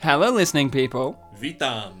Hello, listening people.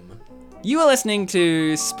 Vitam. You are listening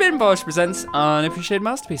to Spin Polish Presents Unappreciated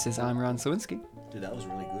Masterpieces. I'm Ron Sawinski. Dude, that was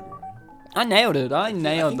really good, Ryan. I nailed it. I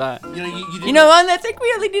nailed that. You know, you didn't... You know, I think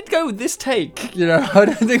we only need to go with this take. You know, I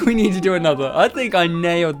don't think we need to do another. I think I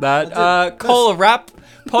nailed that. Call a rap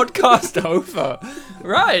podcast over.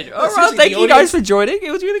 Right. All right. Thank you guys for joining.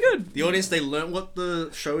 It was really good. The audience, they learned what the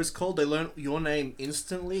show is called. They learned your name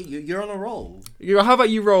instantly. You're on a roll. How about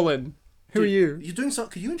you roll in? Who are Dude, you? You're doing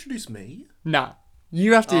something. Could you introduce me? Nah.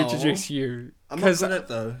 You have to introduce you. I'm not good at it,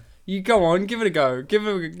 though. You go on, give it a go. Give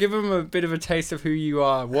him a bit of a taste of who you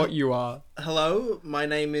are, what you are. Hello, my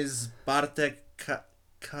name is Bartek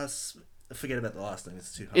Forget about the last name.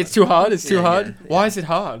 It's too hard. It's too hard. It's too hard. Yeah. Why is it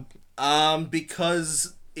hard?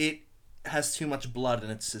 Because it has too much blood in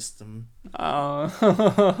its system,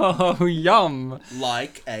 Oh, yum.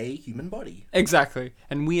 like a human body. Exactly.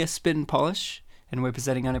 And we are Spin Polish, and we're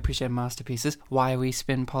presenting unappreciated masterpieces. Why are we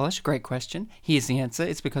Spin Polish? Great question. Here's the answer.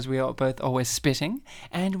 It's because we are both always spitting,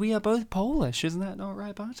 and we are both Polish. Isn't that not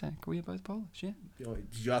right, Bartek? We are both Polish, yeah. Did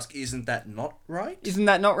you ask, isn't that not right? Isn't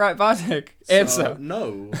that not right, Bartek? Answer.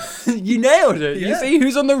 No. You nailed it. You Yeah. see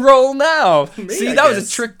who's on the roll now. Me, See, I that was a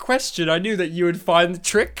guess. trick question. I knew that you would find the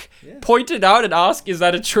trick, Yeah. point it out and ask, is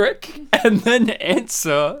that a trick? And then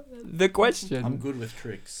answer the question. I'm good with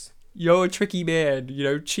tricks. You're a tricky man. You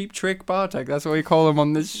know, cheap trick Bartek. That's what we call him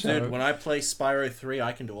on this show. Dude, when I play Spyro 3,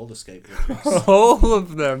 I can do all the skateboard tricks. All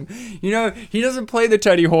of them. You know, he doesn't play the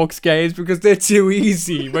Tony Hawk's games because they're too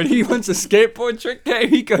easy. When he wants a skateboard trick game,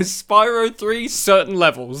 he goes Spyro 3, certain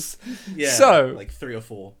levels. Yeah, So- like 3 or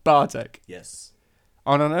 4. Bartek, Yes.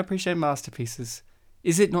 on Unappreciated Masterpieces,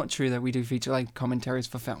 is it not true that we do feature-length commentaries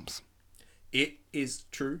for films? It is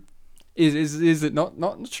true. Is it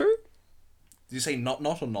not true? Did you say not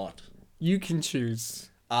or not? You can choose.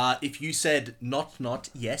 If you said not,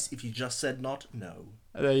 yes. If you just said not, no.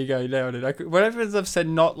 There you go, you nailed it. Whenever I've said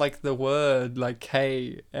not like the word, like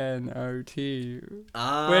K-N-O-T,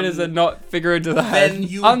 where does the not figure into that? Then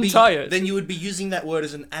you would Untie it. Then you would be using that word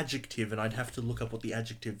as an adjective, and I'd have to look up what the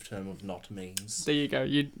adjective term of not means. There you go.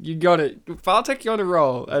 You got it. Bartek, you're on a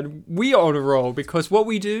roll, and we are on a roll because what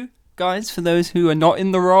we do, guys, for those who are not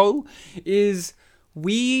in the role, is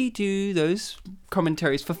we do those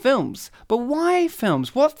commentaries for films. But why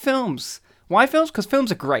films? What films? Why films? Because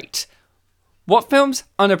films are great. What films?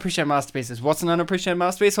 Unappreciated masterpieces. What's an unappreciated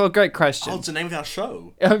masterpiece? Well, great question. Oh, it's the name of our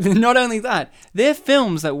show. Not only that, they're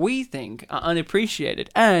films that we think are unappreciated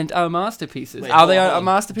and are masterpieces. Wait, Are they hold a on.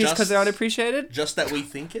 masterpiece because Just- they're unappreciated? Just that we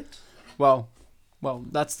think it? Well,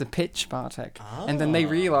 that's the pitch, Bartek. And then they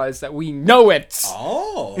realize that we know it.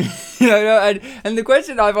 Oh. You know, and the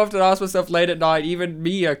question I've often asked myself late at night, even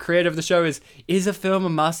me, a creator of the show, is a film a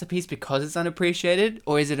masterpiece because it's unappreciated?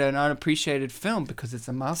 Or is it an unappreciated film because it's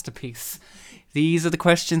a masterpiece? These are the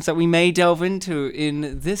questions that we may delve into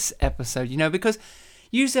in this episode, you know, because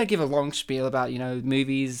usually I give a long spiel about, you know,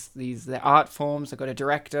 movies, they're art forms, they've got a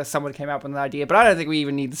director, someone came up with an idea, but I don't think we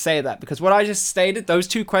even need to say that, because what I just stated, those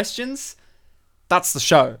two questions, that's the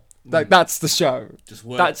show. That's the show. Just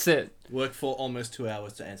work. That's it. Work for almost 2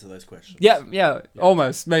 hours to answer those questions. Yeah,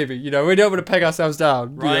 almost, maybe. You know, we don't want to peg ourselves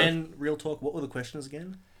down. Ryan, real talk, what were the questions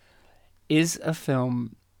again? Is a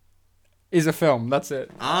film, that's it.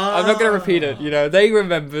 I'm not going to repeat it, you know, they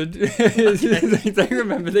remembered. They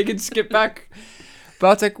remembered, they can skip back.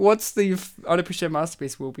 Bartek, what's the unappreciated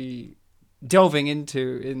masterpiece we'll be delving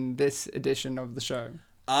into in this edition of the show?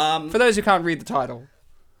 For those who can't read the title.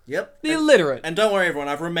 Yep. The illiterate. And don't worry, everyone,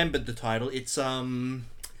 I've remembered the title. It's,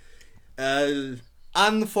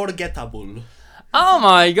 Unforgettable. Oh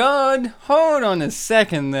my god, hold on a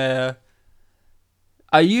second there.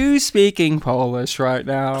 Are you speaking Polish right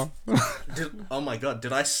now? Oh my god,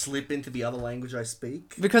 did I slip into the other language I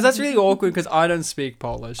speak? Because that's really awkward because I don't speak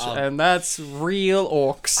Polish, and that's real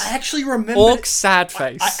orcs. I actually remembered... Orc sad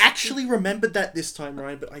face. I actually remembered that this time,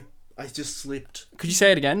 Ryan, but I just slipped. Could you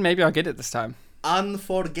say it again? Maybe I'll get it this time.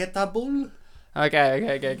 Unforgettable?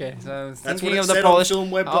 Okay. So That's thinking what it of the said on Polish.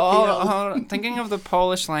 filmweb.pl. Thinking of the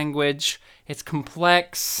Polish language, it's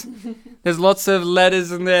complex. There's lots of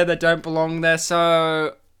letters in there that don't belong there.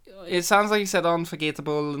 So it sounds like you said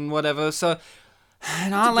unforgettable and whatever. So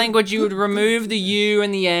in our language, you would remove the U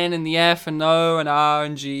and the N and the F and O and R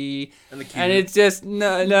and G, And the Q. and it's just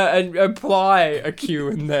and apply a Q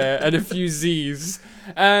in there and a few Z's.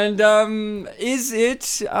 And is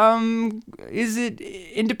it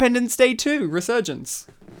Independence Day 2 Resurgence?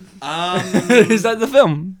 Is that the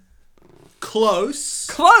film? Close.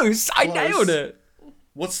 Close. I Close. nailed it.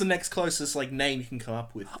 What's the next closest like name you can come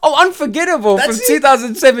up with? Oh, Unforgettable That's from it.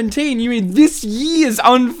 2017. You mean this year's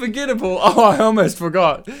Unforgettable? Oh, I almost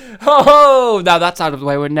forgot. Oh, now that's out of the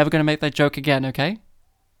way. We're never going to make that joke again, okay?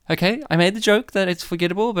 Okay, I made the joke that it's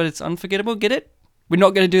forgettable, but it's unforgettable. Get it? We're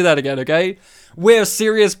not going to do that again, okay? We're a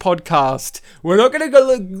serious podcast. We're not going to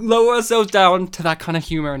go lower ourselves down to that kind of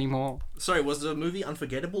humor anymore. Sorry, was the movie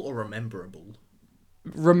unforgettable or rememberable?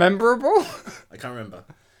 Rememberable? I can't remember.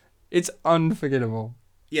 It's unforgettable.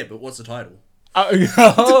 Yeah, but what's the title?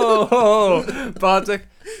 Bartek,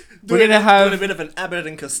 we're Doing gonna have a bit of an Abbott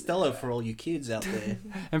and Costello for all you kids out there.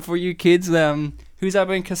 and for you kids, who's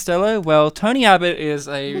Abbott and Costello? Well, Tony Abbott is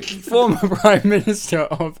a former Prime Minister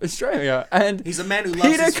of Australia, and He's a man who loves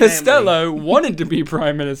Peter his family. Costello wanted to be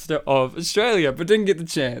Prime Minister of Australia, but didn't get the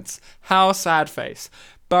chance. How sad face.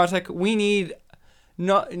 Bartek, we need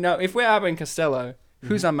if we're Abbott and Costello,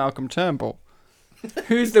 who's our Malcolm Turnbull?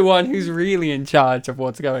 Who's the one who's really in charge of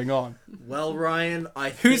what's going on? Well, Ryan,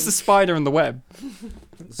 Who's the spider in the web?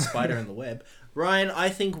 spider in the web? Ryan, I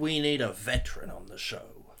think we need a veteran on the show.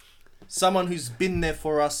 Someone who's been there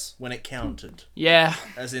for us when it counted. Yeah,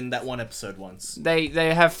 As in that one episode once. they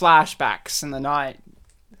have flashbacks in the night.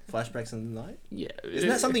 Flashbacks in the night? Yeah, Isn't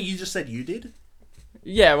that something you just said you did?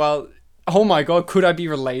 Yeah, well, oh my god, could I be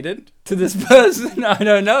related to this person? I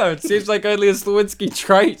don't know. It seems like only a Slawinski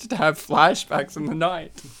trait to have flashbacks in the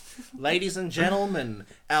night. Ladies and gentlemen,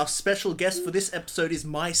 our special guest for this episode is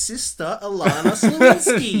my sister, Alana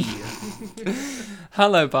Slawinski.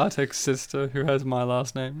 Hello, Bartek's sister, who has my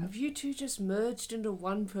last name. Have you two just merged into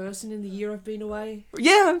one person in the year I've been away?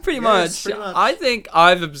 Yeah, pretty Yes, much. pretty much. I think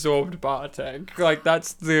I've absorbed Bartek. Like,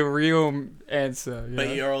 that's the real answer. You But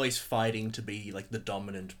know? you're always fighting to be like the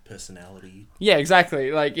dominant personality. Yeah,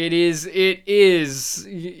 exactly. Like, it is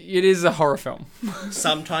a horror film.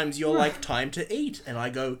 Sometimes you're like, time to eat. And I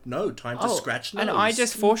go, no, time to scratch nose. And I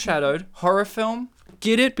just foreshadowed horror film.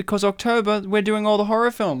 Get it? Because October, we're doing all the horror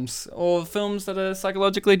films. Or films that are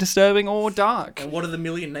psychologically disturbing or dark. And what are the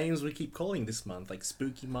million names we keep calling this month? Like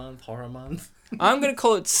Spooky Month, Horror Month? I'm going to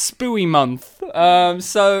call it Spooey Month.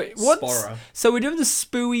 Spora. So we're doing the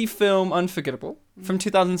Spooey film Unforgettable from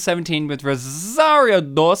 2017 with Rosario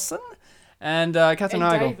Dawson and Catherine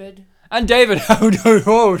And Heigl. David. And David.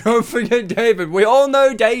 Don't forget David. We all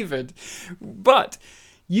know David. But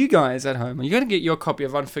you guys at home, you're going to get your copy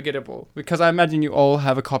of Unforgettable because I imagine you all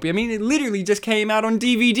have a copy. I mean, it literally just came out on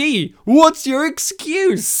DVD. What's your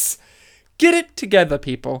excuse? Get it together,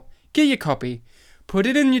 people. Get your copy. Put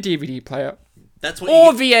it in your DVD player. That's what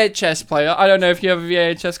Or you VHS player. I don't know if you have a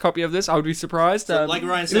VHS copy of this. I would be surprised. So, like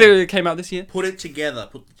Ryan it said- literally came out this year. put it together.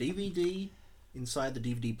 Put the DVD inside the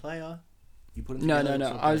DVD player. You put it No. together.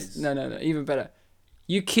 so it plays. No. Even better.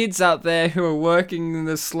 You kids out there who are working in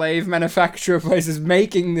the slave manufacturer places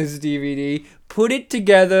making this DVD, put it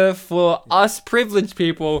together for us privileged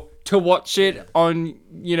people to watch it on,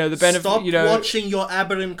 the benefit. Stop watching your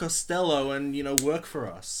Abbott and Costello and, work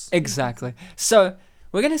for us. Exactly. So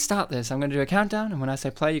we're going to start this. I'm going to do a countdown, and when I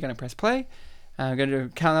say play, you're going to press play. I'm going to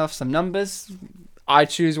count off some numbers. I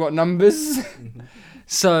choose what numbers.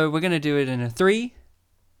 So we're going to do it in a 3,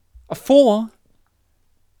 a 4,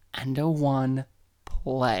 and a 1.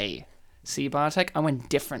 Play. See, Bartek, I went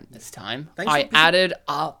different this time. Thanks I for picking- added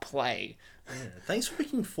a play. Yeah. Thanks for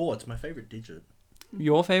picking 4. It's my favorite digit.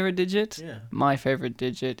 Your favorite digit? Yeah. My favorite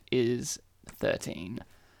digit is 13.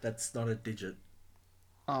 That's not a digit.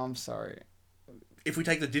 Oh, I'm sorry. If we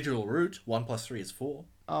take the digital route, 1 plus 3 is 4.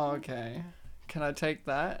 Oh, okay. Can I take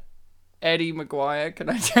that? Eddie Maguire, can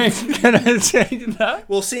I take that?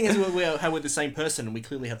 Well, seeing as we're the same person and we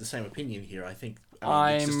clearly have the same opinion here, I think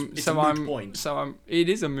it's a moot point. It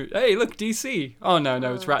is a moot. Hey, look, DC. Oh no,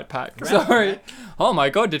 it's Rat Pack. Rat Sorry. Pack. Oh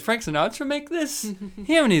my God, did Frank Sinatra make this? Him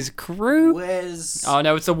and his crew. Where's Oh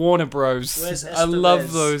no, it's the Warner Bros. Where's I love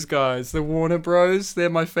Estevez? those guys. The Warner Bros.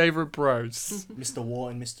 They're my favorite bros. Mr.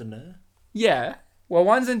 War and Mr. Ner? Yeah. Well,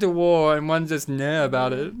 one's into war and one's just nah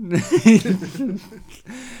about it.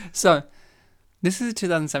 So, this is a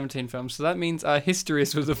 2017 film, so that means our history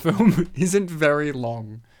with the film isn't very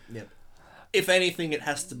long. Yep. If anything, it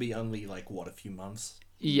has to be only, a few months?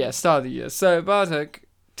 Yeah, start of the year. So, Bartek,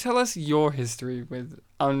 tell us your history with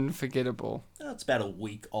Unforgettable. It's about a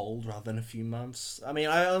week old rather than a few months. I mean,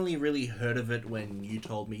 I only really heard of it when you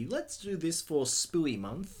told me, let's do this for Spooey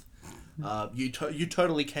Month. You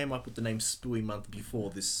totally came up with the name Spooey Month before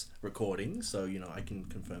this recording, so, I can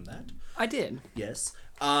confirm that. I did. Yes.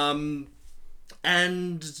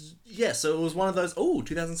 And yeah, so it was one of those,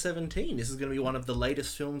 2017, this is going to be one of the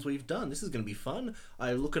latest films we've done. This is going to be fun.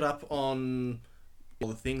 I look it up on all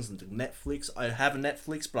the things into Netflix. I have a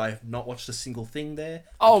Netflix, but I have not watched a single thing there.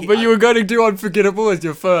 Oh, but you were going to do Unforgettable as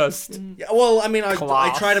your first. Yeah, well, I mean, I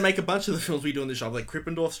Class. try to make a bunch of the films we do on this show, like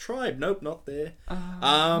Krippendorf's Tribe. Nope, not there.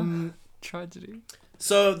 Tragedy.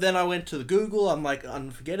 So then I went to the Google. I'm like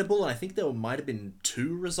Unforgettable, and I think there might have been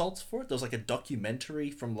 2 results for it. There was like a documentary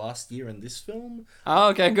from last year and this film. Oh,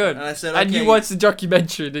 okay, good. And I said, And you okay. watched the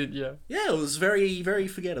documentary, didn't you? Yeah, it was very, very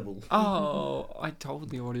forgettable. Oh, I told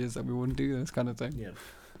the audience that we wouldn't do this kind of thing. Yeah.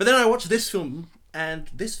 But then I watched this film, and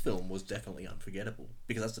this film was definitely unforgettable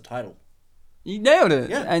because that's the title. You nailed it.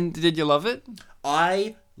 Yeah. And did you love it?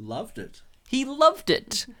 I loved it. He loved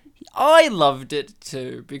it. I loved it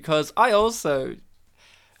too, because I also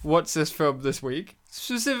watched this film this week,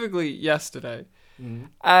 specifically yesterday.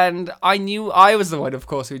 And I knew I was the one, of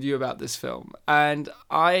course, who knew about this film. And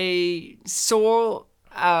I saw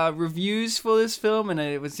reviews for this film, and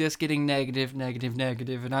it was just getting negative.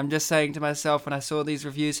 And I'm just saying to myself when I saw these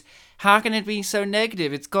reviews, how can it be so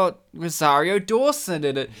negative? It's got Rosario Dawson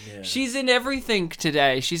in it. Yeah. She's in everything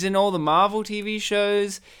today. She's in all the Marvel TV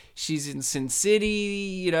shows. She's in Sin City,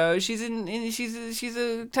 you know. She's she's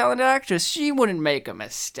a talented actress. She wouldn't make a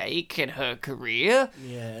mistake in her career.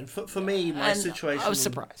 Yeah, and for me, my And situation... I was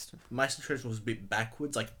surprised. My situation was a bit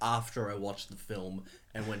backwards. Like, after I watched the film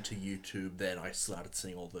and went to YouTube, then I started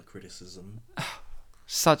seeing all the criticism.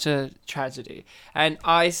 Such a tragedy. And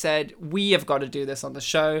I said, we have got to do this on the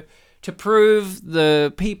show to prove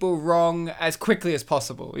the people wrong as quickly as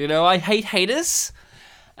possible. You know, I hate haters.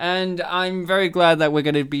 And I'm very glad that we're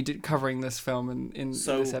going to be covering this film in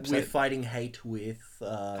So this episode. we're fighting hate with...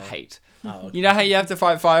 Hate. Oh, okay. You know how you have to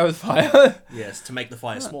fight fire with fire? Yes, to make the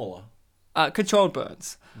fire smaller. Controlled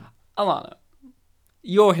burns. Alana,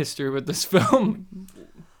 your history with this film.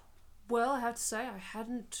 Well, I have to say I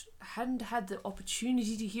hadn't had the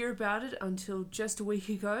opportunity to hear about it until just a week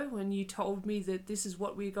ago when you told me that this is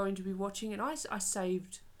what we're going to be watching, and I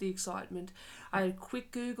saved the excitement. I had a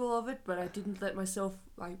quick Google of it, but I didn't let myself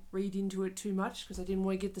read into it too much because I didn't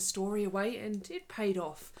want to get the story away, and it paid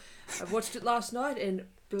off. I watched it last night and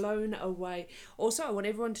blown away. Also, I want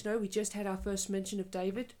everyone to know we just had our first mention of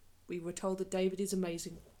David. We were told that David is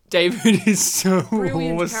amazing. David is so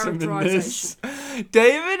Brilliant awesome in this.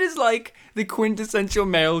 David is like the quintessential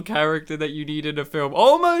male character that you need in a film.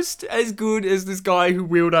 Almost as good as this guy who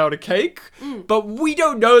wheeled out a cake. But we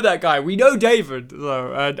don't know that guy. We know David,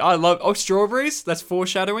 though. And I love... Oh, strawberries? That's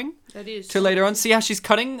foreshadowing That is. to later on. See how she's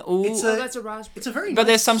cutting? Ooh. That's a raspberry. It's a very But nice,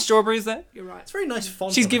 there's some strawberries there. You're right. It's a very nice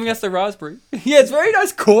font. She's on giving it. us the raspberry. Yeah, it's very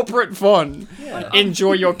nice corporate fun. Yeah.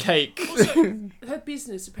 Enjoy your cake. Her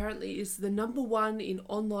business apparently is the #1 in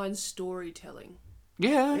online storytelling.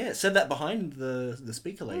 Yeah. Yeah, it said that behind the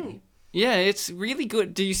speaker lady. Yeah, it's really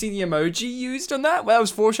good. Do you see the emoji used on that? Well, that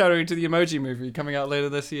was foreshadowing to the Emoji Movie coming out later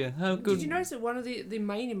this year. How good. Did you notice that one of the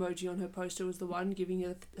main emoji on her poster was the one giving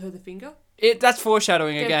her the finger? That's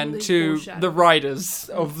foreshadowing again Definitely to foreshadowing. the writers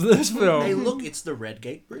of this Hey, film. look, it's the Red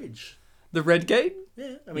Gate Bridge. The Red Gate?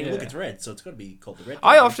 Yeah, I mean, Yeah. look, it's red, so it's got to be called the Red Gate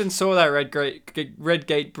I Bridge. often saw that Red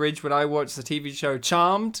Gate Bridge when I watched the TV show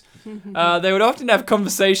Charmed. They would often have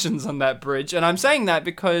conversations on that bridge, and I'm saying that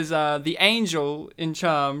because the angel in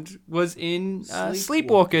Charmed was in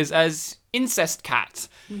Sleepwalkers as incest cat.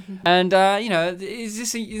 And, is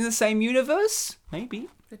this in the same universe? Maybe.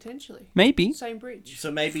 Potentially. Maybe. Same bridge. So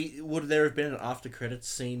maybe, would there have been an after-credits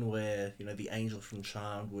scene where, the angel from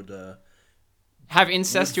Charmed would... Have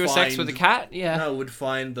incestuous sex with a cat? Yeah. No, would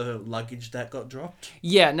find the luggage that got dropped.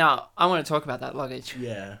 Yeah, no, I want to talk about that luggage.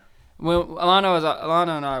 Yeah. Well,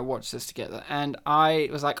 Alana and I watched this together, and I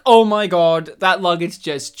was like, oh my god, that luggage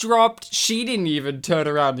just dropped. She didn't even turn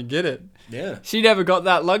around and get it. Yeah. She never got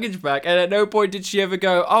that luggage back, and at no point did she ever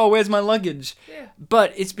go, oh, where's my luggage? Yeah.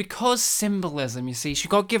 But it's because symbolism, you see. She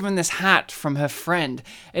got given this hat from her friend.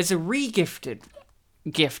 It's a re-gifted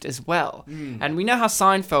gift as well. And we know how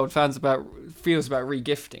Seinfeld feels about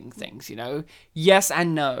re-gifting things, Yes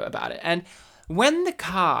and no about it. And when the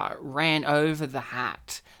car ran over the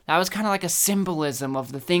hat, that was kind of like a symbolism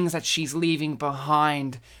of the things that she's leaving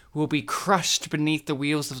behind will be crushed beneath the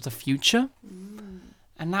wheels of the future.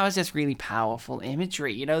 And that was just really powerful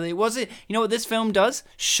imagery. It wasn't. You know what this film does?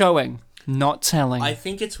 Showing, not telling. I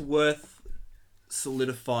think it's worth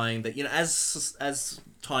solidifying that, as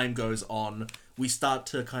time goes on, we start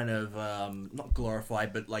to kind of, not glorify,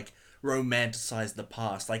 but romanticize the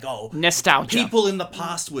past. Nostalgia. People in the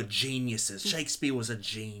past were geniuses. Shakespeare was a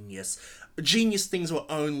genius. Genius things were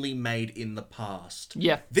only made in the past.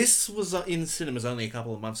 Yeah. This was in cinemas only a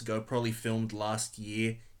couple of months ago, probably filmed last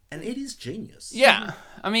year, and it is genius. Yeah.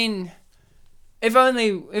 I mean, if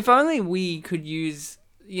only we could use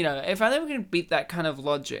if I ever can beat that kind of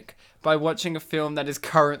logic by watching a film that is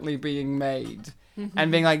currently being made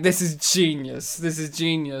and being like, this is genius,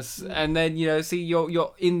 and then see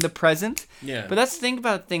you're in the present. Yeah. But that's the thing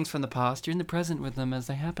about things from the past. You're in the present with them as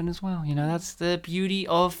they happen as well. That's the beauty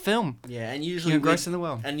of film. Yeah, and usually You're engrossed in the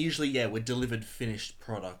world. And usually, we're delivered finished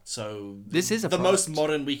product. So This is a the product. most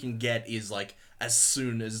modern we can get is like as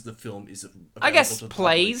soon as the film is available I guess to the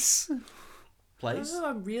plays. Plays. Oh,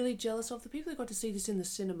 I'm really jealous of the people who got to see this in the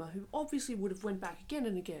cinema, who obviously would have went back again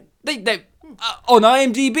and again. They on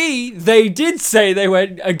IMDb they did say they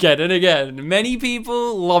went again and again. Many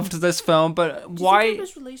people loved this film, but Do you why? think it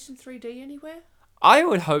was released in 3D anywhere? I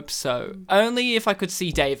would hope so. Only if I could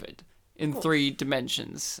see David in course. 3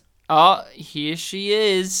 dimensions. Ah, here she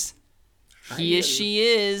is. Here she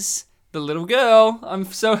is. The little girl. I'm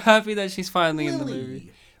so happy that she's finally in the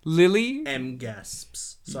movie. Lily? M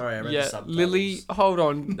gasps. Sorry, I read the Yeah, subtitles. Lily. Hold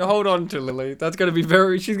on to Lily. That's gonna be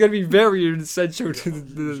very. She's gonna be very essential to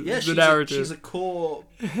the Yeah, narrative. she's a core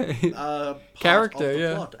part Character, of the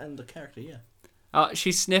yeah. plot and the character. Yeah.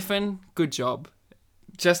 She's sniffing. Good job.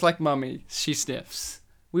 Just like Mummy, she sniffs.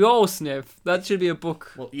 We all sniff. That should be a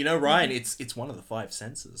book. Well, Ryan, it's one of the 5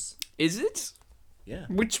 senses. Is it? Yeah.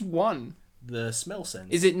 Which one? The smell sense.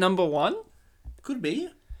 Is it number 1? Could be.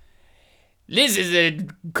 This is a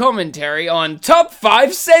commentary on top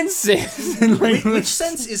 5 senses. Which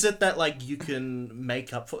sense is it that like you can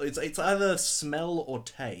make up for? It's either smell or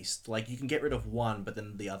taste. Like you can get rid of one, but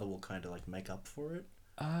then the other will kind of like make up for it.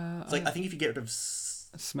 It's like I think if you get rid of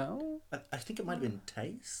Smell? I think it might have been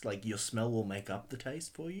taste. Like your smell will make up the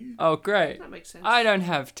taste for you. Oh, great. That makes sense. I don't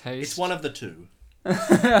have taste. It's one of the two.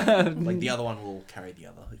 Like the other one will carry the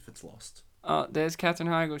other if it's lost. There's Katherine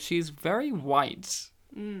Heigl. She's very white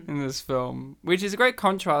in this film, which is a great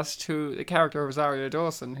contrast to the character of Rosario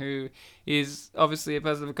Dawson, who is obviously a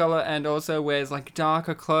person of color and also wears like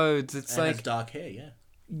darker clothes. It's And like has dark hair, yeah.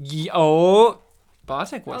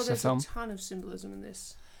 Bartek watched the there's film. a ton of symbolism in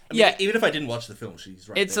this. I mean, Yeah. even if I didn't watch the film, she's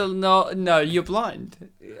right It's there. no, you're blind.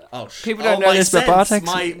 Oh, People don't know my this, but sense,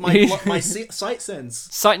 Bartek's- my sight sense.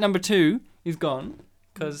 Sight number 2 is gone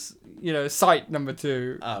because sight number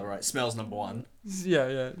 2. Oh, right. Smells number 1.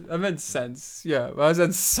 Yeah. I meant sense. Yeah, I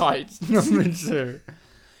said sight number 2.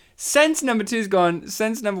 Sense number 2 is gone.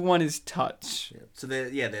 Sense number 1 is touch. Yeah. So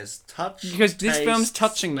there's touch. Because this taste, film's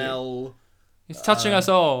touching you. smell, It's touching us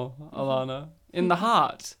all, Alana, in the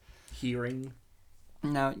heart. hearing.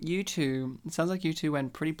 Now, you two, it sounds like you two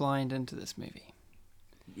went pretty blind into this movie.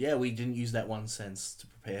 Yeah, we didn't use that one sense to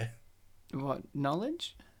prepare. What,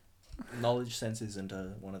 knowledge? Knowledge sense isn't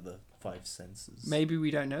one of the 5 senses. Maybe we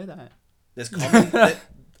don't know that. There's common,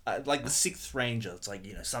 like the 6th Ranger. It's like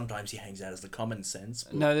sometimes he hangs out as the common sense.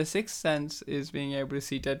 But, No, the 6th sense is being able to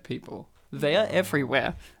see dead people. They are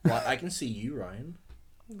everywhere. well, I can see you, Ryan.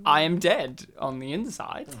 I am dead on the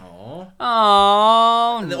inside. Aww.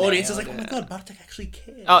 Oh, And the audience is like, oh my god, Bartek actually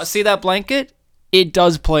cares. Oh, see that blanket? It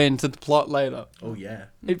does play into the plot later. Oh yeah.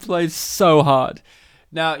 It plays so hard.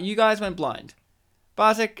 Now, you guys went blind.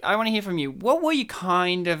 Bartek, I want to hear from you. What were you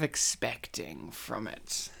kind of expecting from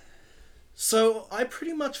it? So I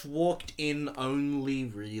pretty much walked in only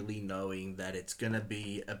really knowing that it's gonna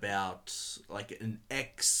be about like an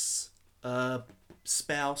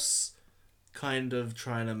spouse kind of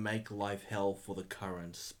trying to make life hell for the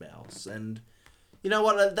current spouse. And you know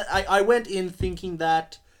what? I went in thinking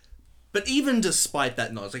that, but even despite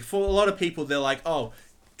that knowledge, like for a lot of people, they're like, oh,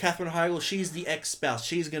 Katherine Heigl, she's the ex-spouse.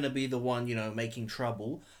 She's going to be the one, making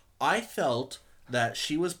trouble. I felt that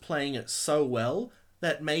she was playing it so well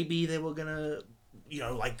that maybe they were going to,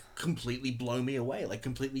 like completely blow me away, like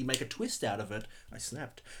completely make a twist out of it. I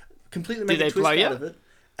snapped. Completely make Did a they twist blow you? out of it.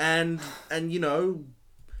 And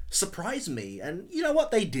surprise me. And you know what?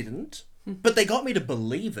 They didn't. But they got me to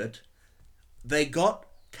believe it. They got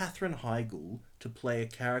Katherine Heigl to play a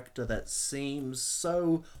character that seems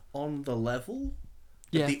so on the level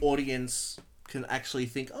that the audience can actually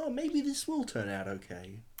think, oh, maybe this will turn out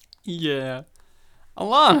okay. Yeah.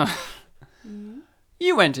 Alana,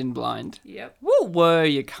 you went in blind. Yep. What were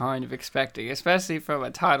you kind of expecting, especially from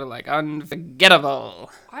a title like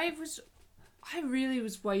Unforgettable? I really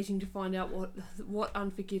was waiting to find out what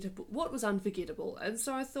was unforgettable, and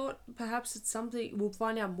so I thought perhaps it's something we'll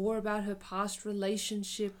find out more about her past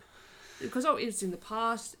relationship, because it's in the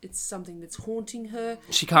past. It's something that's haunting her.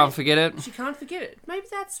 She can't forget it. She can't forget it. Maybe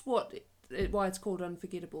that's why it's called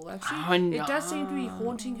Unforgettable. Actually, Oh, no. It does seem to be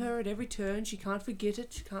haunting her at every turn. She can't forget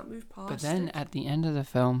it. She can't move past. But then it. at the end of the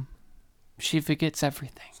film, She forgets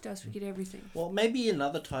everything. She does forget everything. Well, maybe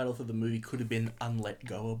another title for the movie could have been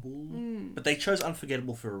Unletgoable, but they chose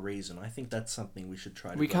Unforgettable for a reason. I think that's something we should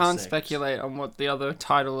try to We can't dissect. speculate on what the other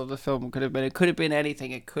title of the film could have been. It could have been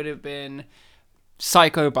anything. It could have been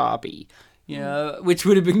Psycho Barbie, you know, which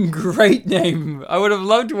would have been a great name. I would have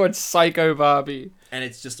loved to watch Psycho Barbie. And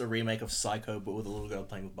it's just a remake of Psycho, but with a little girl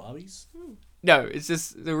playing with Barbies. No, it's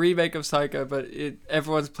just the remake of Psycho, but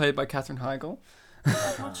everyone's played by Katherine Heigl.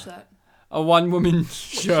 I'd watch that. A one-woman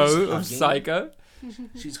show of hugging. Psycho.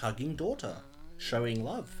 She's hugging daughter, showing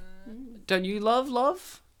love. Don't you love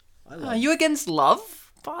love? I Are love. you against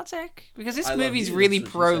love, Bartek? Because this I love movie's you, really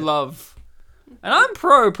that's what you said. pro-love. And I'm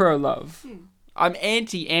pro-love. I'm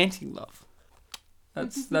anti-love.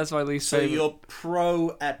 That's my least So favorite. you're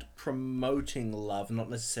pro at promoting love, not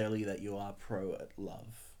necessarily that you are pro at love.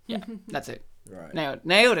 Yeah, that's it. Right.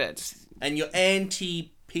 Nailed it. And you're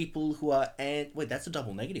anti people who are wait, that's a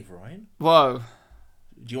double negative, Ryan. Whoa.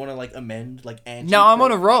 Do you want to like amend like anti? No, I'm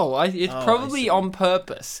on a roll. It's Oh, I probably see. on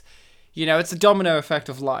purpose. You know, it's a domino effect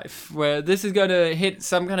of life, where this is going to hit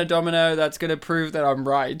some kind of domino that's going to prove that I'm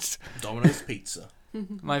right. Domino's Pizza.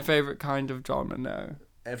 My favorite kind of domino.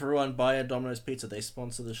 Everyone buy a Domino's Pizza. They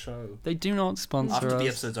sponsor the show. They do not sponsor After the us.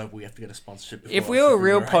 episode's over, we have to get a sponsorship. If before we I were a figure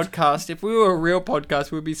real it out.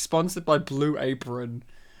 podcast, we'd be sponsored by Blue Apron.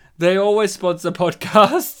 They always sponsor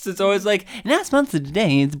podcasts. It's always like, and our sponsor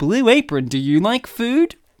today is Blue Apron. Do you like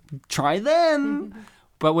food? Try them.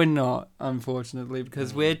 But we're not, unfortunately,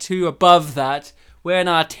 because we're too above that. We're an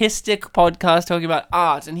artistic podcast talking about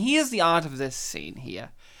art. And here's the art of this scene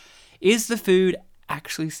here. Is the food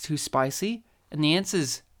actually too spicy? And the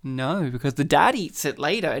answer's no, because the dad eats it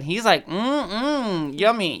later and he's like,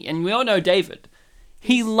 yummy. And we all know David.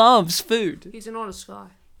 He loves food. He's an honest guy.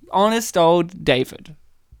 Honest old David.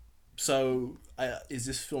 So, is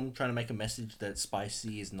this film trying to make a message that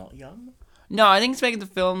spicy is not yum? No, I think it's making the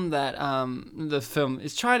film that the film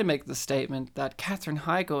is trying to make the statement that Katherine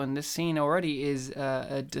Heigl in this scene already is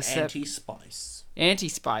a Anti-spice.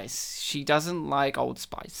 anti-spice. She doesn't like Old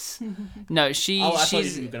Spice. No, I thought you were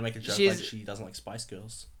she's. going to make a joke she's- like she doesn't like Spice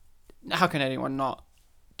Girls. How can anyone not?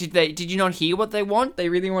 Did you not hear what they want? They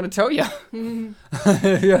really want to tell you.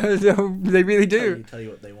 They really do. Tell you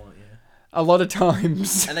what they want, yeah. A lot of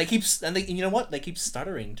times. And you know what? They keep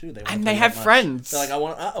stuttering too. They wanna And tell they you have that much. friends. They're like, I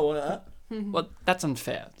want. Well, that's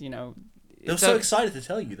unfair. You know. They're It's so a- excited to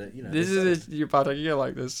tell you that, you know. This they're is your part. You're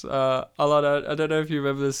like this. A lot of. I don't know if you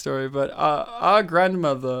remember this story, but our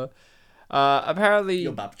grandmother, apparently.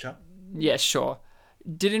 Your babcha. Yeah, sure.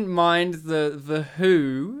 Didn't mind the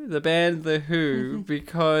Who, the band The Who,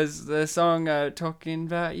 because the song talking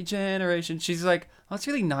about your generation. She's like, oh, it's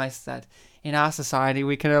really nice that in our society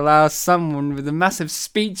we can allow someone with a massive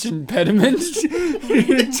speech impediment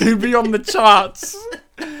to be on the charts.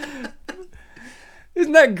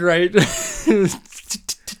 Isn't that great?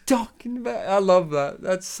 Talking about, I love that.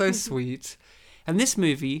 That's so sweet. And this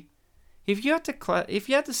movie, if you had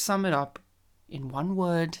to sum it up in one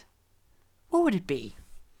word, what would it be?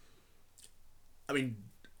 I mean,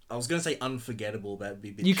 I was going to say unforgettable, but that'd be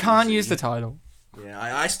a bit You can't cheesy. use the title. Yeah,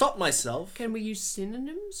 I stopped myself. Can we use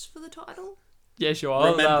synonyms for the title? Yeah, sure.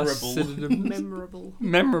 I'll allow Rememberable. synonyms. Memorable.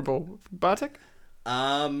 Memorable. Bartek?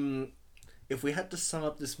 If we had to sum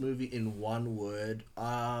up this movie in one word,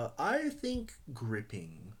 I think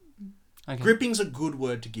gripping. Okay. Gripping's a good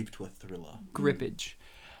word to give to a thriller. Grippage.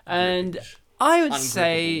 And Grippage. I would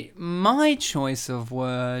say my choice of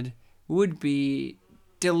word would be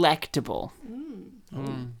delectable.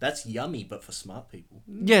 That's yummy, but for smart people.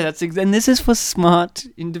 Yeah, and this is for smart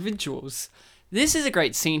individuals. This is a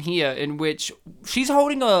great scene here in which she's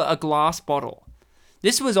holding a glass bottle.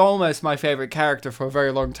 This was almost my favorite character for a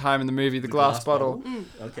very long time in the movie, the glass bottle.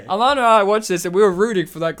 Okay. Alana and I watched this and we were rooting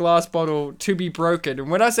for that glass bottle to be broken. And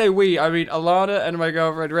when I say we, I mean Alana and my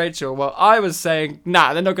girlfriend Rachel. Well, I was saying,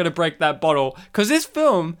 nah, they're not going to break that bottle. Because this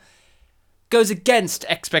film goes against It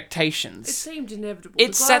expectations. seemed inevitable. It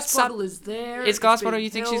The sets glass up- bottle is there. It's glass been bottle, you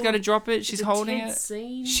think she's held. going to drop it? It's She's a holding tense it.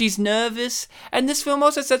 Scene. She's nervous. And this film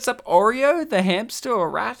also sets up Oreo, the hamster or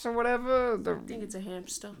rat or whatever. I think it's a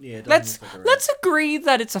hamster. Yeah, it doesn't Let's look like a let's agree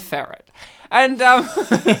that it's a ferret. And you know,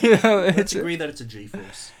 Let's it's agree that it's a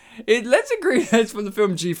G-force. let's agree that it's from the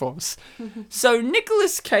film G-Force. So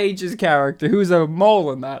Nicolas Cage's character, who's a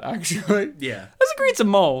mole in that, actually. Yeah. Let's agree it's a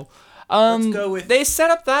mole. Let's go with... They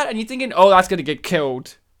set up that, and you're thinking, oh, that's gonna get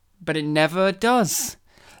killed, but it never does.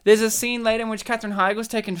 There's a scene later in which Katherine Heigl's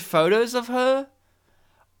taking photos of her.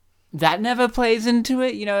 That never plays into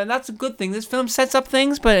it, you know, and that's a good thing. This film sets up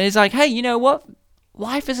things, but it's like, hey, you know what?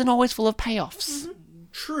 Life isn't always full of payoffs.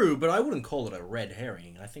 True, but I wouldn't call it a red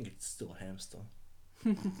herring. I think it's still a hamster.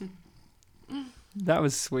 That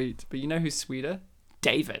was sweet. But you know who's sweeter?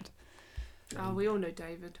 David. Oh, we all know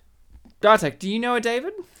David. Bartek, do you know a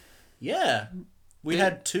David? Yeah. We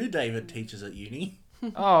had 2 David teachers at uni.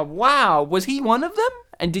 Oh, wow. Was he one of them?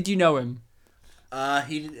 And did you know him? I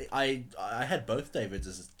had both Davids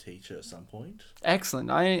as a teacher at some point.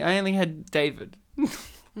 Excellent. I only had David.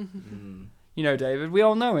 You know David. We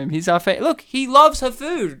all know him. He's our favorite. Look, he loves her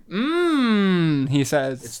food. He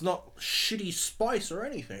says. It's not shitty spice or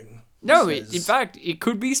anything. No, He in says. fact, it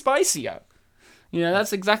could be spicier. You know,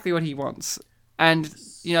 that's exactly what he wants. And,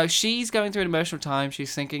 you know, she's going through an emotional time.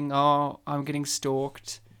 She's thinking, oh, I'm getting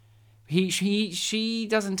stalked. She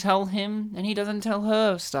doesn't tell him, and he doesn't tell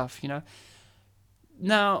her stuff, you know.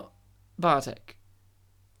 Now, Bartek,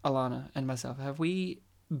 Alana, and myself, have we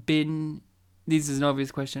been... This is an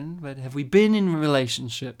obvious question, but have we been in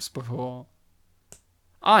relationships before?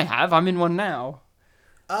 I have. I'm in one now.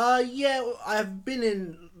 Yeah, I've been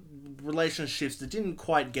in relationships that didn't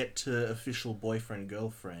quite get to official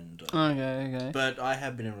boyfriend-girlfriend. Okay. But I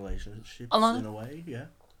have been in relationships Alana? in a way, yeah.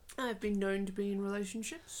 I've been known to be in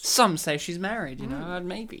relationships. Some say she's married, you know.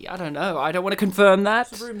 Maybe. I don't know. I don't want to confirm that.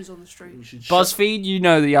 There's rumours on the street. We should BuzzFeed, you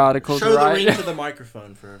know the articles, show right? the ring to the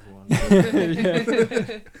microphone for everyone.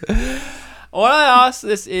 What I ask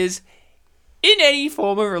this is, in any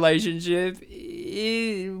form of relationship,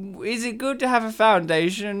 is it good to have a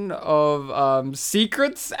foundation of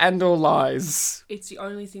secrets and or lies? It's the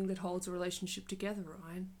only thing that holds a relationship together,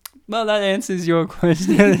 Ryan. Well, that answers your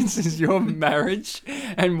question. This is your marriage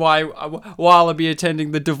and why I'll be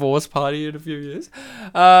attending the divorce party in a few years.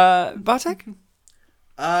 Bartek?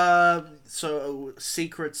 So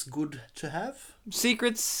secrets good to have?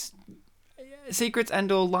 Secrets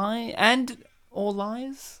and or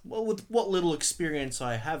lies? Well, with what little experience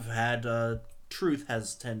I have had, truth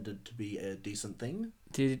has tended to be a decent thing.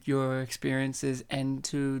 Did your experiences end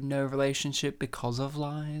to no relationship because of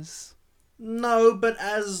lies? No, but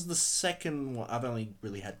as the second one, I've only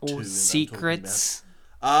really had 2. Or that I'm secrets?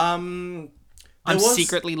 talking about. I'm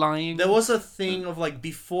secretly lying. There was a thing of, like,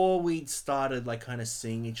 before we'd started, like, kind of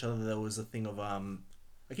seeing each other, there was a thing of,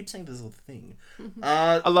 I keep saying there's a thing.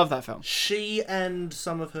 I love that film. She and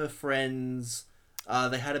some of her friends,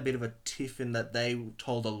 they had a bit of a tiff in that they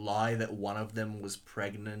told a lie that one of them was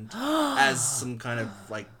pregnant as some kind of,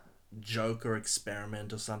 like, joke or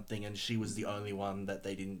experiment or something, and she was the only one that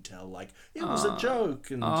they didn't tell, like, it was a joke.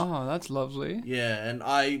 And Oh, that's lovely. yeah, and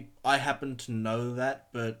I happened to know that,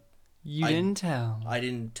 but You didn't tell. I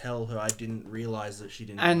didn't tell her. I didn't realize that she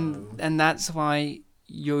didn't know. And that's why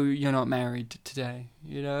you're not married today,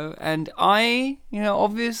 you know? And I, you know,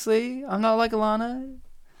 obviously, I'm not like Alana.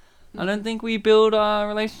 I don't think we build our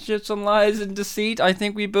relationships on lies and deceit. I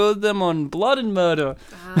think we build them on blood and murder.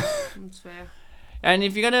 That's fair. And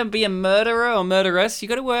if you're going to be a murderer or murderess, you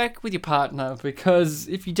got to work with your partner, because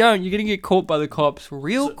if you don't, you're going to get caught by the cops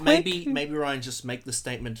real So quick. maybe Ryan, just make the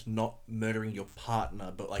statement not murdering your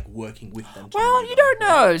partner, but like working with them. To Well, murder. you don't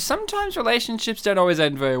know. Sometimes relationships don't always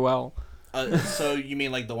end very well. So you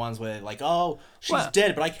mean like the ones where like, oh, she's Well-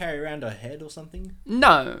 dead, but I carry around her head or something?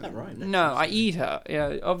 No. That right, that No, makes I sense. eat her.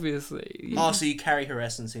 Yeah, obviously. Oh, so you carry her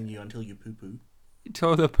essence in you until you poo poo.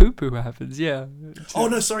 Till the poo-poo happens, yeah. Oh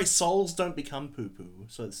no, sorry, souls don't become poo poo,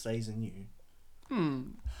 so it stays in you. I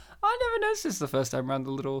never noticed this the first time around,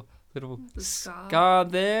 the little scar. scar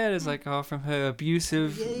there. It's like, oh, from her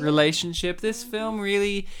abusive relationship. This film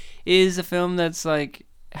really is a film that's like,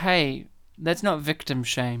 hey, that's not victim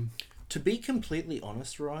shame. To be completely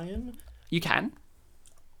honest, Ryan, You can.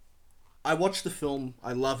 I watched the film,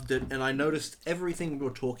 I loved it, and I noticed everything we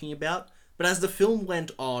were talking about. But as the film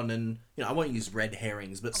went on, and, you know, I won't use red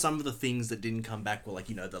herrings, but some of the things that didn't come back were like,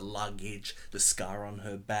 you know, the luggage, the scar on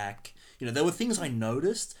her back. You know, there were things I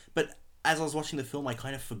noticed, but as I was watching the film, I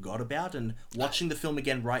kind of forgot about, and watching the film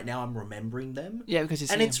again right now, I'm remembering them. Yeah, because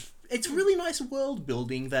And it's really nice world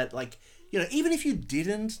building that, like, you know, even if you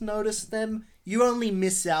didn't notice them, you only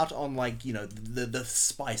miss out on, like, you know, the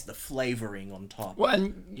spice, the flavoring on top. Well,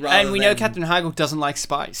 and Rather we know than- Captain Heigl doesn't like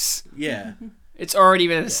spice. Yeah. It's already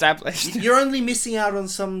been established. You're only missing out on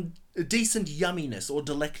some decent yumminess or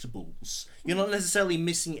delectables. You're not necessarily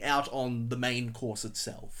missing out on the main course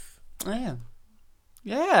itself. Oh, yeah.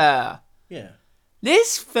 Yeah. Yeah.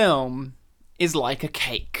 This film is like a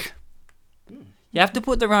cake. You have to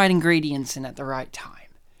put the right ingredients in at the right time.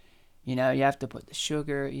 You know, you have to put the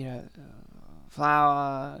sugar, you know,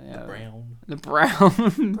 flour, you know, Brown. the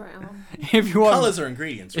brown. Brown. if you want, Colours are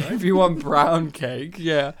ingredients, right? if you want brown cake,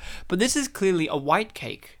 yeah. But this is clearly a white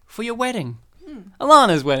cake for your wedding.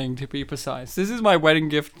 Alana's wedding, to be precise. This is my wedding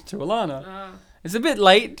gift to Alana. It's a bit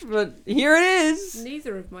late, but here it is.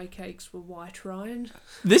 Neither of my cakes were white, Ryan.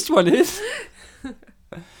 This one is.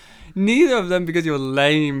 Neither of them because you're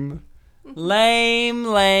lame. Lame.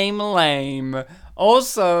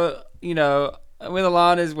 Also, you know, with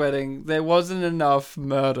Alana's wedding, there wasn't enough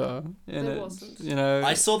murder in There it. wasn't. You know,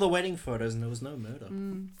 I saw the wedding photos and there was no murder.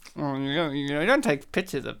 oh, you don't take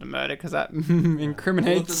pictures of the murder because that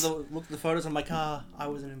incriminates. Looked at the photos. I'm like, I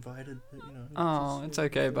wasn't invited. But, you know. Oh, it's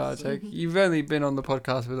okay, Bartek. You've only been on the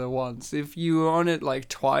podcast with her once. If you were on it like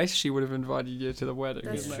twice, she would have invited you to the wedding.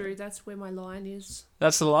 That's isn't it? true. That's where my line is.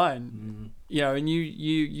 That's the line. You know, and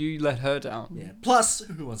you let her down. Yeah. Plus,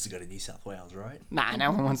 who wants to go to New South Wales, right? Nah, no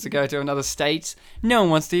one wants to go to another state. No one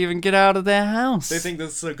wants to even get out of their house. They think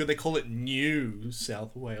that's so good. They call it New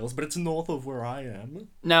South Wales, but it's north of where I am.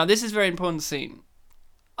 Now, this is a very important scene.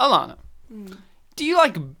 Alana, do you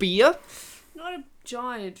like beer? Not a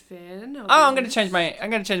giant fan. Oh, I'm gonna change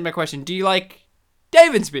my question. Do you like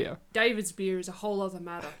David's beer? David's beer is a whole other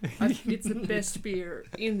matter. It's the best beer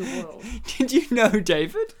in the world. Did you know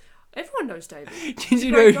David? Everyone knows David. Did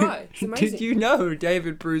you great know? guy. It's amazing. Did you know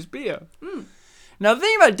David brews beer? Now, the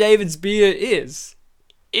thing about David's beer is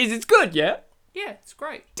it's good, yeah. Yeah, it's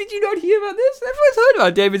great. Did you not hear about this? Everyone's heard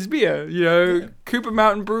about David's beer. You know, Cooper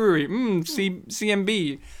Mountain Brewery,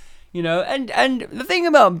 CMB. You know, and the thing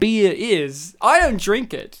about beer is, I don't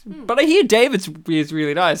drink it, but I hear David's beer is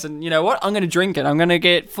really nice, and you know what? I'm going to drink it. I'm going to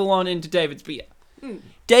get full on into David's beer.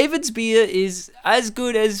 David's beer is as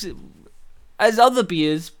good as other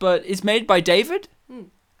beers, but it's made by David, and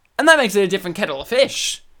that makes it a different kettle of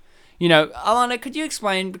fish. You know, Alana, could you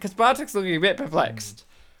explain, because Bartek's looking a bit perplexed.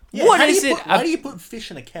 Yeah, What how is do you it? Why do you put fish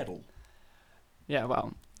in a kettle? Yeah,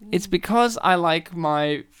 well, it's because I like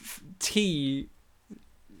my tea.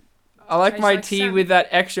 I like Tastes my like tea salmon. with that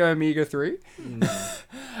extra omega-3.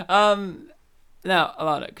 Now,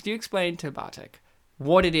 Alana, could you explain to Bartek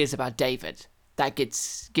what it is about David that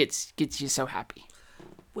gets you so happy?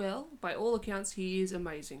 Well, by all accounts, he is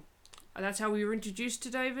amazing. And that's how we were introduced to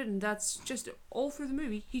David, and that's just all through the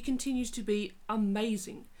movie. He continues to be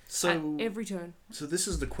amazing at every turn. So this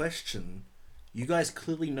is the question. You guys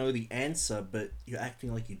clearly know the answer, but you're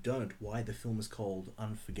acting like you don't. Why the film is called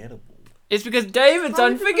Unforgettable? It's because David's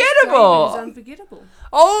Probably because unforgettable. David is unforgettable.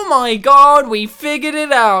 Oh my god, we figured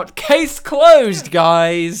it out. Case closed,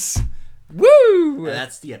 guys. Woo! And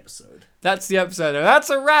that's the episode. That's the episode. That's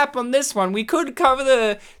a wrap on this one. We could cover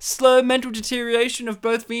the slow mental deterioration of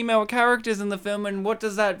both female characters in the film and what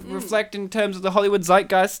does that reflect in terms of the Hollywood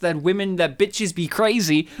zeitgeist that women, that bitches be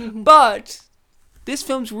crazy. But this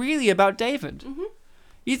film's really about David.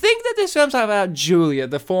 You think that this film's about Julia,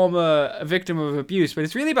 the former victim of abuse, but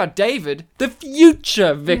it's really about David, the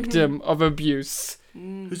future victim of abuse.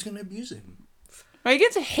 Who's going to abuse him? He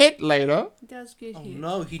gets hit later. He does get Oh hit.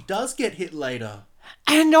 no, he does get hit later.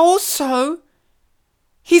 And also,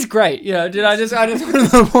 he's great. You know, I just want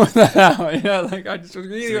to point that out. You know, like I just was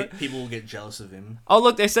really. So people will get jealous of him. Oh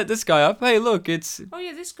look, they set this guy up. Hey, look, it's Oh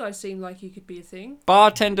yeah, this guy seemed like he could be a thing.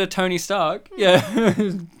 bartender Tony Stark. Yeah.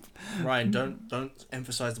 Ryan, don't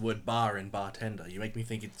emphasize the word bar in bartender. You make me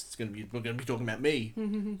think we're gonna be talking about me.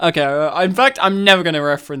 Okay. In fact, I'm never going to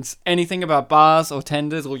reference anything about bars or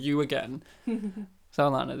tenders or you again. So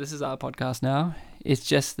Alana, this is our podcast now. It's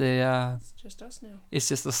just the It's just us now. it's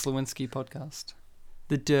just the Slewinski podcast,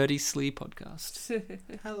 the Dirty Slee podcast.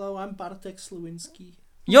 Hello, I'm Bartek Slewinski.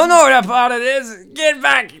 You'll know what that part it is. Get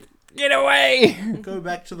back. Get away. Go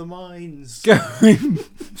back to the mines. Go.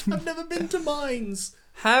 I've never been to mines.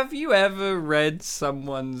 Have you ever read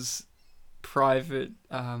someone's private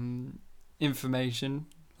information,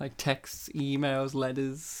 like texts, emails,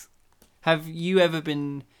 letters? Have you ever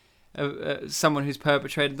been someone who's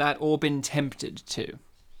perpetrated that or been tempted to?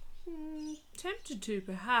 Tempted to,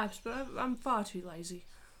 perhaps, but I'm far too lazy.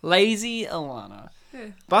 Lazy Alana. Yeah.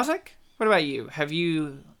 Bartek, what about you? Have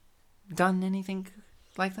you done anything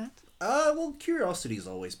like that? Well, curiosity's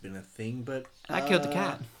always been a thing, but I killed the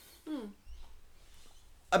cat.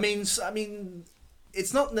 I mean,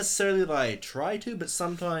 it's not necessarily that I try to, but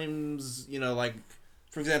sometimes, you know, like,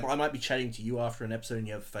 for example, I might be chatting to you after an episode and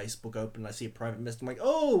you have Facebook open and I see a private message. I'm like,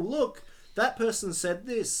 oh, look, that person said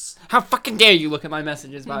this. How fucking dare you look at my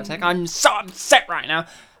messages, Bartek? I'm so upset right now.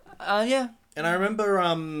 Yeah. And I remember,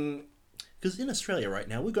 because in Australia right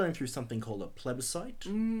now, we're going through something called a plebiscite,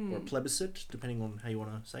 or a plebiscite, depending on how you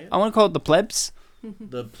want to say it. I want to call it the plebs.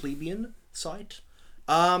 The plebeian site.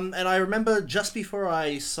 And I remember just before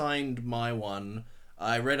I signed my one,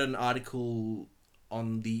 I read an article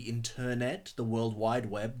on the internet, the World Wide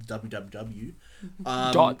Web, www.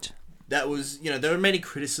 Dot. That was, you know, there were many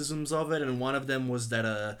criticisms of it, and one of them was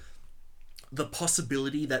that the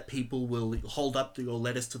possibility that people will hold up your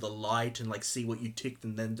letters to the light and like see what you ticked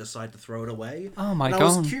and then decide to throw it away. Oh my and God.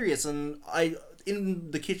 I was curious, and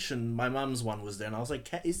in the kitchen, my mum's one was there, and I was like,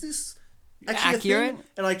 is this actually Accurate? a thing?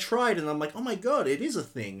 And I tried, and I'm like, oh my God, it is a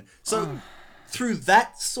thing. So through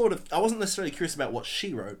that sort of, I wasn't necessarily curious about what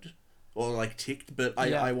she wrote or like ticked, but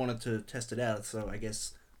I wanted to test it out. So I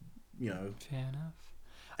guess, you know. Fair enough.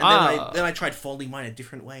 And then I tried folding mine a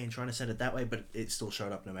different way and trying to send it that way, but it still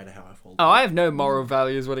showed up no matter how I folded Oh, it. I have no moral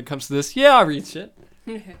values when it comes to this. Yeah, I read shit.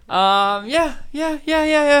 Yeah.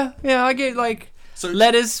 I get like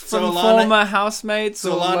letters from former housemates.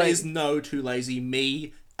 So or, Alana like, is no too lazy.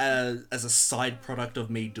 Me as a side product of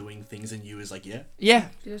me doing things, and you is like, yeah. Yeah,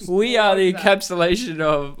 Just we are the that. encapsulation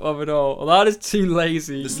of it all. Alana's too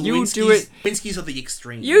lazy. The You do it. Lewinsky's are the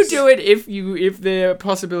extremes. You do it if the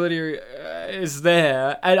possibility is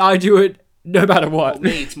there, and I do it no matter what. For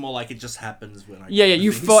me, it's more like it just happens when I. Yeah, do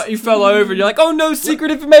you things. you fell over and you're like, oh no, secret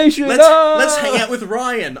information. Let's hang out with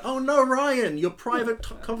Ryan. Oh no, Ryan, your private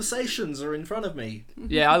conversations are in front of me.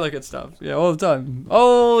 Yeah, I look at stuff. Yeah, all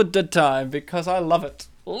the time, because I love it.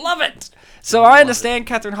 Love it. So I understand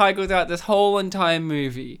Katherine Heigl throughout this whole entire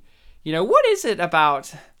movie. You know, what is it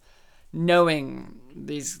about knowing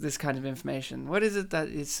this kind of information? What is it that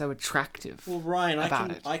is so attractive? Well, Ryan,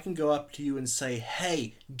 about I can go up to you and say,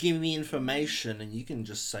 "Hey, give me information," and you can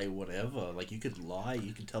just say whatever. Like you could lie,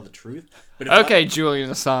 you could tell the truth. But if Okay,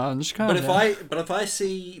 Julian Assange. But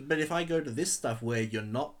if I go to this stuff where you're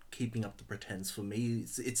not keeping up the pretense, for me,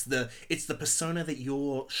 it's the persona that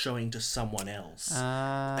you're showing to someone else,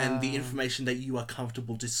 and the information that you are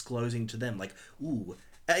comfortable disclosing to them. Like, ooh.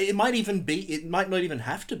 It might not even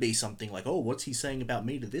have to be something like, oh, what's he saying about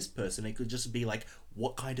me to this person? It could just be like,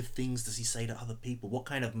 what kind of things does he say to other people? What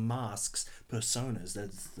kind of masks, personas,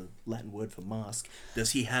 that's the Latin word for mask,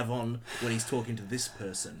 does he have on when he's talking to this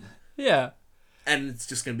person? Yeah. And it's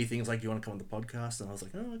just going to be things like, you want to come on the podcast? And I was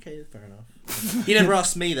like, oh, okay, fair enough. He never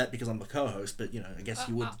asked me that because I'm the co-host, but, you know, I guess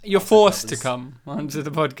you would. You're forced to come onto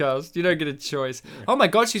the podcast. You don't get a choice. Yeah. Oh my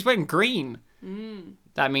God, she's wearing green.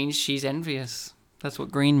 That means she's envious. That's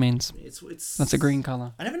what green means. That's a green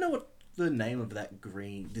color. I never know what the name of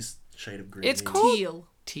this shade of green It's is. called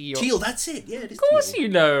Teal. Teal, that's it. Yeah, it is Of course teal. you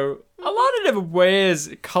know. Alana never wears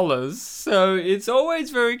colours, so it's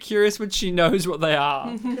always very curious when she knows what they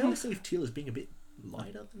are. I always think of teal as being a bit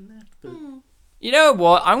lighter than that, but... You know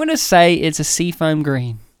what? I'm going to say it's a seafoam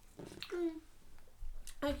green.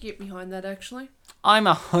 I can get behind that, actually. I'm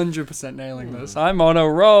 100% nailing this. I'm on a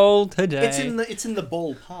roll today. It's in the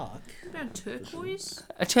ballpark. About turquoise?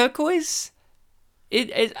 A turquoise? You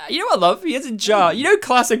know what I love? He has a jar. You know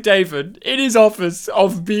classic David, in his office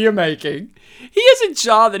of beer making, he has a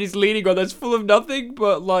jar that he's leaning on that's full of nothing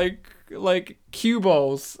but like cue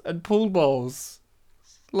balls and pool balls.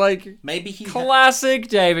 Like, maybe he classic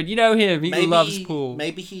David. You know him. He loves pool.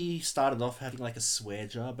 Maybe he started off having like a swear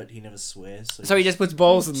jar, but he never swears. So he just puts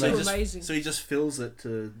balls in there. Amazing. So he just fills it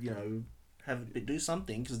to, you know, have it do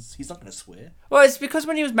something, because he's not going to swear. Well, it's because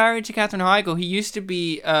when he was married to Katherine Heigl, he used to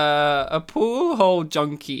be a pool hole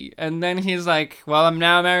junkie, and then he's like, "Well, I'm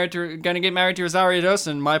now going to get married to Rosario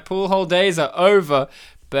Dawson. My pool hole days are over.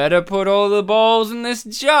 Better put all the balls in this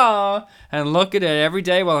jar and look at it every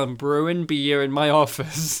day while I'm brewing beer in my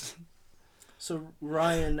office." So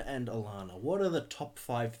Ryan and Alana, what are the top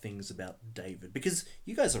 5 things about David? Because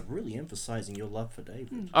you guys are really emphasizing your love for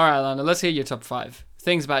David. All right, Alana, let's hear your top 5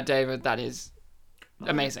 things about David. That is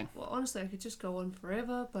amazing. Well, honestly, I could just go on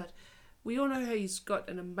forever, but we all know how he's got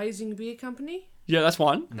an amazing beer company. Yeah, that's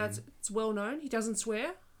one. It's well known. He doesn't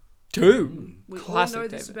swear. 2. We Classic all know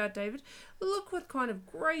this David. about David. Look what kind of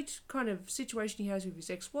great kind of situation he has with his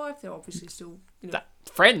ex-wife. They're obviously still, you know,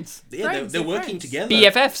 Friends. Yeah, Friends, they're they're working friends. together.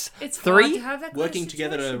 BFFs. it's 3. hard to have that kind Working of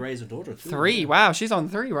together to situation. raise a daughter, too. 3. Wow, she's on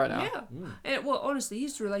 3 right now. Yeah, and well, honestly,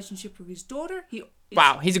 his relationship with his daughter,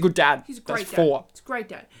 Wow, he's a good dad. he's a great That's dad. 4. He's a great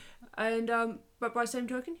dad, and but by the same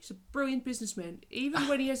token, he's a brilliant businessman. Even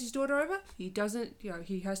when he has his daughter over, he doesn't, you know,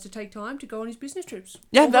 he has to take time to go on his business trips.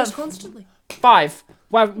 Yeah, almost that's- constantly. 5.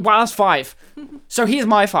 Wow, that's 5. So here's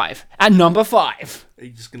my 5. At number 5. Are you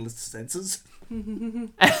just going to list the senses?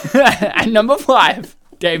 At number 5,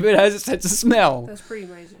 David has a sense of smell. That's pretty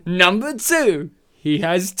amazing. Number 2, he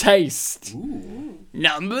has taste. Ooh.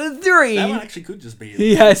 Number 3, That one actually could just be...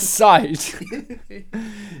 he has sight.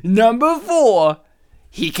 Number 4,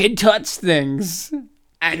 he can touch things.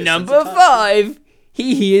 And Yes, number that's a touch. 5,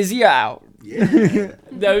 he hears you out. Yeah.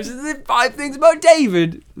 Those are the 5 things about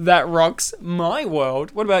David that rocks my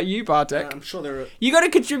world. What about you, Bartek? I'm sure there are... You got to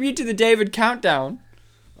contribute to the David countdown.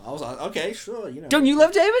 I was like, okay, sure, you know. Don't you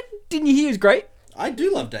love David? Didn't you hear he was great? I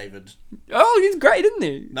do love David. Oh, he's great, isn't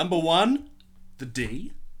he? Number 1, the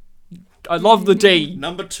D. I love the D.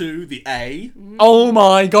 Number 2, the A. Oh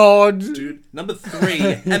my god. Dude, number 3,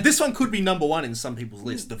 and this one could be number 1 in some people's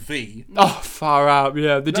list, the V. Oh, far out.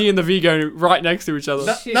 Yeah, the D and the V go right next to each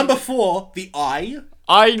other. Number 4, the I.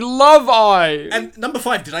 I love I. And number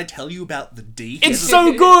 5, did I tell you about the D? It's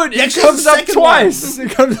so good. Yeah, It actually, comes the up second twice.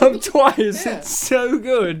 It comes up twice. Yeah. It's so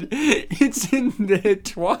good. It's in there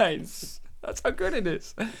twice. That's how good it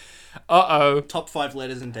is. Uh-oh. Top 5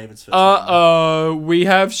 letters in David's first name. Uh-oh. We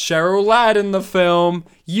have Cheryl Ladd in the film.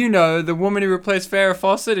 You know, the woman who replaced Farrah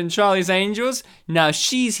Fawcett in Charlie's Angels. Now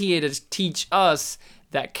she's here to teach us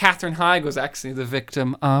that Katherine Heigl's actually the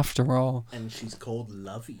victim after all. And she's called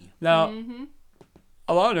Lovey. Now,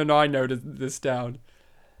 Alana and I noted this down.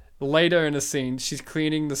 Later in a scene, she's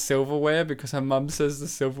cleaning the silverware because her mum says the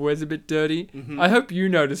silverware's a bit dirty. I hope you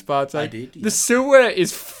noticed, Bartek. I did, yeah. The silverware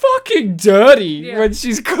is fucking dirty Yeah. when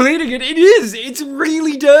she's cleaning it. It is. It's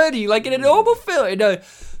really dirty. Like in a normal film. In a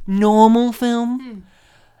normal film.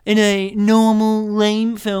 In a normal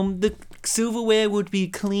lame film, the silverware would be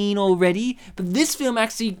clean already. But this film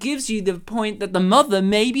actually gives you the point that the mother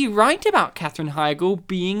may be right about Katherine Heigl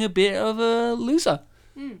being a bit of a loser.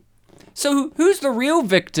 So who's the real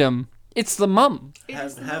victim? It's the mum.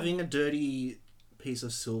 Having a dirty piece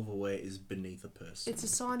of silverware is beneath a person. It's a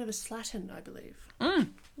sign of a slattern, I believe.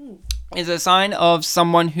 It's a sign of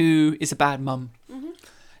someone who is a bad mum.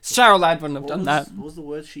 Cheryl Ladd wouldn't have done that. What was the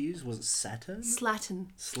word she used? Was it Saturn? Slattern.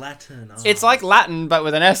 Slattern. Oh. It's like Latin, but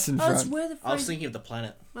with an S in Oh, it's front. where the I was phrase, thinking of the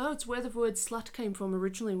planet. it's where the word slut came from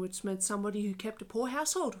originally, which meant somebody who kept a poor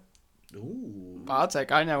household. Ooh.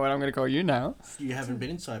 Bartek, I know what I'm going to call you now. You haven't been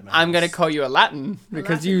inside my I'm going to house. call you a Latin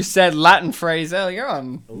because you said Latin phrase earlier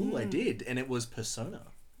on. Ooh, I did. And it was persona.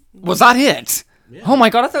 Was that it? Yeah. Oh my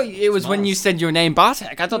god, I thought it was when you Must. said your name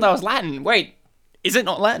Bartek. I thought that was Latin. Wait, is it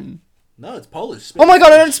not Latin? No, it's Polish. Oh my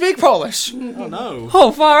god, I don't speak Polish. Oh no.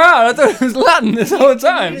 Oh, far out. I thought it was Latin this whole You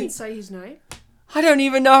time. didn't say his name. I don't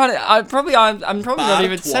even know how to. I'm probably not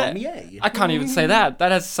even say. Bartłomiej. I can't even say that.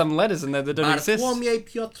 That has some letters in there that don't exist. Bartłomiej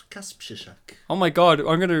Piotr Kasprzak. Oh my god,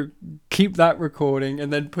 I'm gonna keep that recording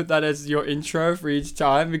and then put that as your intro for each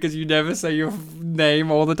time because you never say your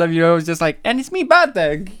name all the time. You're always just like, and it's me,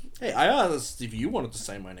 Bartek. Hey, I asked if you wanted to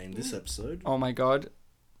say my name this episode. Oh my god.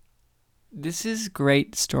 This is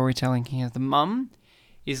great storytelling here. The mum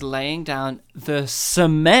is laying down the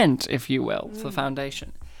cement, if you will, for the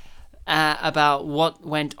foundation. About what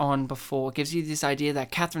went on before. It gives you this idea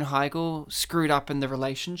that Katherine Heigl screwed up in the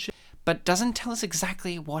relationship, but doesn't tell us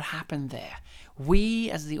exactly what happened there. We,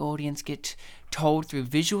 as the audience, get told through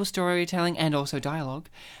visual storytelling and also dialogue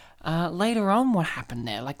later on what happened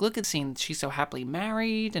there. Like, look at the scene. She's so happily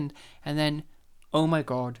married, and then, oh my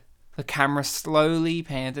god, the camera slowly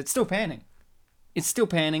pans. It's still panning. It's still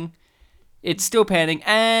panning. It's still panning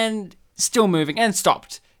and still moving and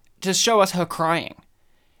stopped to show us her crying.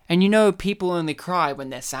 And you know, people only cry when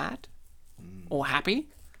they're sad or happy.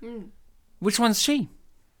 Which one's she?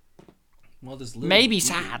 Well, there's little Maybe giggles,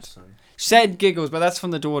 sad. so- She said giggles, but that's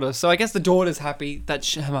from the daughter. So I guess the daughter's happy that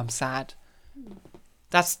her mum's sad.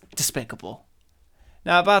 That's despicable.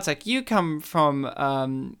 Now, Bartek, you come from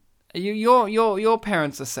your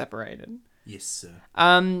parents are separated. Yes, sir.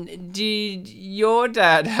 Did your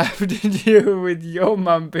dad have to deal with your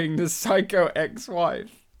mum being the psycho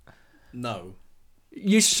ex-wife? No.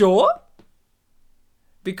 You sure?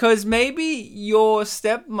 Because maybe your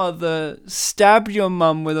stepmother stabbed your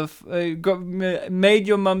mum with made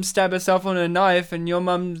your mum stab herself on a knife, and your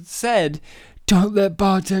mum said, "Don't let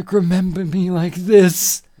Bartek remember me like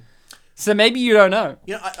this." So maybe you don't know.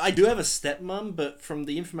 You know, I do have a stepmom, but from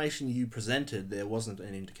the information you presented, there wasn't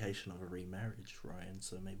an indication of a remarriage, Ryan.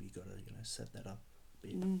 So maybe you gotta, set that up a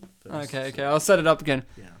bit first. Okay, I'll set it up again.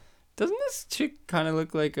 Yeah. Doesn't this chick kind of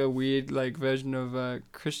look like a weird, version of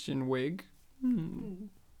Christian Wig?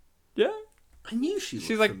 Yeah, I knew she looked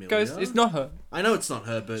she's like familiar. Ghost. It's not her. I know it's not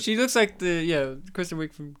her, but She looks like the Kristen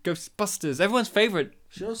Wiig from Ghostbusters. Everyone's favorite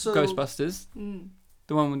she also Ghostbusters.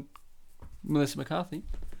 The one with Melissa McCarthy.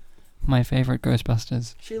 My favorite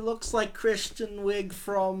Ghostbusters. She looks like Christian Wig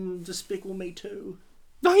from Despicable Me 2.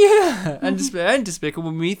 Oh yeah, and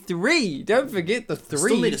Despicable Me 3. Don't forget the 3.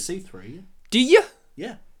 Still need to see 3. Do you?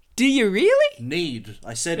 Yeah. Do you really? Need.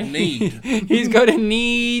 I said need. He's got a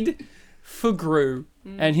need for Gru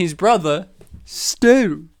and his brother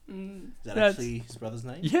Stu. Is that That's- actually his brother's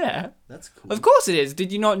name? Yeah, That's cool. of course it is.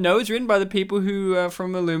 Did you not know it's written by the people who are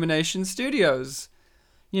from Illumination Studios?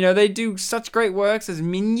 You know, they do such great works as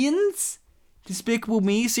Minions, Despicable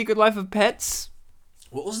Me, Secret Life of Pets.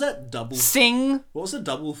 What was that double? Sing. What was the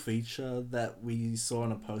double feature that we saw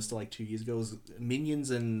on a poster like 2 years ago? It was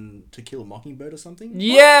Minions and To Kill a Mockingbird or something?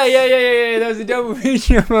 Yeah. There was a double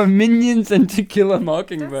feature for Minions and To Kill a That's the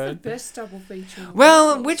Mockingbird. best double feature.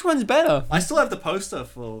 Well, which one's better? I still have the poster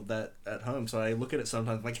for that at home, so I look at it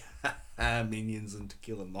sometimes like, Minions and To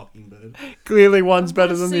Kill a Mockingbird. Clearly, one's I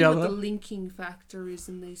better wanna than see the what other. the linking factor is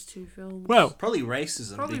in these two films. Well, Probably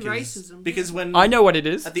racism. Probably racism. Because when I know what it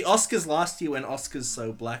is. at the Oscars last year, when Oscars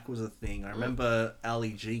So Black was a thing, I remember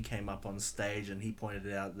Ali G came up on stage and he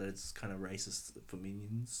pointed out that it's kind of racist for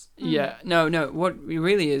Minions. Yeah, no. What it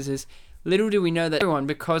really is little do we know that everyone,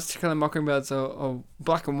 because To Kill a Mockingbird's a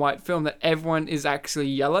black and white film, that everyone is actually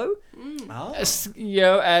yellow. Oh.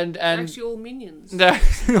 And actually all minions. they're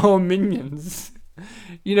all minions.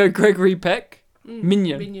 You know Gregory Peck?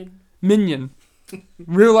 Minion.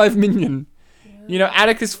 Real life minion. Yeah. You know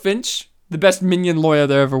Atticus Finch? The best minion lawyer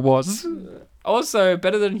there ever was. Also,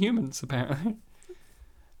 better than humans, apparently.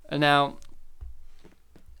 And now,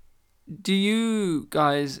 do you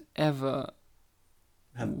guys ever...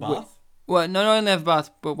 Have a bath? Well, not only have a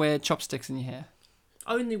bath, but wear chopsticks in your hair?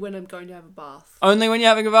 Only when I'm going to have a bath. Only when you're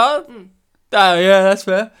having a bath? Oh, yeah, that's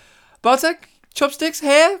fair. Bartek, chopsticks,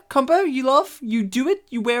 hair, combo, you love? You do it?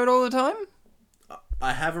 You wear it all the time?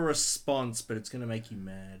 I have a response, but it's going to make you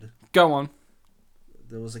mad. Go on.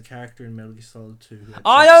 There was a character in Metal Gear Solid 2 who had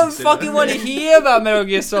I don't chopsticks in fucking it. want to hear about Metal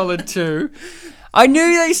Gear Solid 2. I knew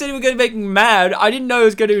they said it was going to make me mad. I didn't know it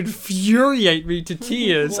was going to infuriate me to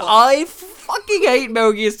tears. What? I fucking hate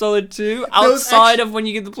Metal Gear Solid 2 outside of when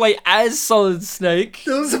you get to play as Solid Snake.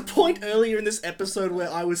 There was a point earlier in this episode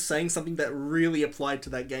where I was saying something that really applied to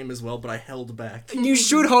that game as well, but I held back. You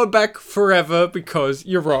should hold back forever because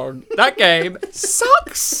you're wrong. That game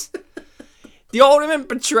sucks. The ultimate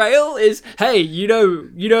betrayal is, hey, you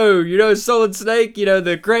know, Solid Snake, you know,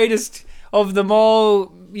 the greatest of them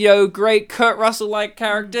all, you know, great Kurt Russell-like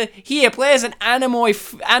character. Here, play as an anime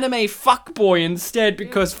fuckboy instead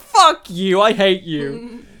because fuck you, I hate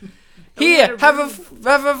you. Here, have a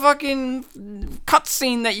fucking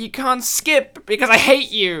cutscene that you can't skip because I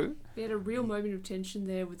hate you. We had a real moment of tension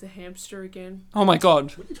there with the hamster again. Oh my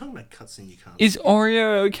god. What are you talking about cutscene you can't? Is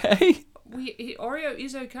Oreo okay? Oreo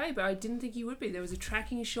is okay, but I didn't think he would be. There was a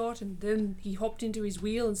tracking shot, and then he hopped into his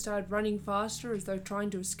wheel and started running faster as though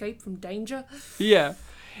trying to escape from danger. Yeah.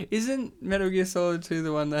 Isn't Metal Gear Solid 2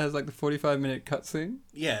 the one that has like the 45-minute cutscene?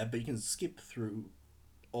 Yeah, but you can skip through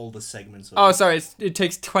all the segments. Of Oh, it. sorry. It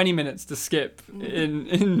takes 20 minutes to skip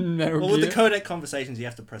in Metal Well, Gear. with the codec conversations, you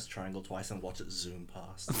have to press triangle twice and watch it zoom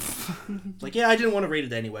past. Like, yeah, I didn't want to read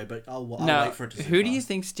it anyway, but I'll now, wait for it to zoom who do you past.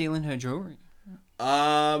 think's stealing her jewelry?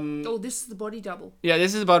 Oh, this is the body double. Yeah,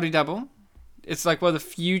 this is a body double. It's like one of the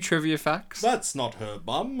few trivia facts. That's not her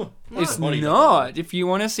bum. It's Body not. double. If you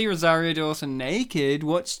want to see Rosario Dawson naked,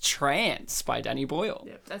 watch Trance by Danny Boyle.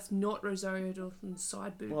 Yep, that's not Rosario Dawson's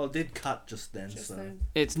side boob. Well, it did cut just then, just so. then.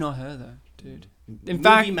 It's not her though, dude. In Movie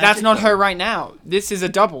fact, magic, that's not though. her right now. This is a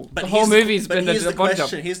double. But the whole here's movie's but been here's a the body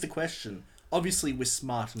question. double. Here's the question. Obviously, we're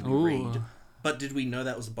smart and we Ooh. read, but did we know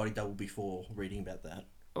that was a body double before reading about that?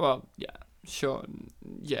 Well, yeah, sure.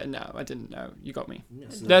 Yeah, no, I didn't know. You got me. Yeah,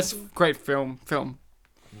 so That's great film.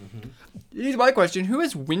 Mhm. Here's my question: who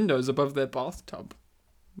has windows above their bathtub?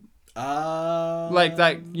 Like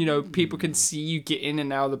that, you know, people can see you get in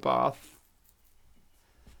and out of the bath.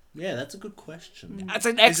 Yeah, that's a good question. That's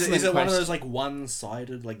an Is excellent it one of question. those like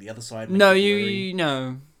one-sided, like the other side? No, makes it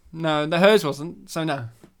blurry? no, the hers wasn't. So no.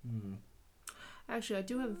 Hmm. Actually, I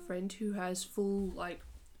do have a friend who has full, like,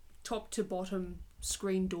 top to bottom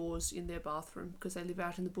screen doors in their bathroom because they live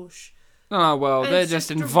out in the bush. Oh well, And they're it's just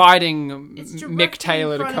just inviting It's Mick directly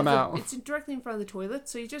Taylor in to front come of out. It's directly in front of the toilet,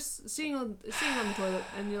 so you're just sitting on the toilet,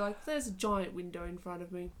 and you're like, "There's a giant window in front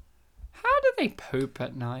of me." How do they poop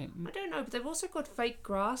at night? I don't know, but they've also got fake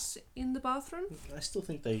grass in the bathroom. I still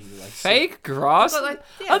think they like Fake grass? But, like,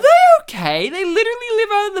 yeah. Are they okay? They literally live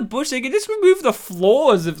out in the bush. They can just remove the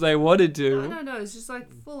floors if they wanted to. No, it's just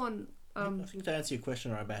like full on. I think to answer your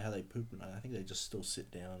question about how they poop at night, I think they just still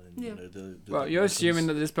sit down and Yeah. you know the Well, you're locals- assuming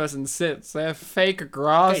that this person sits. They have fake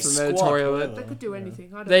grass Okay, in their squat, toilet. whatever. They could do Yeah.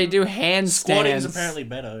 anything. I don't They know. do Squatting is handstands. apparently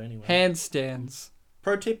better anyway. Handstands.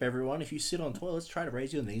 Pro tip, everyone: if you sit on toilets, try to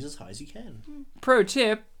raise your knees as high as you can. Pro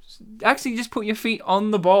tip: actually, just put your feet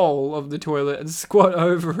on the bowl of the toilet and squat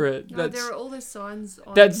over it. No, there are all those signs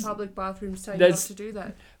on that's- public bathrooms telling you not that's- to do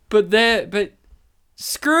that. But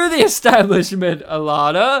screw the establishment,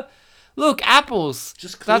 Alana. Look, apples.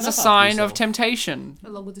 Just clean That's a up after sign of yourself. temptation.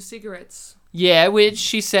 Along with the cigarettes. Yeah, which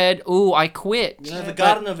she said, "Ooh, I quit." You know, the Yeah,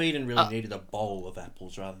 Garden of Eden really needed a bowl of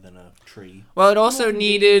apples rather than a tree. Well, it also Well,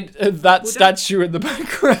 needed that would statue in the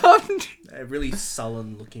background. A really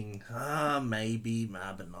sullen looking, maybe,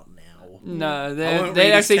 but not now. No, I they're won't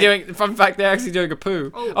they're read his actually te- doing. Fun fact: they're actually doing a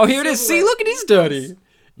poo. Oh, Oh, here it is. See, silverware. look, it is dirty.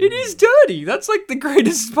 It is dirty. That's like the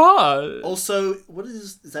greatest part. Also, what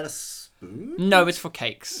is that a spoon? No, it's for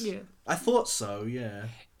cakes. Yeah. I thought so, yeah.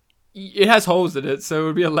 It has holes in it, so it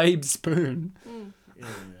would be a lame spoon. Yeah.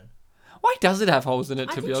 Why does it have holes in it?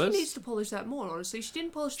 I To think be honest, she needs to polish that more, honestly. She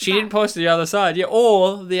didn't polish the she back. didn't polish the other side, yeah,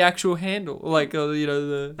 or the actual handle, like you know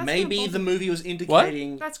the. That's Maybe gonna the bother- movie was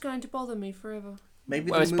indicating. That's going to bother me forever. Maybe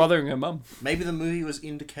Well, the it's mo- bothering her mum. Maybe the movie was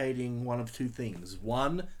indicating one of two things.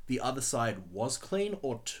 One, the other side was clean,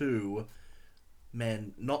 or two,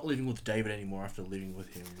 man, not living with David anymore after living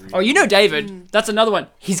with him. Really. Oh, you know David. That's another one.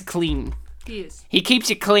 He's clean. He is. He keeps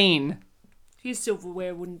you clean. His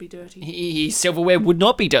silverware wouldn't be dirty. His silverware would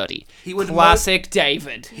not be dirty. He would Classic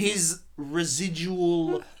David. His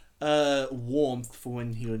residual warmth for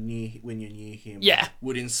when you're near him Yeah.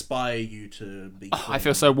 would inspire you to be Oh, I clean.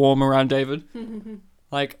 feel so warm around David.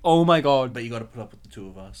 Like, oh my god. But you got to put up with the two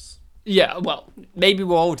of us. Yeah, well, maybe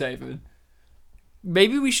we're all David.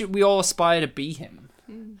 Maybe we all aspire to be him.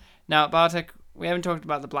 Now, Bartek, we haven't talked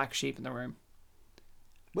about the black sheep in the room.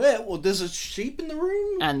 Where? Well, there's a sheep in the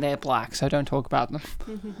room? And they're black, so don't talk about them.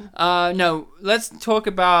 No, let's talk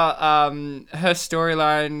about her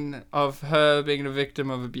storyline of her being a victim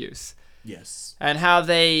of abuse. Yes. And how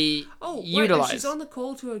they Oh, wait, and utilize. she's on the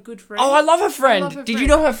call to her good friend. Oh, I love her friend. love her Did you friend.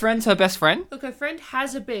 know her friend's her best friend? Look, her friend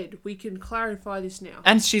has a bed. We can clarify this now.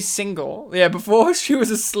 And she's single. Yeah, before she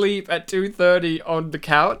was asleep at 2:30 on the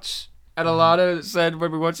couch. And Alana said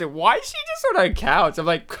when we watched it, why is she just on her couch? I'm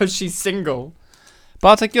like, because she's single.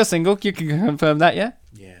 Bartek, you're single. You can confirm that, yeah?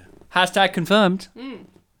 Yeah. Hashtag confirmed.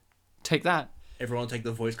 Take that. Everyone take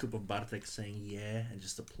the voice clip of Bartek saying yeah and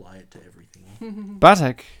just apply it to everything.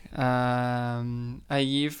 Bartek, are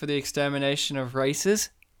you for the extermination of races?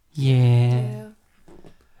 Yeah. Yeah. Wait,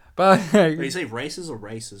 you Bartek, say races or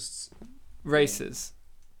racists? races.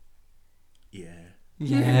 Yeah.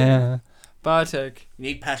 Yeah. Bartek. You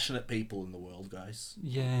need passionate people in the world, guys.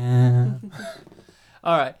 Yeah.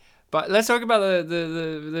 All right, but let's talk about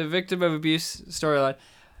the victim of abuse storyline.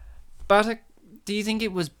 Bartek, do you think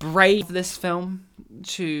it was brave this film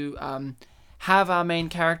to have our main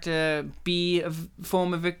character be a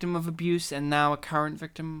former victim of abuse and now a current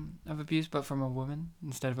victim of abuse, but from a woman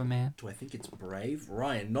instead of a man? Do I think it's brave?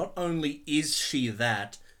 Ryan, not only is she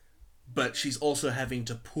that, but she's also having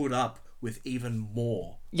to put up with even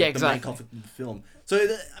more. Yeah, like the main exactly. conflict of the film. So,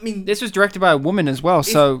 I mean... This was directed by a woman as well,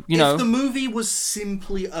 so, you know... If the movie was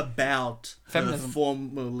simply about Feminism. her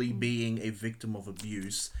formerly being a victim of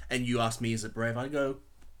abuse, and you ask me, is it brave? I go,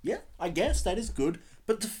 yeah, I guess that is good.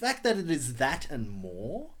 But the fact that it is that and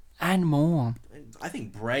more, And more. I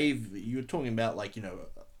think brave, you're talking about, like, you know,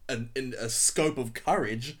 a scope of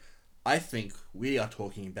courage. I think we are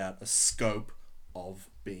talking about a scope of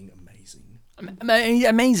being amazing.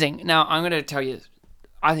 Amazing. Now, I'm going to tell you,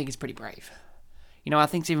 I think it's pretty brave. You know, I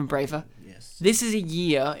think it's even braver. Yes. This is a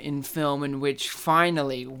year in film in which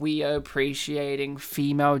finally we are appreciating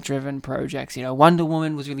female-driven projects. You know, Wonder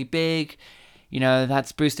Woman was really big. You know,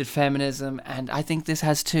 that's boosted feminism. And I think this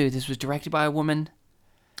has too. This was directed by a woman.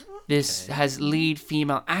 This has lead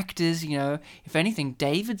female actors. You know, if anything,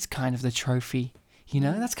 David's kind of the trophy. You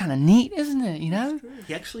know, that's kind of neat, isn't it? You know?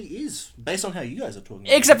 He actually is, based on how you guys are talking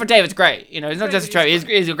about Except for David's great. You know, he's not just a trophy.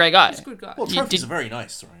 He's a great guy. He's a good guy. Well, You trophies did- are very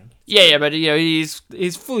nice, Ryan. Yeah, but, you know, he's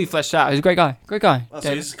fully fleshed out. He's a great guy. Great guy. Oh, so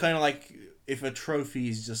David. it's kind of like if a trophy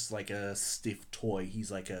is just like a stiff toy, he's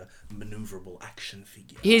like a maneuverable action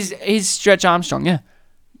figure. He's Stretch Armstrong, yeah.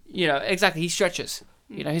 You know, exactly. He stretches.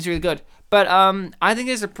 You know, he's really good. But I think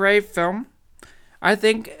it's a brave film. I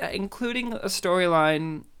think including a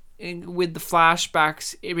storyline with the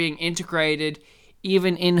flashbacks being integrated,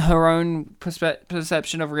 even in her own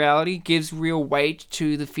perception of reality, gives real weight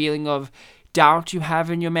to the feeling of doubt you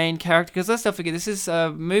have in your main character. Because let's not forget, this is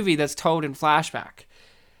a movie that's told in flashback.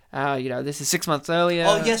 You know, this is 6 months earlier.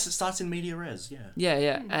 Oh yes, it starts in media res. Yeah.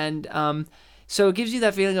 Yeah. And so it gives you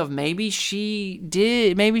that feeling of maybe she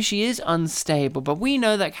is unstable, but we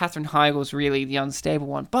know that Katherine Heigl's really the unstable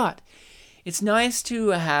one. But it's nice to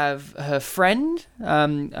have her friend,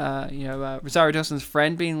 Rosario Dawson's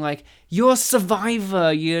friend, being like, "You're a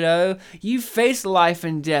survivor, you know. You faced life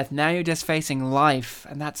and death. Now you're just facing life,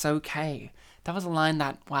 and that's okay." That was a line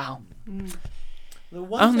that, wow, The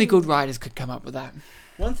one only thing- good writers could come up with that.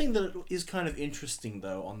 One thing that is kind of interesting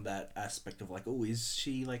though on that aspect of like, oh, is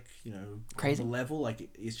she like, Crazy? on the level? Like,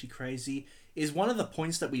 is she crazy? Is one of the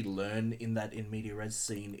points that we learn in that in media res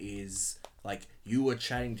scene is like you were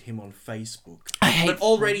chatting to him on Facebook, but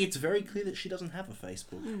already it's very clear that she doesn't have a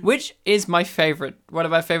Facebook. Which is my favorite. One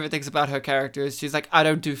of my favorite things about her character is she's like, I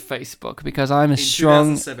don't do Facebook because I'm a In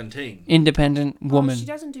strong, 2017. independent woman. She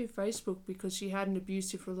doesn't do Facebook because she had an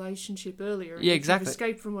abusive relationship earlier. Yeah, If exactly. you've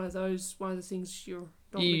escaped from one of the things you're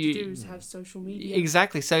not meant to do is have social media.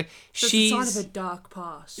 Exactly. So So she's... it's a sign of a dark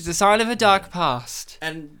past. It's a sign of a dark past.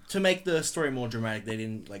 And to make the story more dramatic, they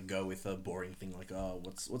didn't like go with a boring thing like, oh,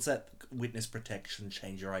 what's that witness protection,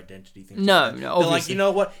 change your identity thing. No, They're like, obviously. you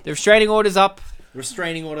know what? The restraining order's up.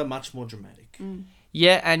 Restraining order, much more dramatic.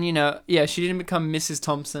 Yeah, and she didn't become Mrs.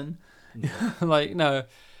 Thompson. Like, no.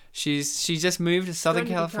 She just moved to Southern Going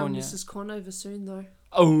to become California. Mrs. Conover soon, though.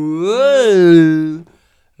 Oh,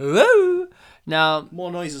 whoa. Now,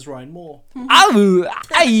 More noises, Ryan, more. ow,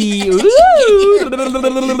 ay, ooh.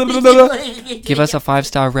 Give us a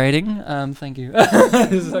 5-star rating. Thank you.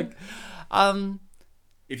 It's like,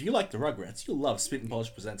 If you like the Rugrats, you'll love Spit and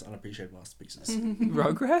Polish Presents Unappreciated Masterpieces.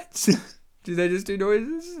 Rugrats? Do they just do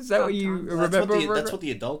noises? Is that what you Sometimes. remember? of That's Rugrats? what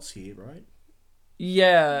the adults hear, right?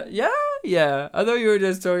 Yeah. I thought you were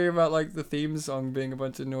just talking about like the theme song being a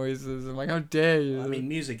bunch of noises. I'm like, how dare you? I mean,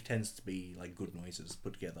 music tends to be like good noises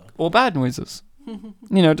put together. or bad noises.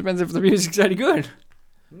 It depends if the music's any good.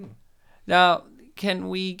 Now, can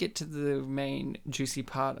we get to the main juicy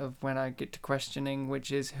part of when I get to questioning,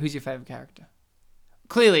 which is who's your favorite character?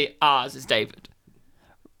 Clearly, ours is David.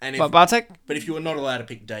 And But Bartek? but if you were not allowed to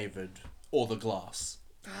pick David or the glass,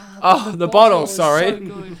 Oh, the bottle, is sorry. so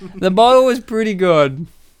good. The bottle was pretty good.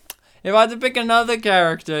 If I had to pick another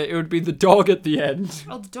character, it would be the dog at the end.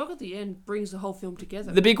 Oh, the dog at the end brings the whole film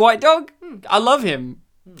together. The big white dog? I love him.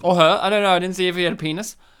 Or her. I don't know. I didn't see if he had a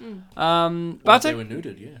penis. or if they Bartek, were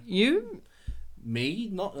neutered, yeah. you? Me?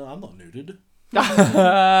 I'm not neutered.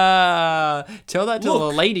 Tell that to the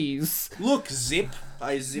Look. ladies. Look, Zip.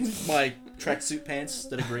 I zipped my tracksuit pants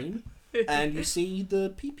that are green, and you see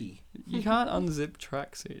the pee-pee. You can't unzip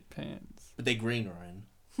tracksuit pants. But they're green,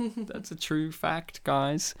 Ryan. That's a true fact,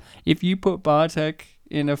 guys. If you put Bartek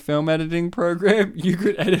in a film editing program, you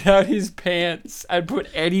could edit out his pants and put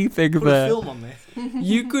anything Put there. a film on there.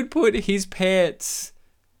 You could put his pants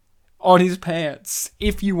on his pants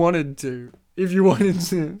if you wanted to. If you wanted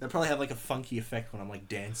to. They'll probably have like a funky effect when I'm like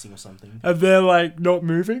dancing or something. And they're like not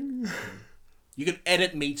moving. You could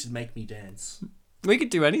edit me to make me dance. We could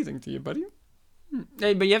do anything to you, buddy.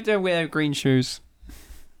 Hey, but you have to wear green shoes.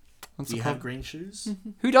 That's Do the you have problem. green shoes?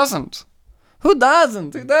 Who doesn't? Who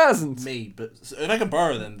doesn't? Who doesn't? Me, but if I can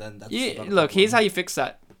borrow them, then that's You, not a look, here's how problem. you fix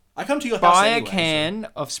that. I come to your house Buy anyway, a can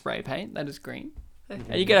of spray paint that is green. And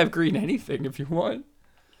you can have green anything if you want.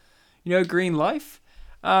 Green life.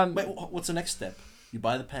 So. Wait, what's the next step? You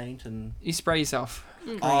buy the paint and... You spray yourself.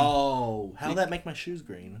 Green. Oh, how'd that make my shoes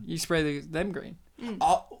green? You spray them green.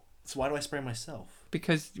 Oh, so why do I spray myself?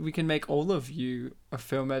 Because we can make all of you a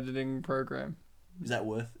film editing program. Is it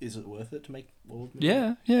worth it to make all of me?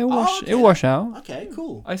 Yeah, it'll wash, okay. it'll wash out. Okay,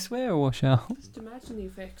 cool. I swear it'll wash out. Just imagine the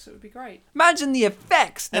effects. It would be great. Imagine the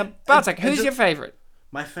effects. Now, And- Bartek, and who's just- your favourite?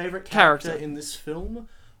 My favorite Character. character in this film,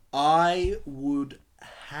 I would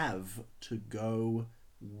have to go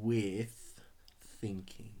with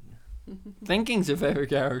Thinking. Thinking's your favourite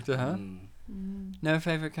character, huh? Mm. No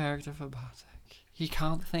favourite character for Bartek. He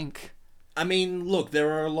can't think. I mean, look,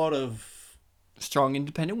 there are a lot of Strong,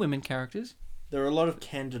 independent women characters.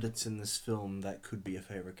 candidates in this film that could be a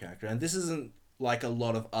favorite character, and this isn't like a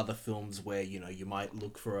lot of other films where you might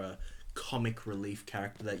look for a comic relief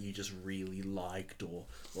character that you just really liked, or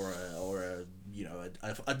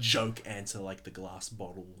a joke answer like the glass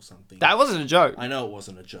bottle or something. That wasn't a joke. I know it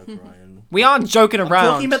wasn't a joke, Ryan. We aren't joking around.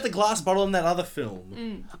 Talking about the glass bottle in that other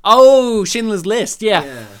film. Oh, Schindler's List,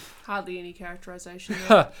 yeah. Hardly any characterization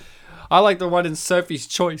there. I like the one in Sophie's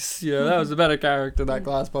Choice. Yeah, that was a better character, that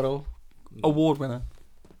glass bottle. Award winner.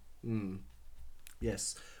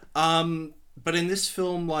 Yes. But in this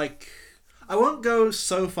film, like, I won't go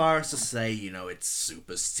so far as to say, it's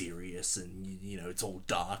super serious and, it's all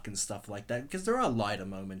dark and stuff like that, because there are lighter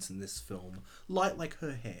moments in this film. Light like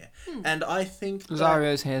her hair. And I think that,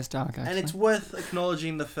 Zario's hair's dark, actually. and it's worth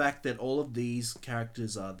acknowledging the fact that all of these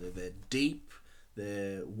characters they're deep,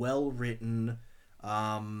 they're well written,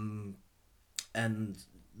 and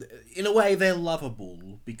in a way they're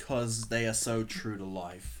lovable because they are so true to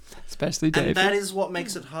life. Especially David. And that is what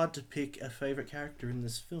makes it hard to pick a favourite character in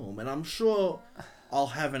this film. And I'm sure I'll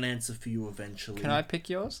have an answer for you eventually. Can I pick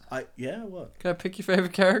yours? Yeah, what? Can I pick your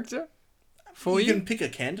favourite character? For you? can pick a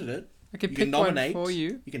candidate. I could You pick can one nominate. for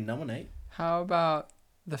you. You can nominate. How about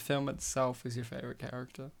the film itself is your favorite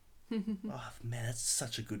character? Oh man, that's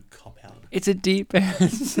such a good cop out. It's a deep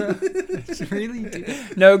answer. It's really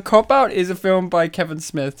deep. No, Cop Out is a film by Kevin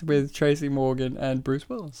Smith with Tracy Morgan and Bruce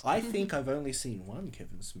Willis. I think I've only seen one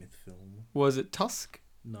Kevin Smith film. Was it Tusk?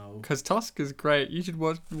 No. Because Tusk is great. You should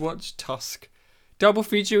watch Tusk. Double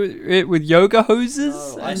feature it with yoga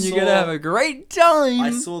hoses, No, I and you're saw- gonna have a great time.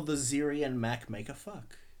 I saw the Ziri and Mac make a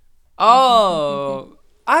fuck. Oh,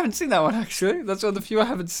 I haven't seen that one actually. That's one of the few I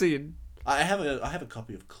haven't seen. I have a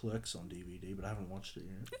copy of Clerks on DVD, but I haven't watched it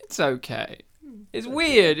yet. It's okay. It's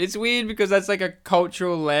weird. It's weird because that's like a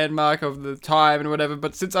cultural landmark of the time and whatever.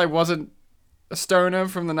 But since I wasn't a stoner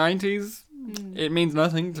from the 90s, it means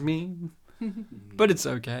nothing to me. But it's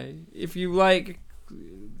okay. If you like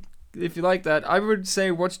that, I would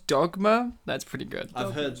say watch Dogma. That's pretty good.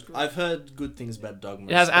 I've heard good things about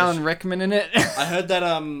Dogma. It has Alan Rickman in it. I heard that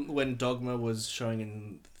when Dogma was showing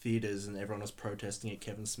in theaters and everyone was protesting it,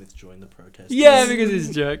 Kevin Smith joined the protest. Yeah, because he's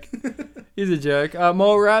a jerk. He's a jerk.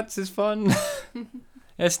 Mallrats is fun.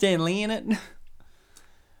 There's Stan Lee in it.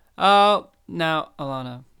 Now,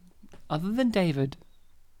 Alana, other than David,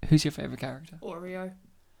 who's your favorite character? Oreo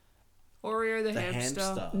the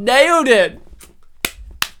hamster. Nailed it!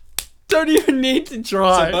 Don't even need to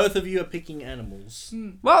try. So both of you are picking animals.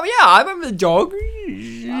 Well, yeah, I remember the dog.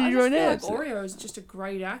 I just feel like Oreo is just a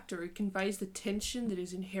great actor. He conveys the tension that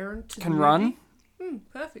is inherent to the Can movie. run.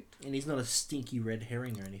 Perfect. And he's not a stinky red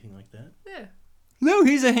herring or anything like that. Yeah. No,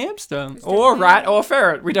 he's a hamster. He's Or a definitely- rat or a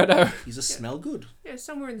ferret. We don't know. He's a smell good. Yeah,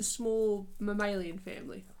 somewhere in the small mammalian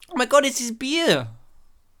family. Oh my god, it's his beer.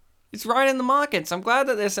 It's right in the markets. I'm glad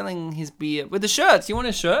that they're selling his beer. With the shirts. You want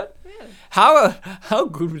a shirt? Yeah. How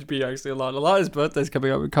good would it be actually, Alana? Alana's birthday's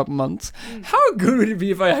coming up in a couple months. How good would it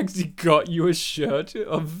be if I actually got you a shirt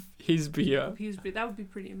of his beer? That would be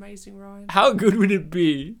pretty amazing, Ryan. How good would it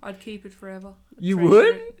be? I'd keep it forever. You Treasure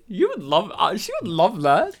would? it. You would love. She would love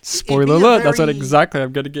that. Spoiler be a alert! That's what very- exactly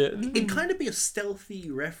I'm gonna get. It'd kind of be a stealthy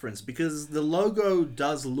reference because the logo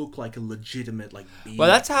does look like a legitimate beer. Well,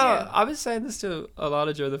 that's how Yeah. I was saying this to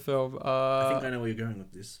Alana during the film. I think I know where you're going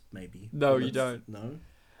with this. Maybe. No, Well, you let's- don't. No.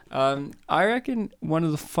 I reckon one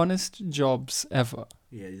of the funnest jobs ever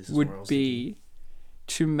Yeah, this is what I would was be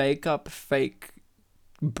to make up fake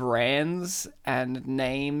brands and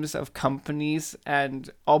names of companies and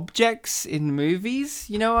objects in movies.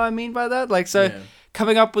 You know what I mean by that? thinking. Yeah.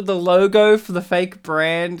 Coming up with the logo for the fake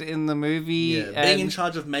brand in the movie. Yeah, and being in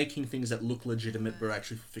charge of making things that look legitimate but are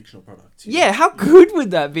actually fictional products. yeah, how good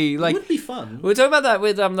would that be? It would be fun. We were talking about that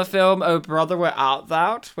with the film Oh Brother Where Art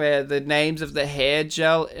Thou, where the names of the hair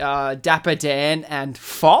gel Dapper Dan and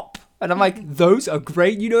Fop. And I'm like, those are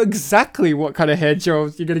great. You know exactly what kind of hair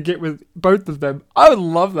gels you're going to get with both of them. I would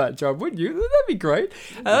love that job, wouldn't you? That'd be great.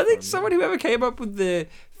 And I think someone who ever came up with the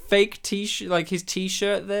fake t-shirt, like his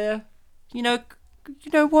t-shirt there, you know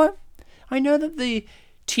what? I know that the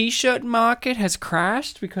t-shirt market has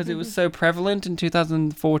crashed because it was so prevalent in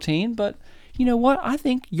 2014, but you know what? I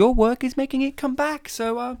think your work is making it come back.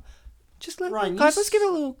 So just Ryan, guys, let's give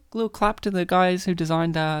a little clap to the guys who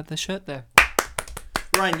designed the shirt there.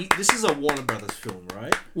 Ryan, this is a Warner Brothers film,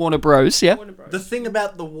 right? Warner Bros. Yeah. Warner Bros. The thing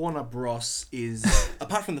about the Warner Bros is,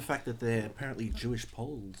 apart from the fact that they're apparently Jewish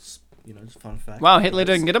Poles, just a fun fact. Wow, Hitler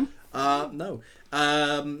didn't get him. No.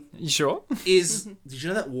 You sure? Did you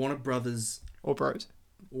know that Warner Brothers, Or Bros.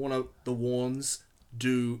 the Warns,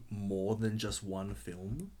 do more than just one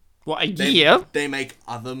film? What, a They, year? They make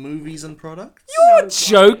other movies and products? You're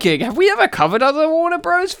joking. Have we ever covered other Warner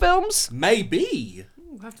Bros. Films? Maybe.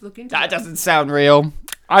 We'll have to look into That doesn't sound real.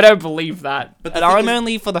 I don't believe that. But But the I'm thing is-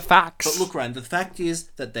 only for the facts. But look, Ryan, the fact is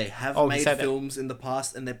that they have Oh, you made said it. films in the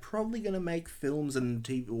past, and they're probably going to make films and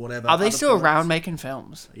TV, whatever. Are they other still products. around making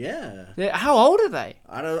films? Yeah. How old are they?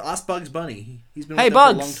 I don't ask Bugs Bunny. He's been Hey, with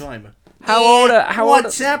them Bugs. for a long time. How old are...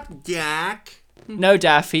 What's up, Jack? No,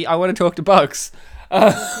 Daffy. I want to talk to Bugs.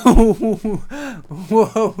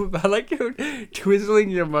 Whoa. I like you twizzling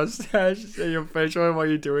your mustache and your facial hair while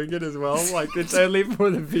you're doing it as well. Like, it's only for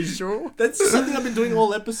the visual. That's something I've been doing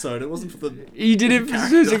all episode. It wasn't for the... You did it Character.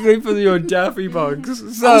 specifically for your Daffy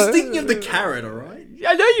Bugs. So, I was thinking of the carrot, alright?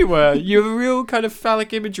 I know you were. You have a real kind of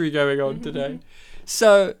phallic imagery going on today.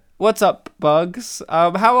 So, what's up, Bugs?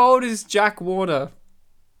 How old is Jack Warner?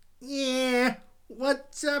 Yeah.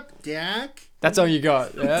 What's up, Jack? That's all you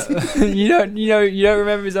got, yeah? you don't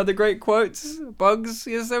remember his other great quotes? Bugs,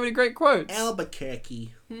 he has so many great quotes.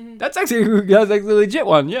 Albuquerque. That's actually a legit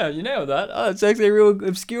one. Yeah, you nailed that. Oh, it's actually a real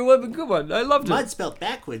obscure one, but good one. I loved it. Mine spelled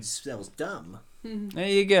backwards spells dumb. There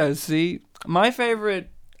you go. See, my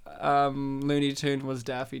favorite Looney Tune was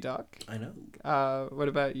Daffy Duck. I know. What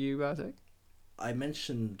about you, Bartek? I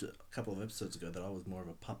mentioned a couple of episodes ago that I was more of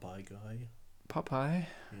a Popeye guy. Popeye?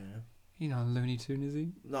 Yeah. You know Looney Tune, is he?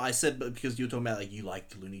 No, I said but because you were talking about like you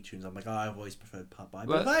liked Looney Tunes. I'm like, oh, I've always preferred Popeye. But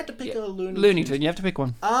Well, if I had to pick yeah, a Looney Looney Tunes, Tune, you have to pick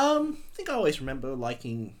one. I think I always remember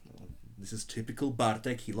liking. This is typical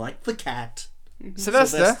Bartek. He liked the cat.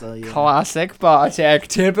 Sylvester, yeah. classic Bartek,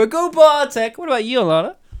 typical Bartek. What about you,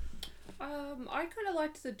 Alana? I kind of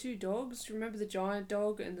liked the two dogs. Remember the giant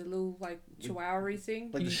dog and the little like chihuahua thing?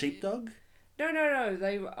 Like the sheepdog. No.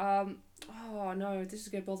 They oh no, this is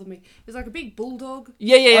gonna bother me. It's like a big bulldog.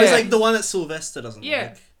 Yeah. Oh, it's like the one that Sylvester doesn't Yeah.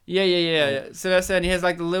 like. Yeah. Sylvester, and he has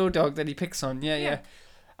like the little dog that he picks on. Yeah.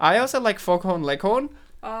 I also like Foghorn Leghorn.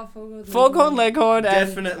 Foghorn Leghorn.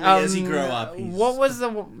 Definitely, and, as he grow up, he's... What was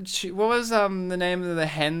the name of the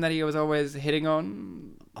hen that he was always hitting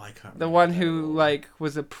on? I can't. The remember one that who at all. like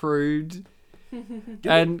was a prude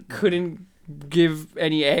and couldn't give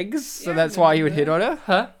any eggs, so Yeah, I that's why he would remember hit on her.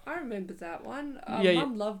 Huh? I remember that one. Yeah,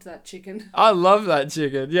 Mum loved that chicken. I love that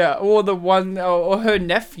chicken. Yeah, or the one, or her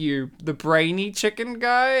nephew, the brainy chicken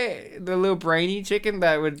guy, the little brainy chicken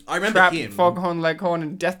that would I remember trap him. Foghorn Leghorn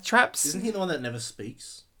in death traps. Isn't he the one that never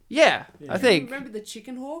speaks? Yeah, Yeah. I think Remember the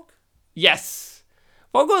chicken hawk? yes.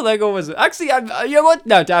 Foghorn Leghorn was actually. You know what?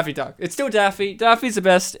 No, Daffy Duck. It's still Daffy. Daffy's the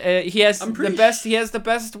best. He has I'm the pretty best. He has the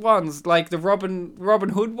best ones, like the Robin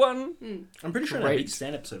Hood one. I'm pretty sure in our Great. Big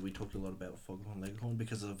Stand episode we talked a lot about Foghorn Leghorn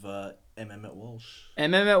because of Emmett Walsh.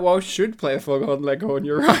 And Emmett Walsh should play a Foghorn Leghorn.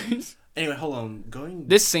 You're right. Anyway, hold on. Going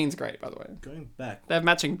This scene's great, by the way. going back, They have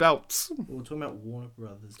matching belts. we were talking about Warner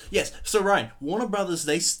Brothers. Yes, so Ryan, Warner Brothers,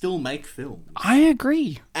 they still make films. I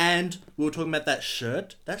agree. And we were talking about that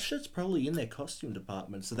shirt. That shirt's probably in their costume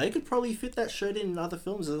department, so they could probably fit that shirt in other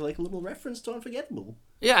films as like a little reference to Unforgettable.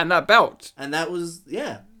 Yeah, and that belt. And that was,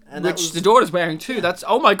 yeah. And that Which was the daughter's wearing too. That's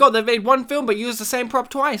oh my god! They've made one film but used the same prop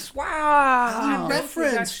twice. Wow! a was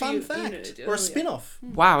reference, actually fun in fact. it Or a earlier. spin-off.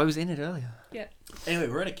 Wow, it was in it earlier. Yeah. Anyway,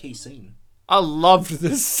 we're at a key scene. I loved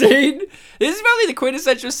this scene. This is probably the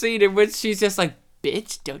quintessential scene in which she's just like,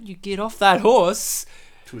 "Bitch, don't you get off that horse."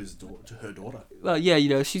 To her daughter. Well, yeah, you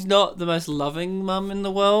know, she's not the most loving mum in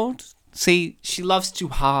the world. See, she loves too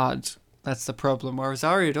hard. That's the problem. Whereas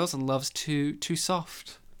Aria Dawson loves too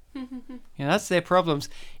soft. Yeah, that's their problems.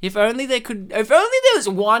 If only there was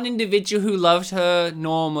one individual who loved her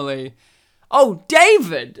normally. Oh,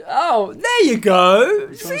 David. Oh, there you go.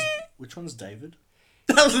 Which one's David?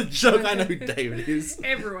 That was a joke. I know who David is.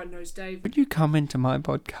 Everyone knows Dave. Would you come into my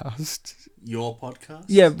podcast? Your podcast?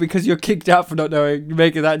 Yeah, because you're kicked out for not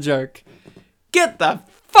making that joke. Get the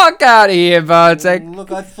fuck out of here, Bartek.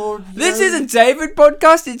 Look, I thought... This is a David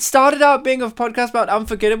podcast. It started out being a podcast about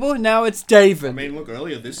Unforgettable. Now it's David. I mean, look,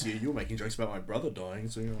 earlier this year you were making jokes about my brother dying,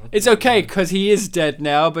 so you know... It's okay, because he is dead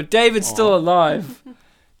now, but David's still alive.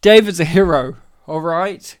 David's a hero,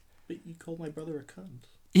 alright? But you called my brother a cunt.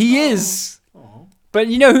 He is. Oh. But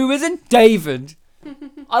you know who isn't? David.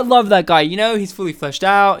 I love that guy. You know, he's fully fleshed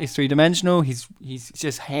out. He's three-dimensional. He's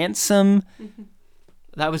just handsome.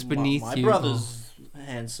 That was beneath my you. brother's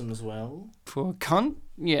handsome as well. For a cunt?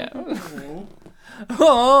 Yeah. Oh.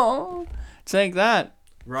 Oh, take that,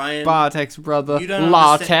 Ryan, Bartek's brother, you don't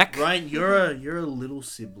Lartek. understand. Ryan, you're a little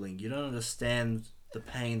sibling. You don't understand the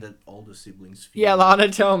pain that older siblings feel. Yeah, Lana,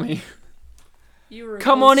 tell me. You were a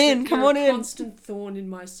Come on constant- in, come you're on a in. Constant thorn in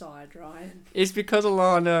my side, Ryan. It's because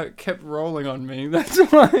Alana kept rolling on me. That's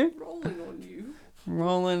why. Rolling on you.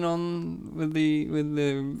 Rolling on with the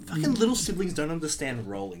Fucking little siblings don't understand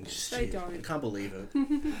rolling. They Shit. don't. I can't believe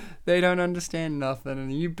it. They don't understand nothing,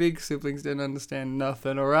 and you big siblings don't understand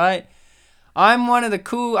nothing. All right. I'm the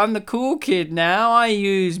cool kid now. I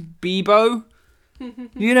use Bebo.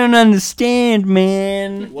 You don't understand,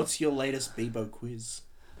 man. What's your latest Bebo quiz?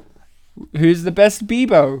 Who's the best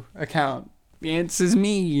Bebo account? The answer's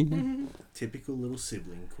me. Typical little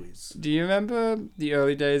sibling quiz. Do you remember the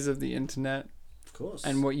early days of the internet Of course.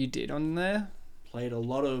 and what you did on there? Played a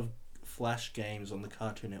lot of Flash games on the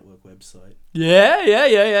Cartoon Network website.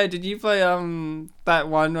 Yeah. Did you play that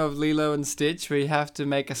one of Lilo and Stitch where you have to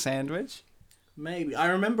make a sandwich? Maybe. I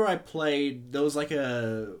remember I played... There was like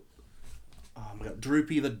a... Oh my god.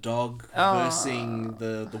 Droopy the dog versing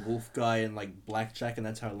the wolf guy in like Blackjack, and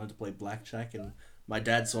that's how I learned to play Blackjack. And my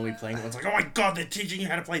dad saw me playing it and was like, oh my god, they're teaching you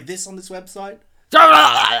how to play this on this website?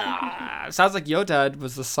 Sounds like your dad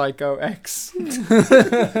was the Psycho X.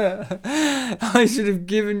 I should have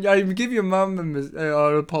give your mum an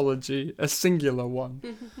apology, a singular one.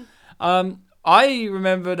 I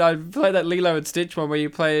remembered I played that Lilo and Stitch one where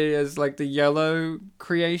you play as like the yellow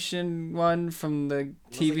creation one from the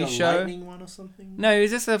Was it TV like a show. lightning one or something? No,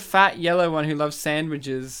 he's just a fat yellow one who loves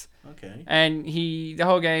sandwiches. Okay. And the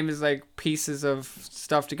whole game is like pieces of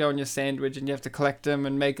stuff to go on your sandwich, and you have to collect them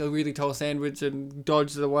and make a really tall sandwich and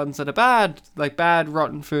dodge the ones that are bad, like bad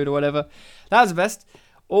rotten food or whatever. That was the best.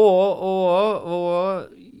 Or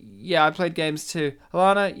yeah, I played games too.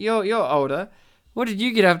 Alana, you're older. What did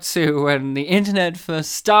you get up to when the internet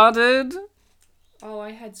first started? Oh,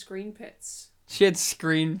 I had screen pets. She had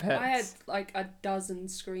screen pets. I had like a dozen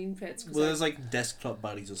screen pets. 'Cause Well, there's like desktop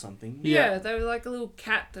buddies or something. yeah, they were like a little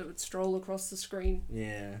cat that would stroll across the screen.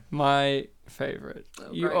 Yeah. My favorite.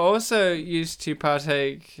 Oh, You great. also used to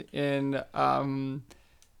partake in,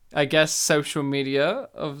 I guess, social media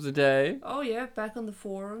of the day. Oh yeah, back on the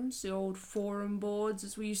forums, the old forum boards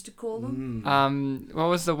as we used to call them. What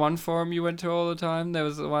was the one forum you went to all the time? There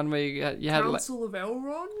was the one where you had like, Council of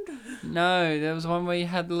Elrond. no, there was one where you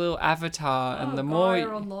had the little avatar, and the more Gaia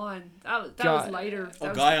Online. That was Guy- later. That Oh,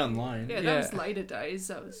 was, Guy Online. Yeah, Yeah. that was later days.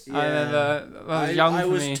 That was. I remember I was young I for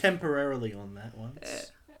was me. temporarily on that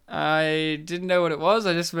once. I didn't know what it was.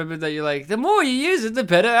 I just remembered that you're like, the more you use it, the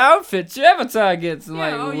better outfits your avatar gets. I'm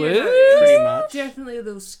like, Yeah, oh, what? yeah, no, Pretty much. Definitely a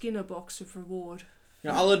little Skinner box of reward.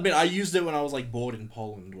 Yeah, I'll admit, I used it when I was like bored in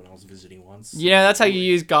Poland when I was visiting once. Yeah, that's how you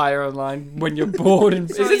use Gaia Online when you're bored. And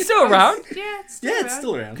is it still around? Yeah, it's still Yeah, around. it's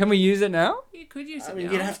still around. Can we use it now? You could use I it mean,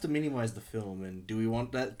 now. you'd have to minimize the film, and do we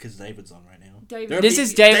want that? Because David's on right now. David- There are This pe-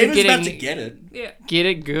 is David David's about getting- to get it. Yeah. Get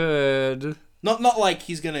it good. Not like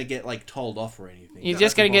he's gonna get like told off or anything. He's No,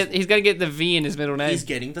 just that's gonna get. impossible. He's gonna get the V in his middle name. He's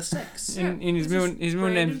getting the sex. in his This middle is name.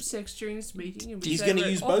 random sex during this meeting, and we He's say gonna we're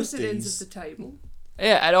use at both opposite ends these. of the table.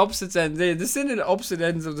 Yeah, at opposite ends. They're sitting at opposite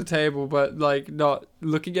ends of the table, but like not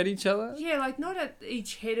looking at each other. Yeah, like not at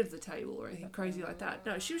each head of the table or anything crazy like that.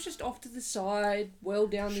 No, she was just off to the side, well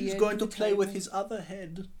down the She's end. going of to the play with table. his other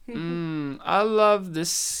head. I love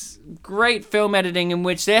this great film editing in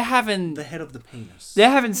which they're having The head of the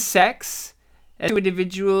penis. sex as two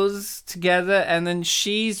individuals together, and then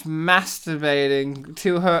she's masturbating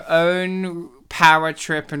to her own power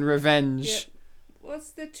trip and revenge. Yeah.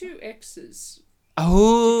 What's the two X's?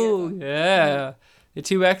 Oh, Together. yeah. The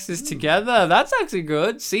two X's together. That's actually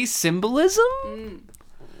good. See, symbolism?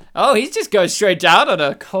 Oh, he just goes straight down on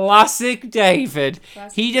a classic David.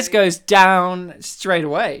 Classic He just David. goes down straight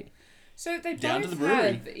away. So they Down to both the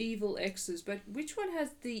brewery. have evil X's, but which one has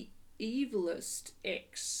the evilest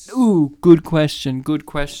X? Ooh, good question. Good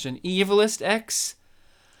question. Evilest X?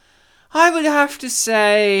 I would have to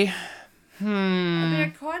say. I mean, I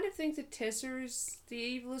kind of think that Tessa is the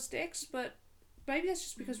evilest X, but maybe that's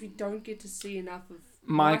just because we don't get to see enough of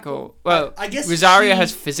Michael. Well, I guess Rosario she-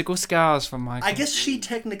 has physical scars from Michael. I guess she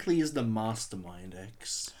technically is the mastermind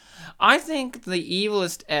X. I think the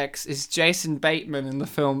evilest X is Jason Bateman in the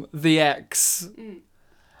film The X,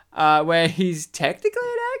 where he's technically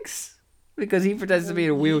an X because he pretends to be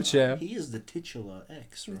in a wheelchair. He is the titular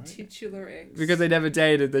X, the right? titular X. Because they never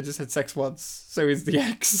dated, they just had sex once, so he's the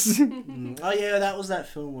X. Oh yeah, that was that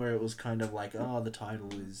film where it was kind of like, oh, the title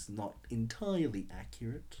is not entirely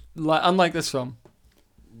accurate, Unlike this film.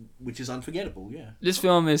 which is unforgettable. Yeah. This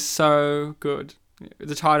film is so good.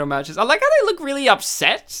 The title matches. I like how they look really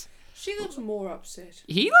upset. She looks more upset.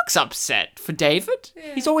 He looks upset for David.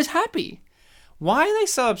 Yeah. He's always happy. Why are they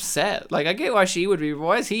so upset? Like, I get why she would be, but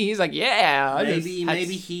why is he? He's like, yeah. I just Maybe had-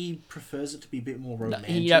 maybe he prefers it to be a bit more No,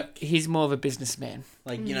 romantic. he's more of a businessman.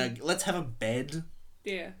 Like, you know, let's have a bed.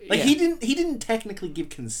 Yeah. Like Yeah. he didn't technically give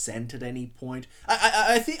consent at any point.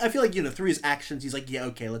 I feel like, you know, through his actions he's like, yeah,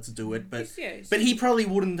 okay, let's do it, but He's- but he probably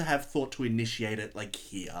wouldn't have thought to initiate it like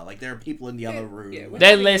here. Like there are people in the other room. yeah,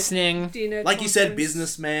 They're listening. Dinner Like you said, conference.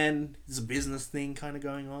 businessman. There's a business thing kind of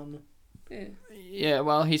going on. Yeah. Yeah,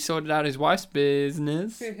 well, he sorted out his wife's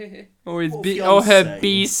business. Or his Or or her fiancé.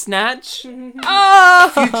 bee snatch.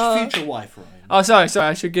 Oh! Future wife, Ryan. Oh, sorry,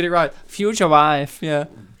 I should get it right. Future wife, yeah.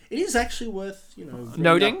 It is actually worth, you know,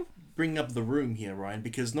 Noting? bringing up the room here, Ryan,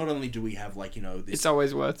 because not only do we have, like, you know, this It's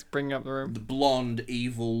always worth bringing up the room. the blonde,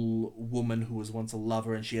 evil woman who was once a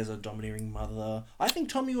lover and she has a domineering mother. I think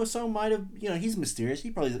Tommy Wiseau might have, you know, he's mysterious.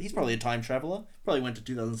 He's probably a time traveler. Probably went to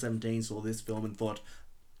 2017, saw this film and thought,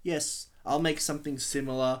 yes, I'll make something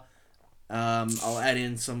similar. I'll add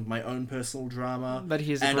in some of my own personal drama, But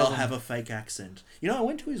here's the and I'll problem. have a fake accent. You know, I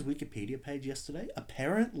went to his Wikipedia page yesterday.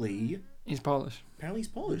 Apparently He's Polish. he's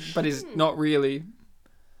Polish. But he's not really.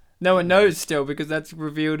 No one knows still because that's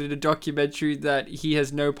revealed in a documentary that he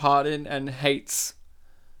has no part in and hates.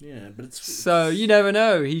 yeah, but it's So you never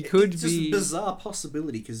know. He could it's just be. a bizarre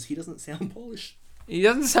possibility because he doesn't sound Polish. He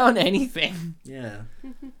doesn't sound anything. Yeah.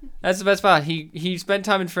 That's the best part. He spent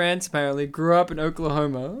time in France, apparently. Grew up in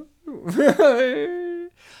Oklahoma.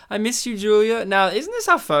 I miss you, Julia. Now, isn't this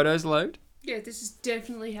how photos load? Yeah, this is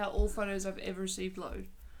definitely how all photos I've ever received load.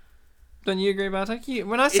 Don't you agree, Bartek?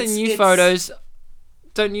 When I send you It's- photos,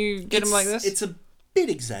 don't you get them like this? It's a bit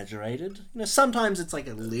exaggerated. You know, sometimes it's like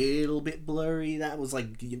a little bit blurry. That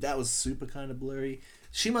was super kind of blurry.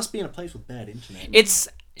 She must be in a place with bad internet.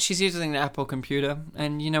 She's using an Apple computer,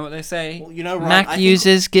 and you know what they say? Well, you know, Ryan, Mac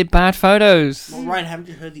users get bad photos. Well, Ryan, haven't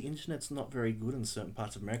you heard the internet's not very good in certain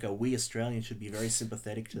parts of America? We Australians should be very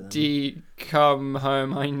sympathetic to them. Dee, come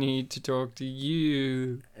home. I need to talk to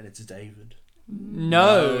you. And it's David.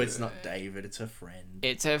 No, it's not David. It's her friend.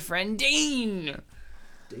 It's her friend Dean.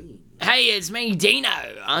 Dean. Hey, it's me, Dino.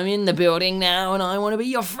 I'm in the building now, and I want to be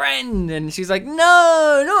your friend. And she's like,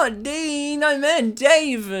 no, not Dean. I meant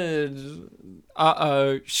David.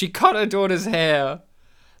 Uh-oh. She cut her daughter's hair.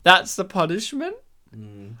 That's the punishment?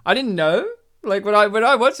 I didn't know. Like, when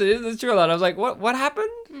I watched it in the trailer, I was like, what happened?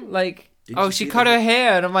 Like, Did you she see cut the- her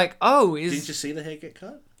hair, and I'm like, oh, Didn't you see the hair get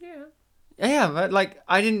cut? Yeah. Yeah, but, like,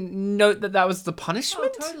 I didn't know that was the Oh,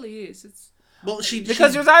 punishment. it totally is. It's Well,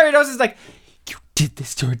 Because Rosario Dawson's like, you did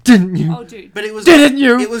this to her, didn't you? oh, dude. But it was Didn't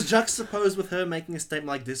you? It was juxtaposed with her making a statement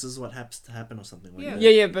like, "This is what happens to happen" or something like Yeah. that.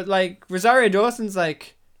 Yeah, but, like, Rosario Dawson's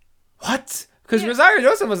like, what? Because Yeah. Rosario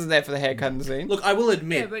Dawson wasn't there for the haircutting scene. Look, I will Yeah,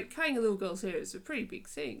 admit. but cutting a little girl's hair is a pretty big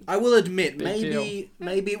thing. I will admit. Big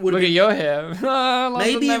Maybe it would Look have at your hair.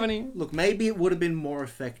 maybe it would have been more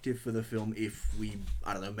effective for the film if we,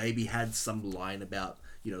 I don't know, maybe had some line about,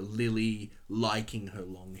 you know, Lily liking her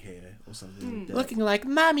long hair or something like that. Looking like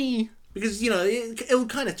mommy. Because, you know, it will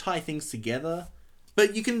kind of tie things together.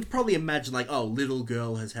 But you can probably imagine, like, oh, little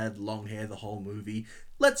girl has had long hair the whole movie.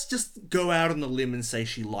 Let's just go out on the limb and say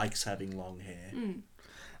she likes having long hair.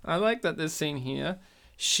 I like that this scene here,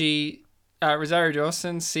 Rosario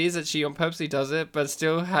Dawson sees that she purposely does it, but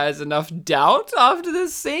still has enough doubt after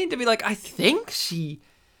this scene to be like, I think she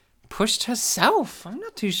pushed herself. I'm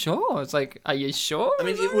not too sure. It's like, are you sure? I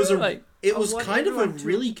mean, it Rosario? was like, it was want kind of a everyone to-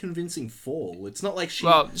 really convincing fall. It's not like she...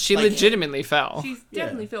 well, she like, legitimately fell. She's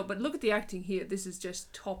definitely felt, but look at the acting here. This is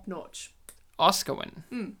just top notch. Oscar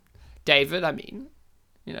win. David, I mean,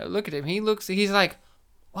 you know, look at him. He's like,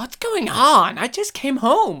 what's going on? I just came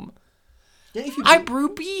home. Yeah, if you, I brew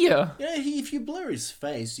beer. yeah, if you blur his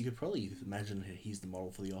face, you could probably imagine he's the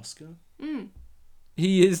model for the Oscar.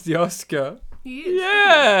 He is the Oscar. He is.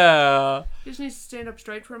 Yeah. He just needs to stand up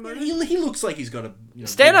straight for a Yeah, moment. he looks like he's got a... You know,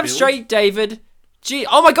 Stand good up build. straight, David. Gee,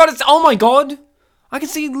 oh my god. I can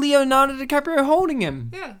see Leonardo DiCaprio holding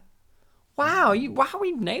him. Yeah. Wow,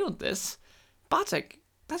 we nailed this. Bartek,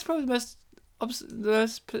 that's probably the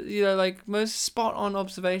most spot on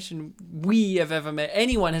observation we have ever made,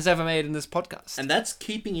 anyone has ever made in this podcast. And that's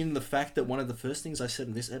keeping in the fact that one of the first things I said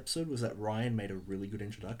in this episode was that Ryan made a really good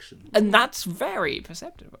introduction. And that's very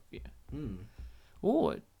perceptive of you.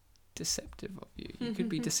 Or deceptive of you. You could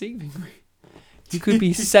be deceiving me. You could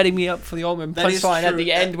be setting me up for the ultimate That is punchline at true.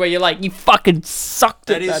 the end where you're like, you fucking sucked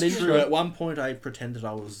That at is that true. intro. At one point, I pretended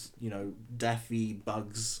I was, you know, Daffy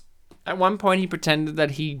Bugs. At one point, he pretended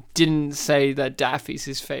that he didn't say that Daffy's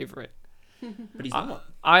his favorite. But he's not.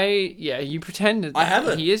 You pretended that I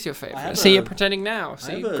have he is your favorite. have See, a- you're pretending now.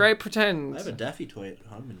 See, have a- great I pretend. have a Daffy toy at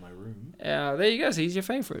home in my room. Yeah, there you go. So he's your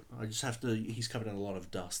favorite. I just have to... He's covered in a lot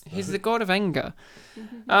of dust. He's though. the god of anger.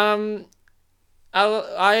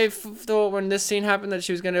 I thought when this scene happened that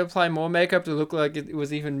she was going to apply more makeup to look like it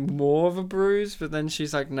was even more of a bruise, but then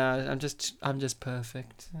she's like, "Nah, I'm just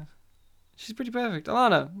perfect." She's pretty perfect.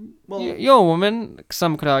 Alana, Well- you're a woman.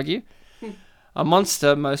 Some could argue. A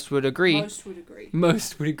monster, most would agree. Most would agree.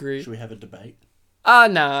 Most would agree. Should we have a debate?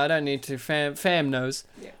 No, I don't need to. Fam knows.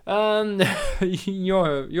 Yeah.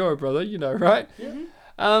 You're a brother, you know, right?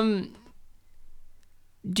 Mm-hmm.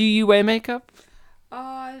 Do you wear makeup?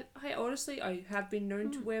 I honestly, I have been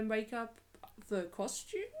known to wear makeup for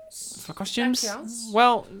costumes. For costumes? That counts.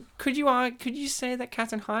 Well, could you say that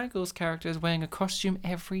Katherine Heigl's character is wearing a costume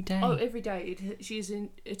every day? Oh, every day. She is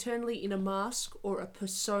eternally in a mask or a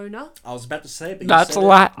persona. I was about to say it, but That's you said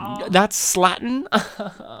Latin. That's Slatin.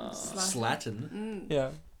 Slatin. Yeah.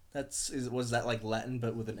 Was that like Latin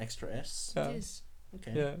but with an extra S? Yeah. It is.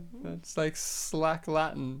 Okay. Yeah, that's like slack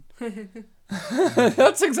Latin.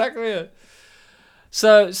 That's exactly it.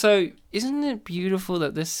 So isn't it beautiful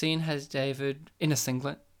that this scene has David in a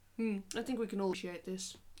singlet? I think we can all appreciate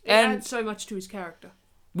this. It And- adds so much to his character.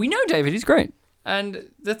 We know David, he's great. And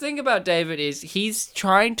the thing about David is he's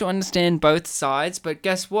trying to understand both sides, but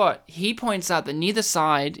guess what? He points out that neither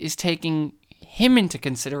side is taking him into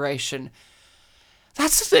consideration. That's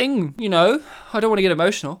That's the thing, you know. I don't want to get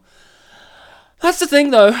emotional. That's the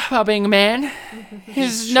thing, though, about being a man,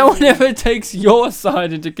 is no one ever takes your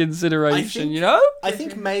side into consideration, you know? I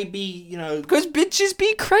think maybe, you know... Because bitches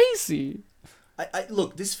be crazy.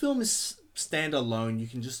 Look, this film is standalone. You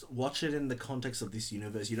can just watch it in the context of this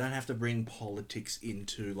universe. You don't have to bring politics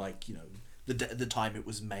into, like, you know, the time it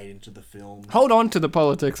was made into the film. Hold on to the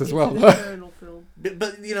politics as It's well. an eternal film.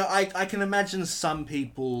 But you know, I can imagine some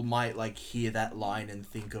people might, like, hear that line and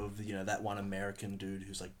think of, you know, that one American dude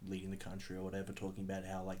who's, like, leading the country or whatever, talking about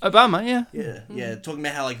how, like... Obama, yeah. Yeah, talking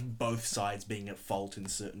about how, like, both sides being at fault in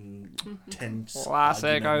certain tense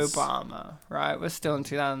Classic arguments. Obama. Right, we're still in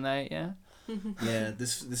 2008, yeah? Yeah,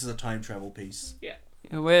 this is a time travel piece. Yeah.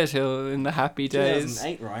 We're still in the happy days.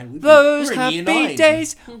 2008, Ryan. Those we're in year happy 9.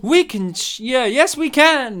 days, we can... yes, we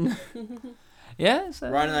can. Yeah, so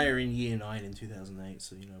Ryan and I are in year 9 in 2008,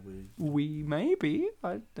 so, you know, we may be.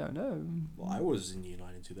 I don't know. Well, I was in year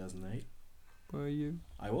 9 in 2008. Were you?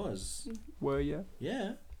 I was. Were you?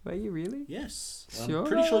 Yeah. Were you really? Yes. Sure. I'm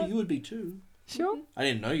pretty sure you would be too. Sure. I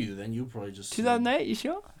didn't know you then. You were probably just... 2008, you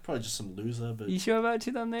sure? Probably just some loser, but... You sure about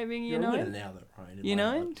 2008 being year You're a winner 9? now, though, Ryan. in Year my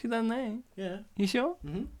 9? heart. 2008? Yeah. You sure?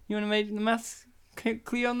 Mm-hmm. You want to make the maths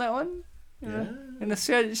clear on that one? Yeah. Gonna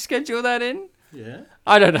schedule that in? Yeah.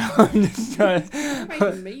 I don't know. I'm just trying. You're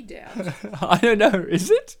making me doubt. I don't know. Is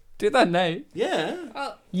it 2008? Yeah.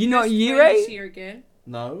 Oh, You not best year friend is 8? here again.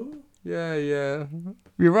 No. Yeah.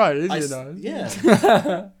 You're right. It is year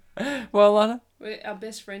 9. Yeah. Well, Lana. Our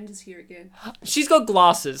best friend is here again. She's got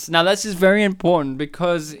glasses. Now, that's just very important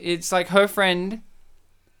because it's like her friend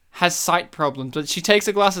has sight problems, but she takes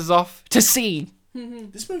her glasses off to see.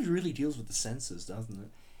 This movie really deals with the senses, doesn't it?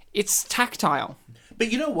 It's tactile.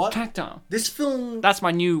 But you know what? Tactile. This film... That's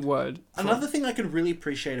my new word. Another thing I can really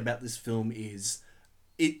appreciate about this film is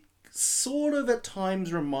it sort of at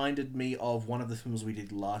times reminded me of one of the films we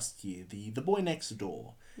did last year, The Boy Next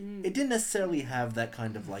Door. It didn't necessarily have that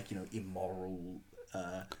kind of, like, you know, immoral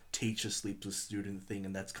teacher sleeps with student thing,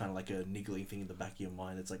 and that's kind of like a niggling thing in the back of your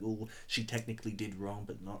mind. It's like, oh, she technically did wrong,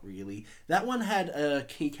 but not really. That one had a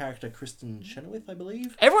key character, Kristen Chenoweth, I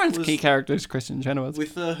believe. Everyone's was- key character is Kristen Chenoweth.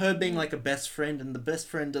 With her being like a best friend, and the best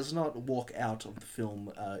friend does not walk out of the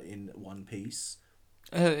film in one piece.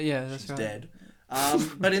 Yeah, that's She's right. dead.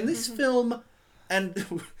 But in this film, and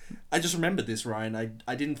I just remembered this, Ryan.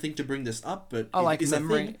 I didn't think to bring this up, but I like it's a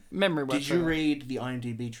memory. thing. Memory. Did you website. read the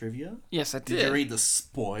IMDb trivia? Yes, I Did did. you read the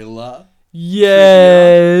spoiler?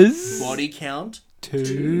 Yes. Body count?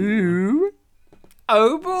 2.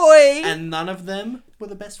 Oh boy. And none of them were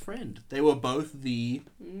the best friend. They were both the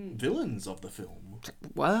villains of the film.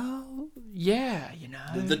 Well, yeah, you know.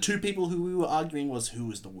 The two people who we were arguing was who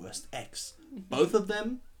was the worst ex. Both of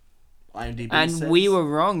them, IMDb and says... we were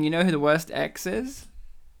wrong. You know who the worst ex is?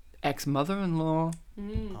 Ex-mother-in-law.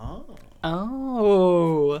 Oh.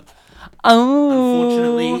 Oh. Oh.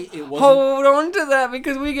 Unfortunately, it wasn't... Hold on to that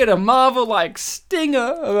because we get a Marvel-like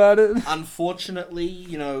stinger about it. Unfortunately,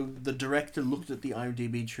 you know, the director looked at the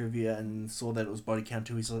IMDb trivia and saw that it was body count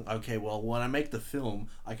 2. He's like, okay, well, when I make the film,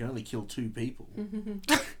 I can only kill 2 people.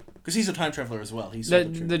 Because he's a time traveler as well. He saw the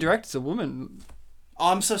trivia. The director's a woman.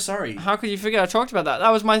 Oh, I'm so sorry. How could you forget? I talked about that. That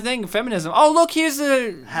was my thing, feminism. Oh, look, here's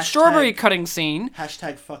the Hashtag- strawberry cutting scene.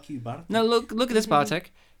 Hashtag fuck you, Bartek. No, look at this,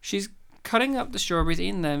 Bartek. She's cutting up the strawberries,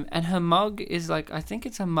 eating them, and her mug is like, I think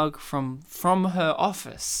it's a mug from her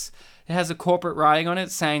office. It has a corporate writing on it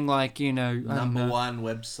saying, like, you know... Number 1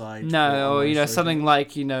 website. for No, or, you know, online something social-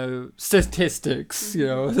 like, you know, statistics, you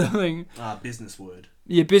know, or something. business word.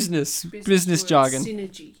 Yeah, business word, jargon.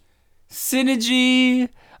 Synergy. Synergy.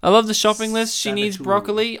 I love the shopping list. She needs Saboteur.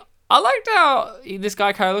 broccoli. I liked how this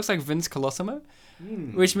guy kind of looks like Vince Colosimo,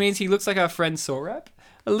 which means he looks like our friend Sorab.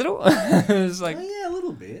 A little. It's like, Oh, yeah, a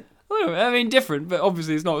little bit. a little, I mean, different, but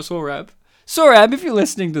obviously it's not Sorab. Sorab, if you're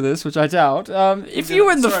listening to this, which I doubt, if you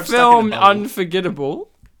were in the Sorab stuck in a film bubble.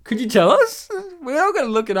 Unforgettable, could you tell us? We're not going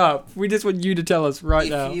to look it up. We just want you to tell us right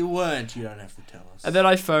now. If you weren't, you don't have to tell us. And then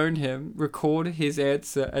I phoned him, record his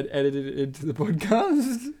answer, and edit it into the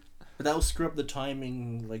podcast. But that will screw up the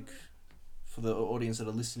timing, like, for the audience that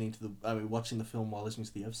are listening to watching the film while listening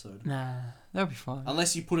to the episode. Nah, that'll be fine.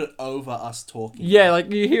 Unless you put it over us talking. Yeah,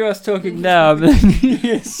 like you hear us talking now, but then you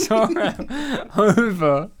hear Sorab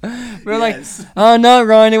over. We're like, Yes. oh no,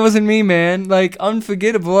 Ryan, it wasn't me, man. Like,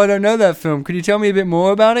 Unforgettable, I don't know that film. Could you tell me a bit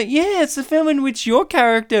more about it? Yeah, it's the film in which your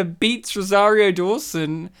character beats Rosario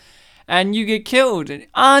Dawson and you get killed.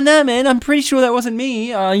 No, man, I'm pretty sure that wasn't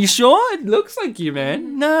me. Are you sure? It looks like you,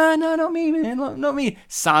 man. No, not me, man. Not me.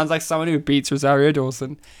 Sounds like someone who beats Rosario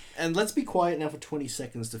Dawson. And let's be quiet now for 20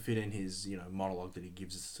 seconds to fit in his, monologue that he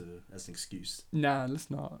gives us as an excuse. Nah,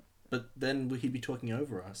 let's not. But then he'd be talking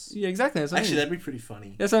over us. Yeah, exactly. That's what Actually, I mean. that'd be pretty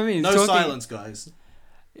funny. That's what I mean. No Talking- silence, guys.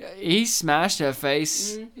 He smashed her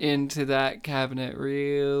face into that cabinet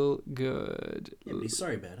real good. Yeah, but he's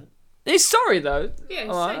sorry about it. He's sorry though. Yeah, he's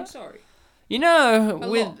Alright. saying sorry. You know, A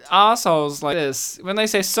with lot. assholes like this, when they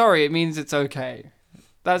say sorry, it means it's okay.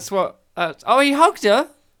 That's what. Oh, he hugged her.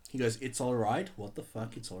 He goes, "It's all right. What the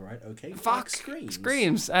fuck? It's all right. Okay." Fuck.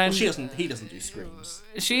 Screams. And Well, she doesn't. He doesn't do screams.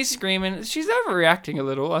 she's screaming. She's overreacting a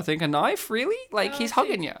little. I think a knife, really? Like he's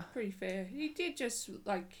hugging you. Pretty fair. He did just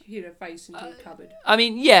like hit her face into a cupboard. I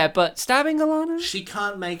mean, yeah, but stabbing Alana. She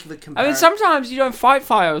can't make the I comparison. mean, sometimes you don't fight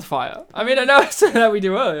fire with fire. I mean, I know I said that we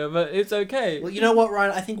do earlier, but it's okay. Well, you know what,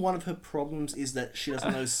 Ryan? I think one of her problems is that she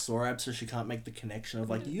doesn't know Sorab, so she can't make the connection of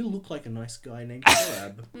like, you look like a nice guy named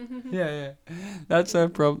Sorab. Yeah. That's her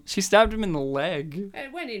problem. She stabbed him in the leg. And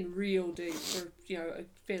it went in real deep for, a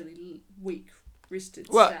fairly weak wristed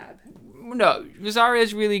Well- stab. No,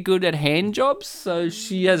 Rosaria's really good at hand jobs, so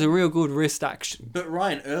she has a real good wrist action. But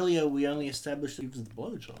Ryan, earlier we only established that he was the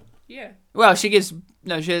blowjob. Yeah. Well, she gives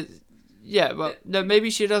but no, maybe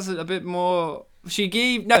she does it a bit more. She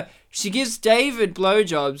gives David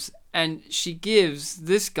blowjobs, and she gives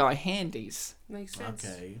this guy handies. Makes sense.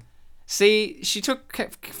 Okay. See, she took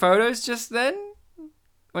photos just then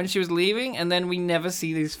when she was leaving, and then we never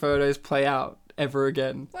see these photos play out ever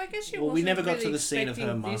again. Well, I guess she Well, we wasn't never got really to the scene of her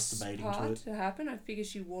expecting this masturbating to part it. to happen. I figure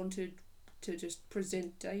she wanted to just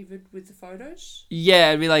present David with the photos. Yeah,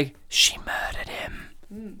 it'd be like, she murdered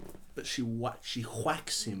him. But she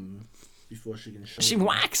whacks him before she can show She him.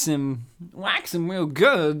 whacks him real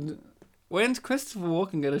good. When's Christopher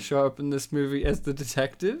Walken gonna show up in this movie as the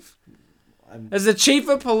detective? As the chief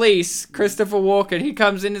of police, Christopher Walken, he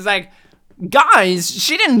comes in and is like, guys,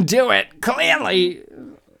 she didn't do it, clearly.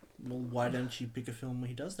 Well, why don't you pick a film where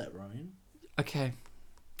he does that, Ryan? Okay.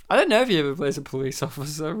 I don't know if he ever plays a police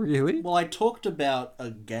officer, really. Well, I talked about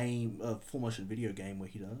a full motion video game where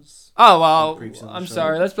he does. Oh, well, Creeps on the I'm show.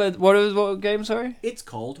 sorry. Let's play, what game, sorry? It's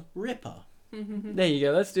called Ripper. There you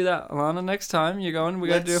go. Let's do that. Alana, next time you're going, we're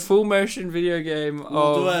going to do a Let's- full motion video game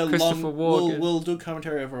of Christopher Walken. We'll do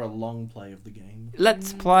commentary over a long play of the game.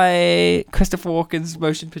 Let's play Christopher Walken's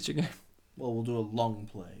motion picture game. Well, we'll do a long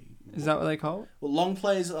play. Is that what they call it? Well, long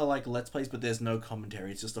plays are like let's plays, but there's no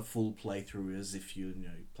commentary. It's just a full playthrough as if you're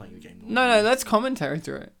playing the game. No, that's commentary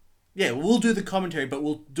through it. Yeah, we'll do the commentary, but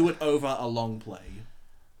we'll do it over a long play.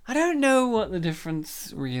 I don't know what the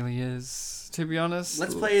difference really is, to be honest.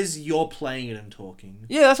 Let's play as you're playing it and talking.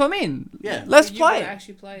 Yeah, that's what I mean. Yeah. Let's You play. gotta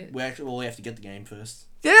actually play it. We have to get the game first.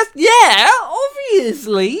 Yeah,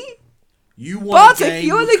 obviously. You want Bartek, a game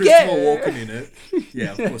you're with the Christopher game. Walken in it?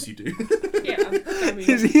 Yeah, of course you do. Yeah, I mean,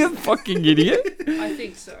 Is he a fucking idiot? I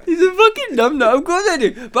think so. He's a fucking numbnut. Of course I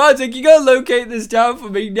do. Bartek, you gotta locate this down for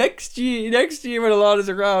me next year. Next year when Alana's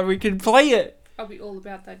around, we can play it. I'll be all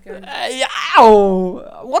about that game.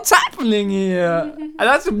 Ow! What's happening here? And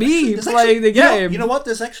that's me There's playing actually- the game. You know what?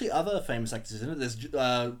 There's actually other famous actors in it. There's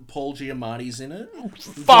Paul Giamatti's in it.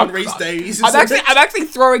 Fuck. John Rhys Davies is in it. I'm actually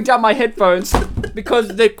throwing down my headphones because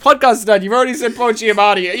the podcast is done. You've already said Paul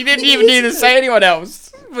Giamatti. You didn't even need to say anyone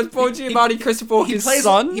else. Was Paul Giamatti Christopher Walken's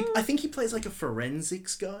son? I think he plays like a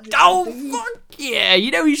forensics guy. or Oh, something. fuck yeah. You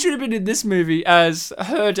know, he should have been in this movie as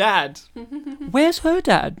her dad. Where's her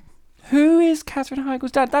dad? Who is Katherine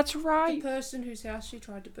Heigl's dad? That's The right. person whose house she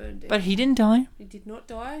tried to burn down. But he didn't die. He did not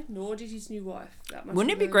die, nor did his new wife. That much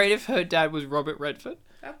Wouldn't it I be learned. great if her dad was Robert Redford?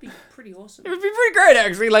 That'd be pretty awesome. It would be pretty great,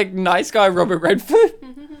 actually. Like, nice guy Robert Redford.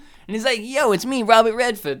 And he's like, yo, it's me, Robert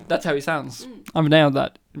Redford. That's how he sounds. I've nailed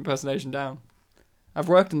that impersonation down. I've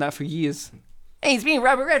worked on that for years. Hey, it's me,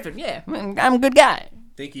 Robert Redford. Yeah, I'm a good guy.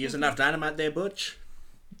 Think you use enough dynamite there, Butch?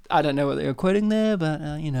 I don't know what they were quoting there, but,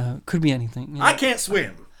 it could be anything. You know. I can't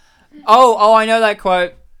swim. Oh, I know that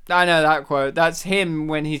quote. That's him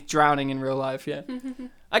when he's drowning in real life, yeah.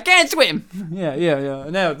 I can't swim. Yeah, I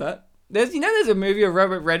nailed that. There's a movie of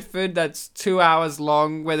Robert Redford that's 2 hours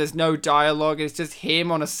long where there's no dialogue. It's just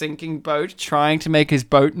him on a sinking boat trying to make his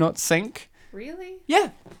boat not sink. Really?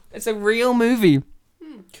 Yeah, it's a real movie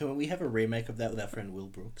Can we have a remake of that with our friend Will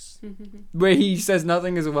Brooks? where he says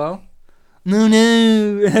nothing as well. No.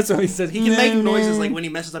 That's what he says. He can make noises like when he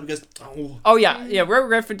messes up. He goes, "Oh." Oh yeah. Robert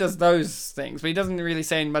Redford does those things, but he doesn't really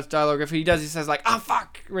say much dialogue. If he does, he says like, "Ah,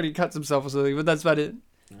 fuck," when he cuts himself or something. But that's about it.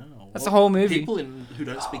 Oh, That's the whole movie. People who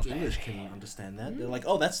don't speak English can understand that. They're like,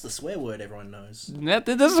 "Oh, that's the swear word everyone knows." That's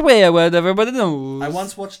a swear word everybody knows. I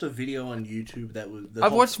once watched a video on YouTube that was.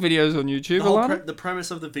 I've watched videos on YouTube The, a lot. the premise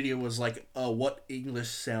of the video was like, what English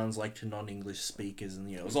sounds like to non-English speakers, and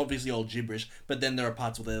it was obviously all gibberish. But then there are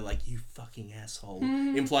parts where they're like, "You fucking asshole,"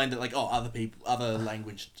 implying that like, other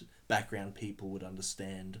language background people would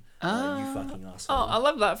understand you fucking asshole. Oh, I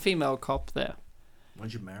love that female cop there.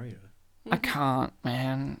 Why'd you marry her? I can't,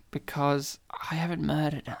 man, because I haven't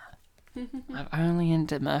murdered her. I'm only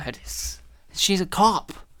into murders. She's a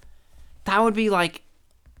cop. That would be like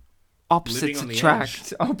opposites Living on the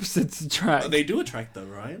attract. Opposites attract. They do attract though,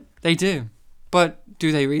 Ryan. They do. But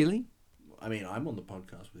do they really? I mean, I'm on the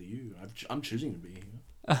podcast with you. I'm choosing to be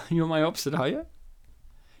here. You're my opposite, are you?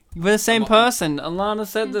 We're the same I'm- person. Alana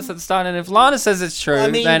said this at the start, and if Lana says it's true,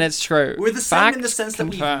 I mean, then it's true. We're the same Fact in the sense that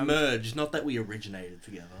confirmed. we've merged, not that we originated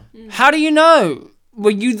together. How do you know?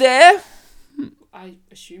 Were you there? I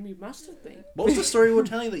assume you must have been. What was the story we were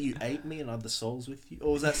telling that you ate me and other souls with you?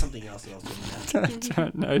 Or was that something else that I was talking about? I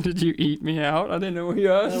don't know. Did you eat me out? I didn't know what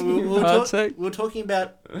you asked No, me. we were talking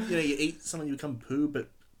about, you eat someone, you become poo, but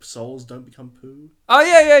souls don't become poo. Oh,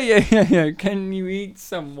 yeah. Can you eat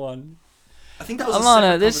someone? I think that was Alana, a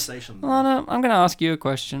separate conversation. Alana, I'm going to ask you a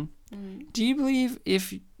question. Mm. Do you believe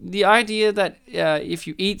if the idea that if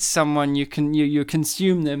you eat someone, you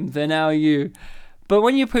consume them, they're now you, but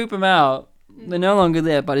when you poop them out, they're no longer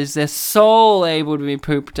there, but is their soul able to be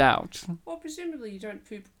pooped out? Well, presumably you don't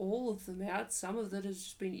poop all of them out. Some of that has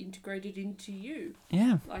just been integrated into you,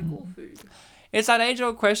 Yeah. like all food. It's that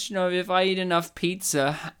age-old question of if I eat enough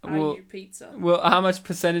pizza, Are you pizza? how much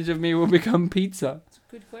percentage of me will become pizza? It's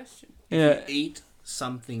a good question. Yeah. If you eat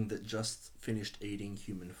something that just finished eating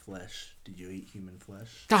human flesh, did you eat human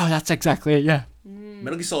flesh? Oh, that's exactly it, yeah.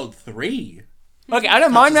 Metal Gear Solid 3. Okay, I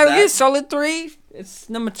don't mind Touches Metal Gear that. Solid 3. It's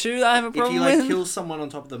number 2 that I have a If problem you with. kill someone on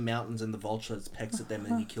top of the mountains and the vulture pecks at them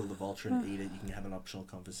and you kill the vulture and eat it, you can have an optional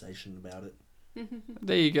conversation about it.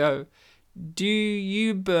 There you go. Do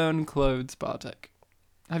you burn clothes, Bartek?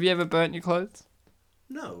 Have you ever burnt your clothes?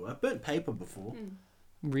 No, I've burnt paper before.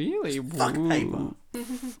 Really? Fuck Ooh. paper.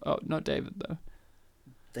 Oh, not David though.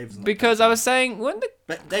 David's not Because paper. I was saying when the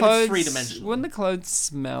But David's clothes, three-dimensional. when the clothes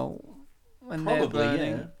smell when Probably, they're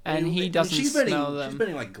burning, yeah. and he doesn't she's burning, smell She's them.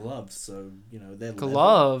 burning like gloves, so they're leather.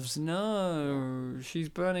 Gloves? No, she's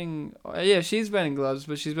burning. Yeah, she's burning gloves,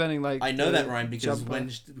 but she's burning like. I know the that, Ryan, because jumper.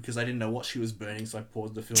 because I didn't know what she was burning, so I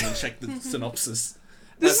paused the film and checked the synopsis.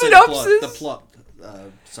 The Sorry, synopsis? The plot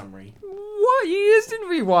summary. What? You just didn't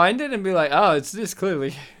rewind it and be like, oh, it's this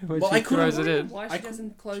clearly when Well, she I couldn't- throws it in Why I she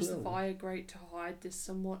doesn't close the tell. fire grate to hide this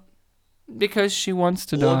somewhat. because she wants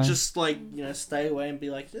to Or die. just stay away and be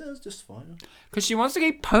like, yeah, it's just fine. Because she wants to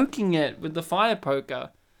keep poking it with the fire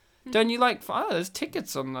poker. Don't you like fire? There's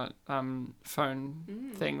tickets on the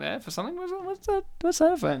phone thing there for something. What's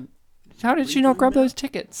that event? How did she not grab those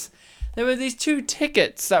tickets? There were these 2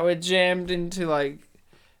 tickets that were jammed into like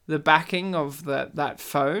the backing of that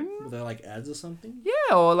phone. Were there like ads or something?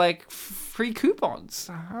 Yeah, or like free coupons.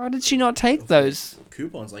 How did she not take those?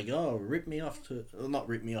 Coupons like, oh, rip me off to, well, not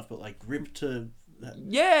rip me off, but like rip to.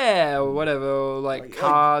 Yeah, or whatever, or like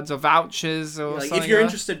cards or vouchers or Like, something. if you're like-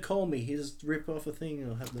 interested, call me. Here's rip off a thing.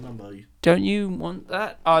 I'll have the number. Don't you want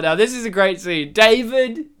that? Oh, now this is a great scene.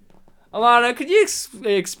 David, Alana, could you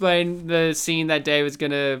explain the scene that David's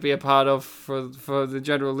going to be a part of for the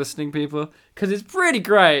general listening people? Because it's pretty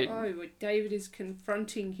great. Oh, but David is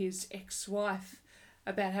confronting his ex-wife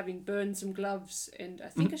about having burned some gloves and I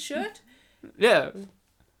think a shirt, Yeah.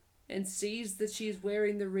 and sees that she is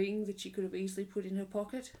wearing the ring that she could have easily put in her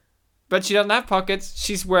pocket. But she doesn't have pockets.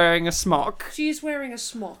 She's wearing a smock. She is wearing a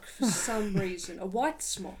smock for some reason, a white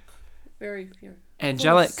smock, very full of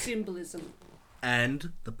Angelic. symbolism.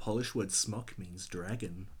 And the Polish word smock means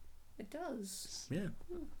dragon. It does. Yeah.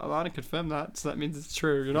 Alana confirmed that, so that means it's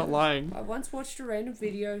true. You're not lying. I once watched a random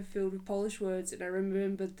video filled with Polish words, and I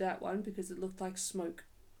remembered that one because it looked like smoke.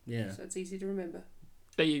 Yeah. So it's easy to remember.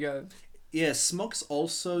 There you go. Yeah, smock's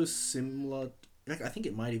also similar. Like, I think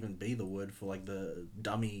it might even be the word for like the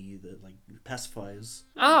dummy, the like pacifiers.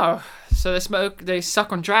 Oh, so they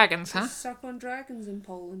suck on dragons, huh? Suck on dragons in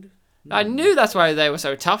Poland. I knew that's why they were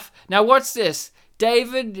so tough. Now what's this?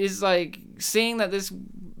 David is like seeing that this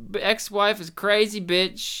ex-wife is a crazy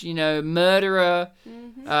bitch, murderer,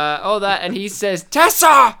 all that, and he says,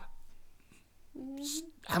 Tessa!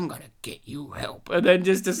 I'm gonna get you help. And then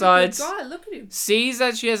just decides, Good guy, look at him. sees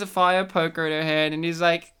that she has a fire poker in her hand, and he's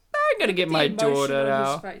like, I'm gonna get my The emotion daughter on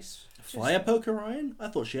now. his face. Fire poker, Ryan? I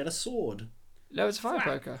thought she had a sword. No, it's a fire Whack.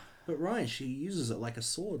 poker. But Ryan, she uses it like a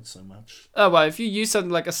sword so much. Oh, well, if you use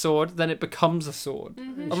something like a sword, then it becomes a sword.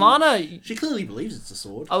 Mm-hmm. Alana She clearly believes it's a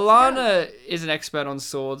sword. Alana is an expert on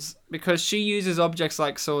swords because she uses objects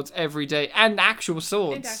like swords every day and actual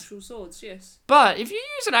swords. And actual swords, yes. But if you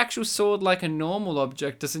use an actual sword like a normal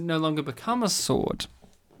object, does it no longer become a sword?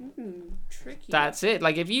 Tricky. That's it.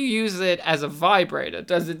 Like, if you use it as a vibrator,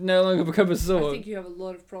 does it no longer become a I sword? think you have a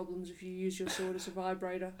lot of problems if you use your sword as a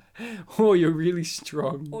vibrator. Or you're really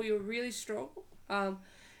strong. Or you're really strong. Well,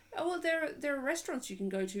 there are restaurants you can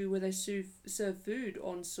go to where they serve food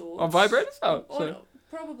on swords. On vibrators? Oh, On, so.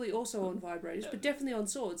 probably also on vibrators, but definitely on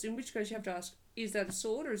swords. In which case you have to ask, is that a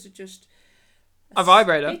sword or is it just A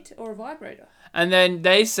vibrator. spit or a vibrator? And then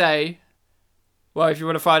they say, well, if you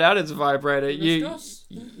want to find out it's a vibrator, Nostos.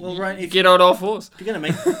 Well, right, you get on all fours. if you're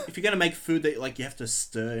gonna make food that like you have to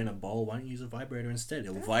stir in a bowl, why don't you use a vibrator instead?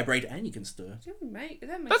 It'll vibrate and you can stir. That makes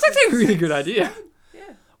That's actually a really good idea. Yeah.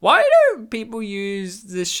 Why do people use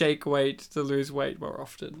the shake weight to lose weight more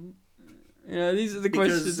often? You know, these are the Because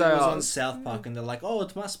questions it I was on ask. South Park and they're like, oh,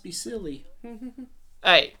 it must be silly.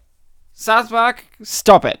 Hey, South Park,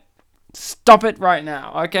 stop it. Stop it right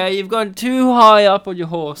now, okay? You've gone too high up on your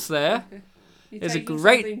horse there. You're It's a taking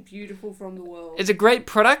great- something beautiful from the world. It's a great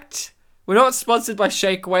product. We're not sponsored by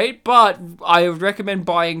Shake Weight, but I would recommend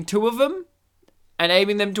buying 2 of them and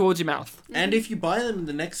aiming them towards your mouth. And if you buy them in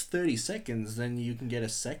the next 30 seconds, then you can get a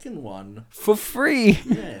second one. For free.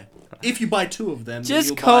 Yeah. If you buy 2 of them, Just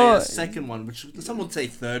then you'll call- buy a second one, which some would say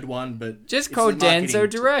third one, but Just it's call a marketing Danzo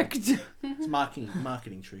Direct. It's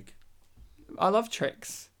marketing trick. I love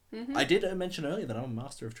tricks. I did mention earlier that I'm a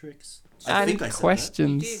master of tricks. And I said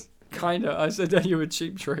questions. You Kinda. I said that you were a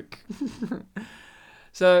cheap trick.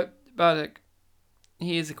 So, Bartek,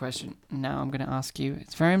 here's a question. Now I'm going to ask you.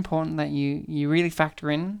 It's very important that you really factor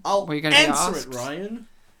in I'll what you're going to be answer asked. it, Ryan.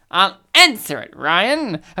 I'll answer it,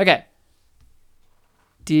 Ryan. Okay.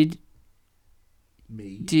 Did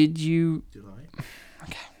Me? you... Did I?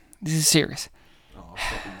 This is serious. Oh,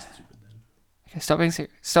 stop being stupid then. Okay, stop being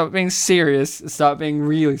serious. Stop being serious. Stop being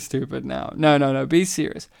really stupid now. No. Be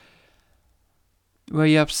serious. Were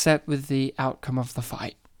you upset with the outcome of the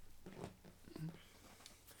fight?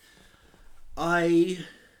 I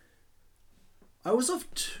was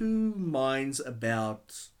of 2 minds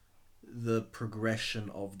about the progression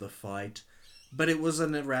of the fight, but it was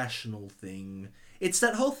an irrational thing. It's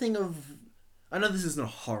that whole thing of... I know this isn't a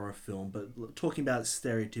horror film, but talking about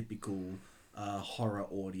stereotypical horror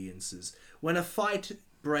audiences. When a fight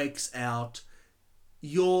breaks out,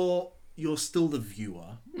 you're still the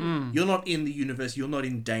viewer. You're not in the universe. You're not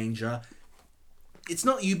in danger. It's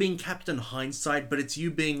not you being Captain Hindsight, but it's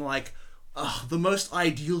you being like, the most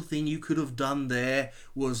ideal thing you could have done there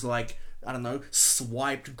was like, I don't know,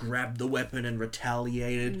 swiped, grabbed the weapon and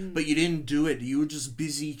retaliated, but you didn't do it. You were just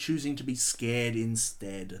busy choosing to be scared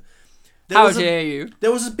instead. How dare you?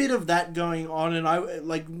 There was a bit of that going on, and I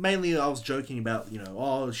was joking about,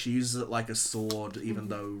 she uses it like a sword, even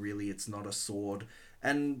though really it's not a sword.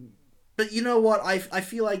 But you know what? I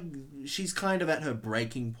feel like she's kind of at her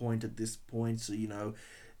breaking point at this point, so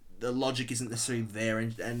the logic isn't necessarily there,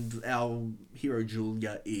 and our hero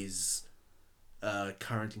Julia is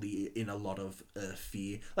currently in a lot of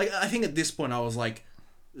fear. Like, I think at this point I was like,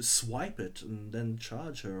 swipe it and then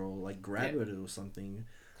charge her, or like grab it or something.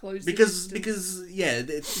 Close the Because distance.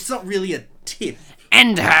 it's not really a tip.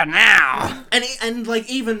 End her now! And like,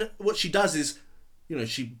 even what she does is,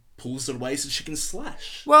 she pulls it away so she can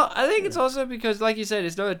slash. Well, I think it's also because, like you said,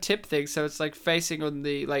 it's not a tip thing, so it's like facing on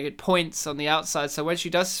the, like, it points on the outside, so when she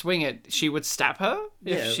does swing it, she would stab her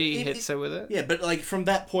if she hits her with it. Yeah, but like from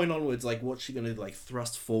that point onwards, like, what's she gonna like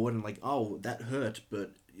thrust forward and like, oh, that hurt,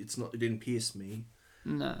 but it didn't pierce me.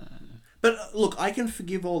 No. But look, I can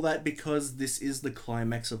forgive all that because this is the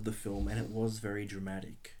climax of the film and it was very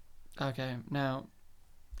dramatic. Okay, now,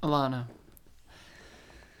 Alana.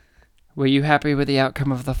 Were you happy with the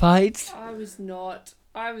outcome of the fight? I was not.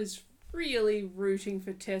 I was really rooting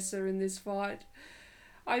for Tessa in this fight.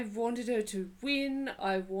 I wanted her to win.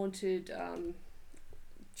 I wanted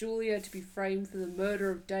Julia to be framed for the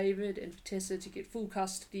murder of David and for Tessa to get full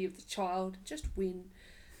custody of the child. Just win.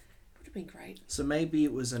 It would have been great. So maybe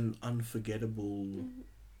it was an unforgettable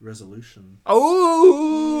resolution.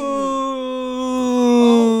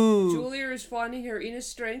 Oh! Julia is finding her inner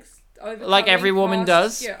strength. Like every woman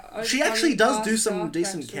does? Yeah, She actually does do past some dark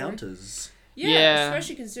decent backstory. counters. Yeah,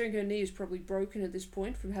 especially considering her knee is probably broken at this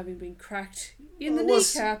point from having been cracked in the It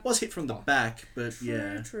was kneecap. hit from the back, but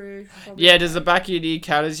yeah. True. Probably Yeah, does the back of your knee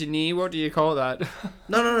count as your knee? What do you call that?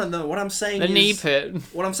 No. What I'm saying The is... knee pit.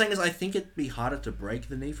 What I'm saying is I think it'd be harder to break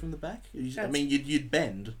the knee from the back. I mean, you'd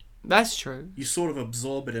bend. That's true. You sort of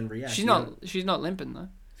absorb it and react. She's not limping though.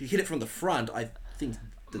 If you hit it from the front, I think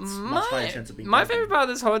that's much higher chance of being My broken. favorite part of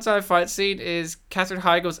this whole entire fight scene is Katherine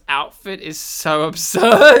Heigl's outfit is so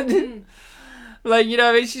absurd. Like,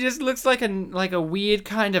 she just looks like a weird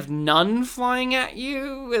kind of nun flying at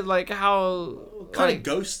you with like how Kind of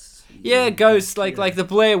ghosts. Yeah, ghosts, like the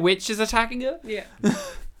Blair Witch is attacking her. Yeah.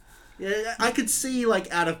 Yeah, I could see,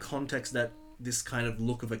 like, out of context that this kind of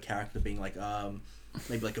look of a character being like,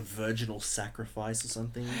 maybe like a virginal sacrifice or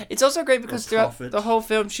something. It's also great because throughout prophet. the whole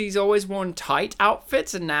film, she's always worn tight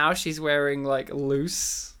outfits, and now she's wearing like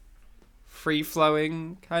loose,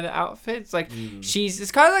 free-flowing kind of outfits. Like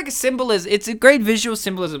it's kind of like a symbolism. It's a great visual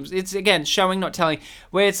symbolism. It's again showing, not telling.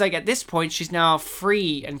 Where it's like at this point, she's now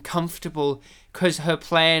free and comfortable because her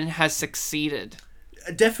plan has succeeded.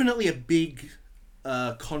 Definitely a big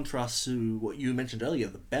contrast to what you mentioned earlier,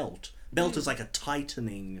 the belt. Belt is like a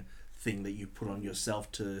tightening thing that you put on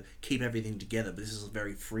yourself to keep everything together, but this is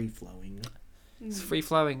very free-flowing. It's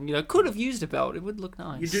free-flowing. You know, could have used a belt. It would look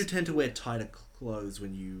nice. You do tend to wear tighter clothes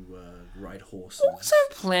when you ride horses. What's her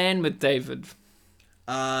plan with David?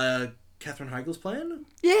 Katherine Heigl's plan?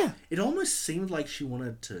 Yeah. It almost seemed like she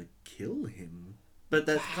wanted to kill him. But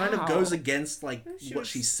that kind of How? goes against like She what was-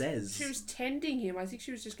 she says. She was tending him. I think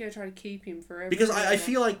she was just going to try to keep him forever. Because I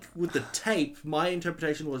feel like with the tape, my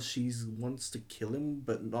interpretation was she wants to kill him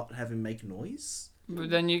but not have him make noise. But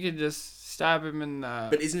then you could just stab him in the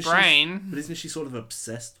But isn't brain. But isn't she sort of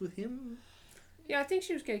obsessed with him? Yeah, I think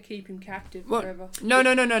she was going to keep him captive What? forever. No.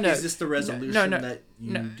 Is this the resolution no. that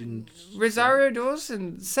you No. didn't? Rosario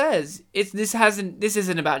Dawson says this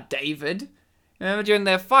isn't about David. Remember during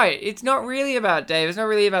their fight, it's not really about David. It's not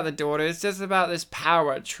really about the daughter. It's just about this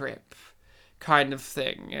power trip kind of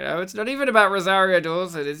thing. You know, it's not even about Rosario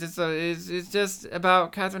Dawson. It's just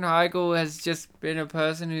about Katherine Heigl has just been a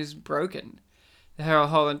person who's broken her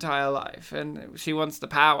whole entire life, and she wants the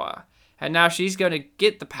power, and now she's going to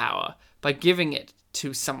get the power by giving it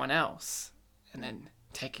to someone else and then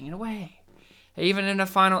taking it away. Even in her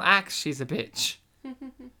final act, she's a bitch.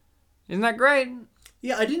 Isn't that great?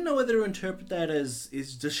 Yeah, I didn't know whether to interpret that as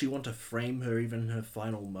does she want to frame her even in her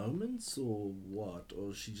final moments or what, or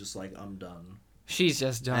is she just like I'm done. She's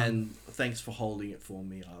just done. And thanks for holding it for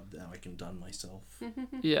me. Now I can done myself.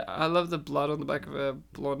 Yeah, I love the blood on the back of her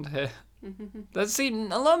blonde hair. That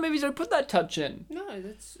scene, a lot of movies don't put that touch in. No,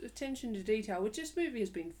 that's attention to detail, which this movie has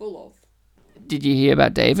been full of. Did you hear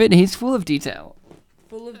about David? He's full of detail.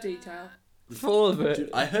 Full of detail. Full of it. Dude,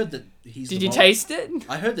 I heard that he's. Did the you model- taste it?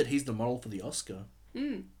 I heard that he's the model for the Oscar.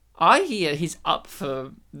 I hear he's up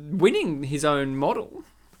for winning his own model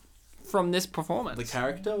from this performance. The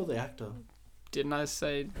character or the actor? Didn't I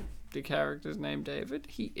say the character's name David?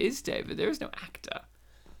 He is David. There is no actor.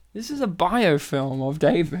 This is a biofilm of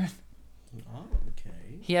David. Oh,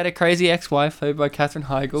 okay. He had a crazy ex-wife played by Katherine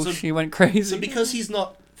Heigl. So- She went crazy. So because he's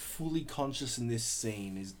not fully conscious in this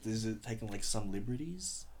scene, is it taking like some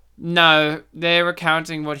liberties? No, they're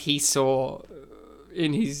recounting what he saw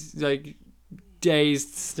in his like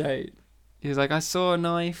dazed state. He was like, I saw a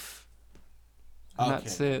knife. And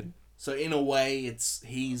that's it. So in a way,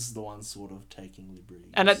 he's the one sort of taking liberties.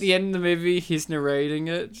 And at the end of the movie, he's narrating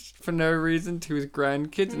it for no reason to his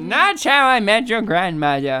grandkids. And that's how I met your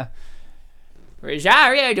grandmother,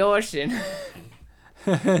 Rosario Dawson.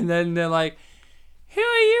 And then they're like, who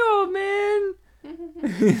are you, old man?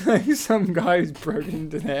 Like some guy who's broken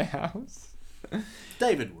into their house.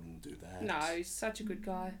 David wouldn't do that. No, he's such a good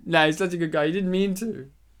guy. No, he's such a good guy. He didn't mean to.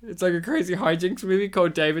 It's like a crazy hijinks movie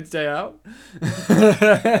called David's Day Out.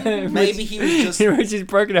 Maybe he was just. in which he's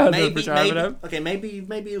broken out of the Maybe, retirement maybe, home. okay,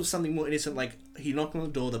 maybe it was something more innocent, like he knocked on the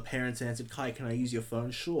door, the parents answered, Kai, can I use your phone?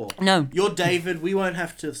 Sure. No. You're David, we won't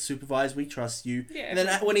have to supervise, we trust you. Yeah, and then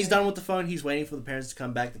when he's done with the phone, he's waiting for the parents to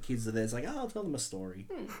come back, the kids are there, it's like, oh, I'll tell them a story.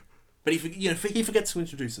 But he forgets to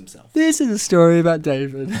introduce himself. This is a story about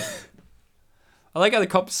David. I like how the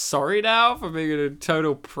cop's sorry now for being a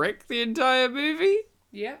total prick the entire movie.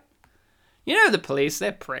 Yeah. You know the police,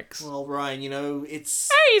 they're pricks. Well, Ryan, it's...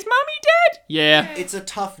 Hey, is Mummy dead? Yeah. It's a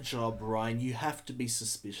tough job, Ryan. You have to be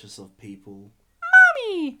suspicious of people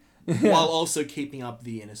Mummy! while also keeping up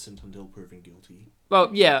the innocent until proven guilty. Well,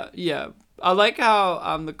 yeah. I like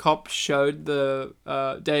how the cop showed the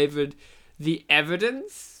David the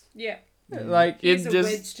evidence. Yeah. Like Here's it a just.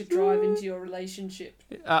 wedge to drive into your relationship.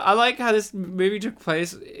 I like how this movie took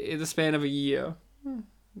place in the span of a year.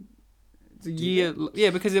 It's a year, yeah,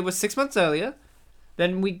 because it was 6 months earlier.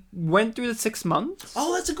 Then we went through the 6 months.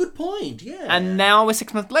 Oh, that's a good point, yeah. And now we're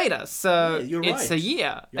 6 months later, so Yeah, you're it's right. a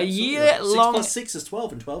year. You're A absolutely year right. long. 6 plus 6 is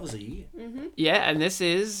 12, and 12 is a year. Yeah, and this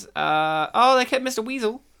is oh, they kept Mr.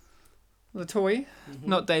 Weasel, the toy,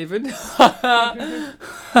 not David.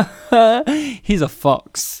 He's a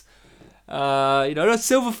fox. Not a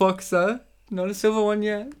silver fox though. Not a silver one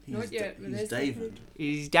yet. Not yet, but He's there's David.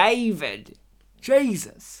 He's David.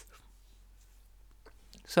 Jesus.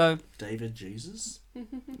 So, David Jesus?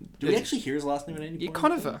 Do we actually hear his last name at any point?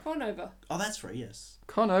 Conover. Conover. Oh, that's right, yes.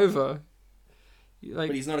 Conover. But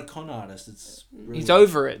Like, he's not a con artist. It's really he's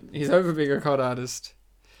over it. He's over being a con artist.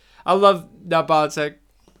 I love Now Bartek.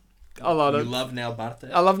 A lot You of. love Now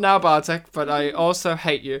Bartek? I love Now Bartek, but I also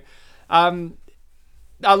hate you.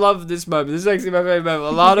 I love this moment. This is actually my favorite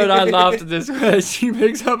moment. Alana and I laughed at this where she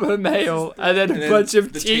picks up her mail and then And a then bunch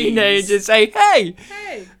of the teenagers teens. say, hey!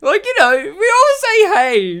 Hey. Like, we all say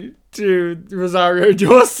hey to Rosario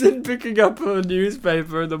Dawson picking up her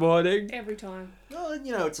newspaper in the morning. Every time. Well,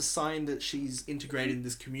 it's a sign that she's integrated in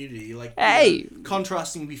this community. Like, Hey!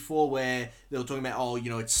 Contrasting before where they were talking about,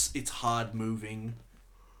 it's hard moving.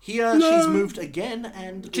 Here, she's moved again,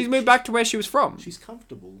 and She's moved back to where she was from. She's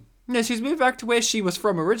comfortable. No, she's moved back to where she was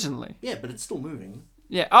from originally. Yeah, but it's still moving.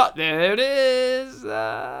 Yeah. Oh, there it is.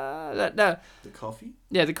 No. The coffee?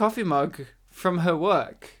 Yeah, the coffee mug from her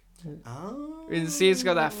work. Oh. You can see it's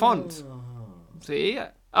got that font. See?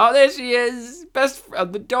 Oh, there she is.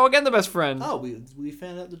 The dog and the best friend. Oh, we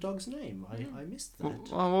found out the dog's name. I missed that.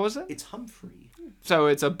 What was it? It's Humphrey. So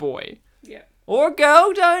it's a boy. Yeah. Or a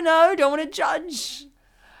girl, don't know. Don't want to judge.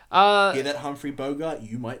 Hear that, Humphrey Bogart?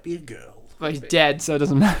 You might be a girl. Well, he's dead, so it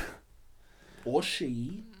doesn't matter. Or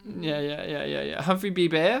she. Yeah. Humphrey B.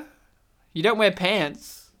 Bear, you don't wear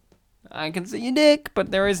pants. I can see your dick,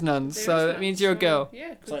 but there is none, so it means you're a girl.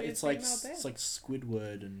 Yeah, It's like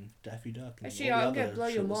Squidward and Daffy Duck. And Actually, all the I'm going other to blow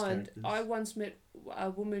your shirtless mind. characters. I once met a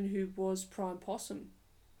woman who was Prime Possum.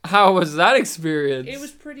 How was that experience? It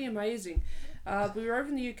was pretty amazing. We were over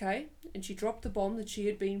in the UK, and she dropped the bomb that she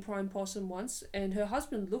had been Prime Possum once, and her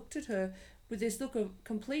husband looked at her with this look of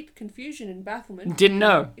complete confusion and bafflement. Didn't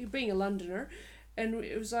know. Being a Londoner, and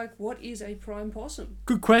it was like, what is a Prime Possum?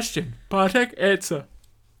 Good question. Bartek, answer.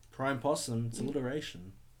 Prime Possum, it's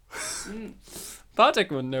alliteration.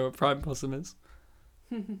 Bartek wouldn't know what Prime Possum is.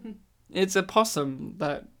 It's a possum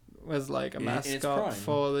that was like a In its mascot prime.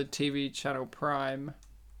 for the TV channel Prime.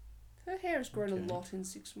 Her hair has grown Okay. a lot in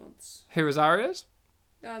 6 months. Who was Arias?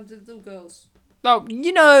 The little girls. Oh,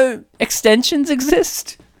 extensions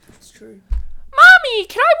exist. It's true. Mommy,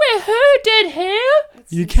 can I wear her dead hair?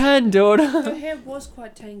 It's You insane. can, daughter. Her hair was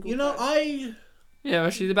quite tangled. though. Yeah, well,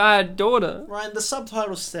 she's a bad daughter. Ryan, the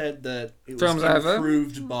subtitle said that it was Film's over.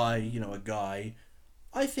 improved by, a guy.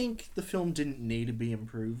 I think the film didn't need to be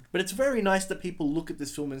improved, but it's very nice that people look at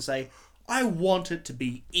this film and say, I want it to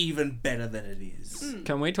be even better than it is.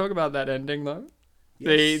 Can we talk about that ending though?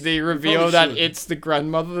 Yes, The we reveal probably that should. it's the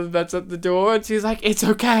grandmother that's at the door, and she's like, "It's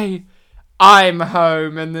okay, I'm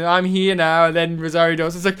home, and I'm here now." And then Rosario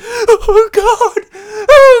Dawson's like, "Oh God,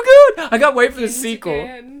 oh God!" I can't wait for the Kids sequel.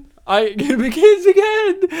 again. The kids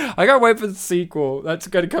again. I can't wait for the sequel. That's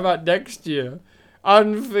going to come out next year.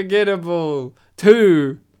 Unforgettable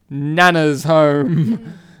 2, Nana's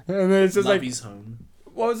Home, and then it's just Lovey's home.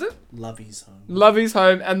 what was it? Lovey's home. Lovey's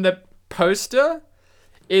Home, and the poster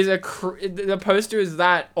is the poster is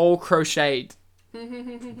that all crocheted,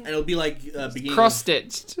 And it'll be like cross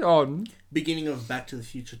stitched on. beginning of Back to the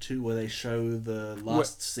Future 2, where they show the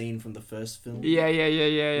last scene from the first film. Yeah.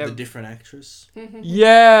 The different actress.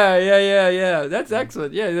 Yeah. That's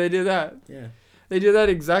excellent. Yeah, they do that. Yeah. They do that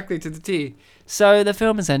exactly to the T. So the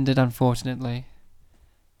film has ended, unfortunately.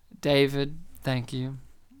 David, thank you.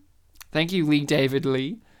 Thank you, Lee David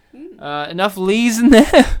Lee. Enough Lees in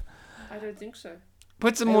there. I don't think so.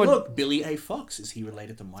 Put some Hey, more. look, Billy A. Fox. Is he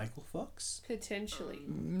related to Michael Fox? Potentially.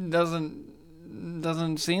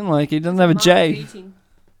 Doesn't seem like he doesn't have a Mark J. Keating.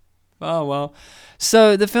 Oh well.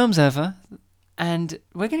 So the film's over, and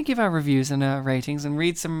we're gonna give our reviews and our ratings and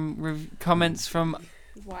read some comments from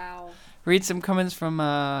Wow.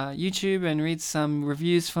 YouTube and read some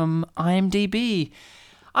reviews from IMDb.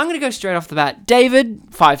 I'm gonna go straight off the bat. David,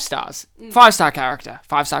 5 stars. 5-star character.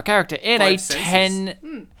 5-star character in Five a senses.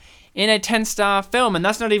 10 in a 10-star film, and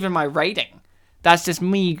that's not even my rating. That's just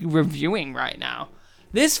me reviewing right now.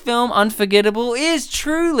 This film, Unforgettable, is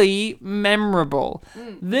truly memorable.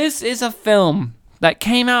 This is a film that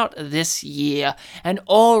came out this year and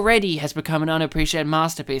already has become an unappreciated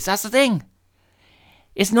masterpiece. That's the thing.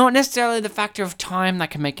 It's not necessarily the factor of time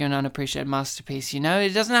that can make you an unappreciated masterpiece,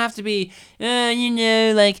 It doesn't have to be,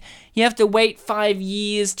 you have to wait 5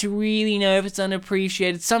 years to really know if it's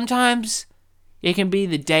unappreciated. Sometimes it can be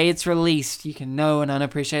the day it's released. You can know an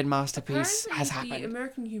unappreciated masterpiece has Apparently, the happened.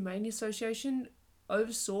 American Humane Association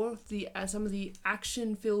oversaw some of the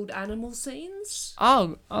action-filled animal scenes.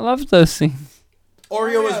 Oh, I love those scenes.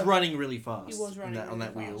 Oreo was yeah. running really fast. He was running on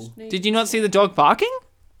that really wheel. fast. Did you not see the dog barking?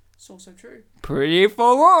 It's also true. Pretty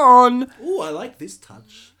full on. Ooh, I like this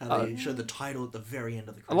touch. How they show the title at the very end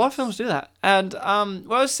of the A credits. lot of films do that. And what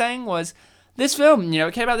I was saying was this film,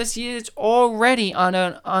 it came out this year, it's already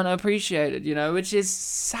unappreciated, which is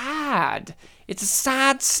sad. It's a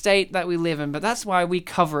sad state that we live in, but that's why we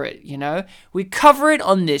cover it, We cover it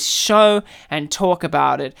on this show and talk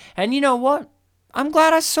about it. And you know what? I'm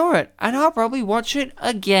glad I saw it, and I'll probably watch it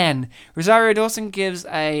again. Rosario Dawson gives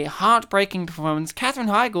a heartbreaking performance. Katherine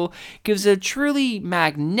Heigl gives a truly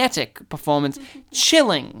magnetic performance.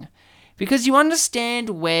 Chilling. Because you understand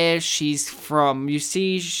where she's from. You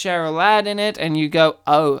see Cheryl Ladd in it, and you go,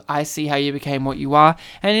 oh, I see how you became what you are.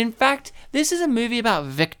 And in fact, this is a movie about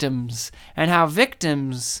victims, and how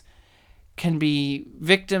victims can be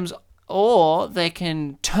victims, or they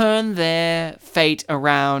can turn their fate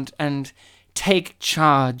around and take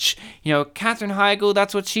charge. Katherine Heigl,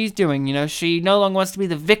 that's what she's doing. She no longer wants to be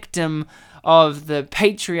the victim of the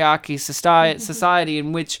patriarchy society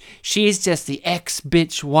in which she's just the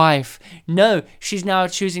ex-bitch wife. No, she's now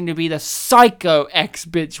choosing to be the psycho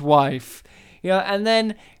ex-bitch wife. And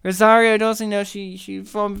then Rosario Dawson, she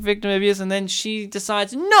from victim of abuse, and then she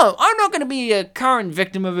decides, no, I'm not going to be a current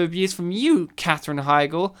victim of abuse from you, Katherine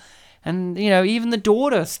Heigl. And, even the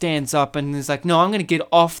daughter stands up and is like, no, I'm going to get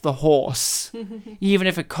off the horse, even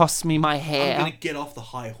if it costs me my hair. I'm going to get off the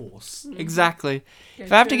high horse. Exactly.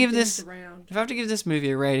 If I have to give this movie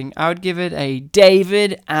a rating, I would give it a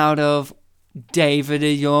David out of David.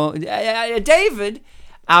 David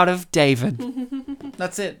out of David.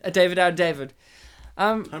 That's it. A David out of David.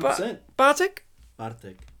 100%. Bartek,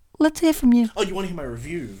 let's hear from you. Oh, you want to hear my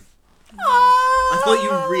review? I thought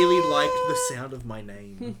you really liked the sound of my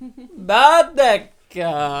name. Bartek.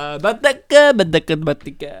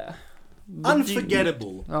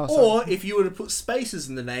 Unforgettable. Or, if you were to put spaces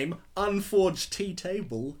in the name, Unforged Tea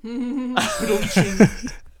Table. That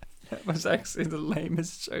was actually the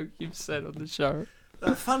lamest joke you've said on the show.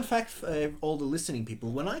 Fun fact for all the listening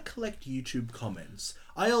people, when I collect YouTube comments,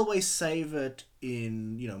 I always save it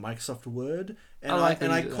in, Microsoft Word, and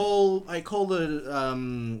I call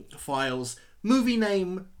the files movie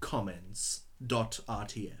name comments.rtf.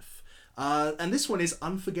 And this one is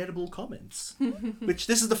Unforgettable Comments, which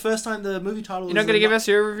this is the first time the movie title You're not going to give us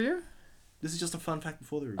your review? This is just a fun fact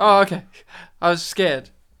before the review. Oh, okay. I was scared.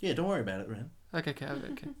 Yeah, don't worry about it, Ren. Okay.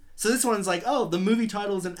 So this one's like, oh, the movie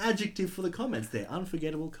title is an adjective for the comments there.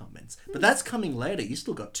 Unforgettable comments. But that's coming later. You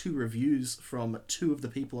still got 2 reviews from 2 of the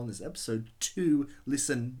people on this episode to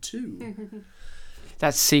listen to.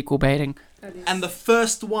 That's sequel baiting. And the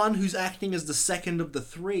first one, who's acting as the second of the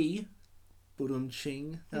 3, Budun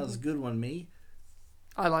Ching. That was a good one, me.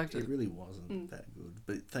 I liked it. It really wasn't that good.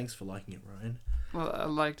 But thanks for liking it, Ryan. Well, I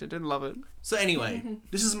liked it. Didn't love it. So anyway,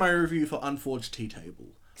 this is my review for Unforged Tea Table.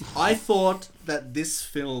 I thought that this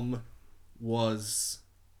film was,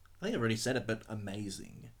 I think I've already said it, but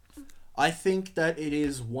amazing. I think that it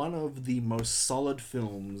is one of the most solid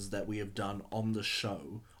films that we have done on the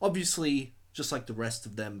show. Obviously, just like the rest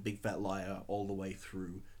of them, Big Fat Liar, all the way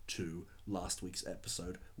through to last week's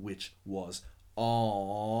episode, which was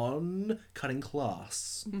on Cutting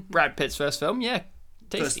Class. Brad Pitt's first film, yeah.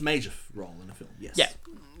 Tasty. First major role in a film, yes. Yeah,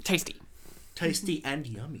 tasty. Tasty and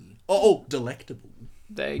yummy. Oh, delectable.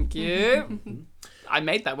 Thank you. I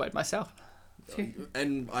made that word myself.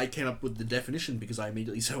 And I came up with the definition because I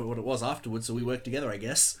immediately saw what it was afterwards, so we worked together, I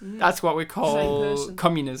guess. That's what we call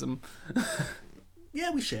communism.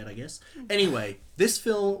 Yeah, we shared, I guess. Anyway, this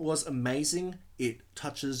film was amazing. It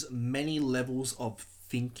touches many levels of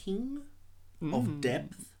thinking, of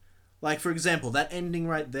depth. Like, for example, that ending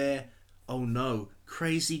right there. Oh no,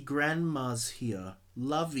 crazy grandma's here.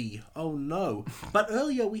 Lovey, oh no. But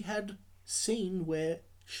earlier we had scene where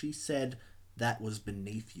she said that was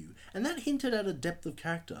beneath you, and that hinted at a depth of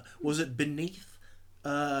character. Was it beneath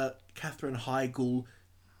Katherine Heigl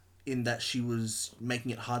in that she was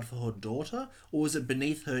making it hard for her daughter, or was it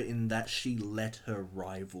beneath her in that she let her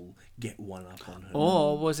rival get one up on her?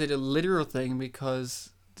 Or was it a literal thing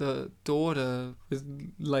because the daughter was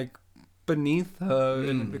like beneath her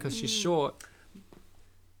and because she's short?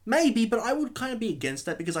 Maybe, but I would kind of be against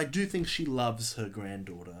that because I do think she loves her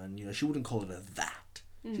granddaughter, and she wouldn't call it a that.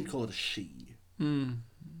 She'd call it a she.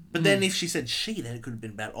 But then if she said she, then it could have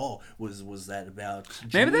been about, was that about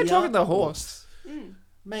Maybe they're Julia? talking the horse.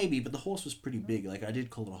 Maybe, but the horse was pretty big. Like, I did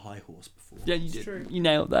call it a high horse before. Yeah, you did. True. You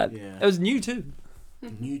nailed that. Yeah. It was new too.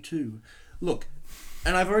 New too. Look,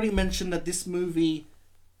 and I've already mentioned that this movie,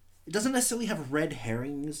 it doesn't necessarily have red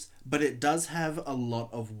herrings, but it does have a lot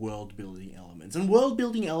of world-building elements. And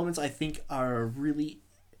world-building elements, I think, are a really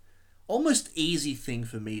almost easy thing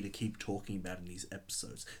for me to keep talking about in these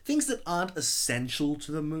episodes. Things that aren't essential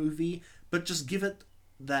to the movie, but just give it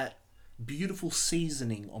that beautiful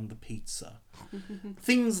seasoning on the pizza.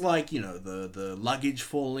 Things like, you know, the luggage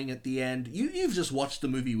falling at the end. You've just watched the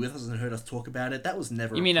movie with us and heard us talk about it. That was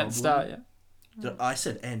never You a mean at problem. the start, yeah? I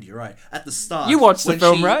said and, you're right. At the start. You watched the when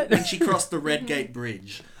film, she- right? When she crossed the Red Gate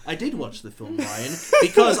Bridge. I did watch the film, Ryan,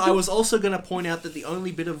 because I was also going to point out that the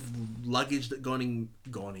only bit of luggage that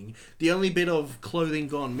the only bit of clothing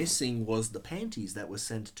gone missing was the panties that were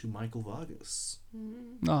sent to Michael Vargas.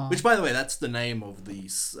 Oh. Which, by the way, that's the name of the,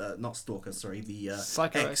 not stalker, sorry, the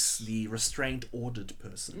Psycho ex, the restraint ordered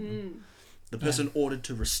person. The person ordered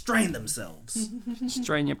to restrain themselves.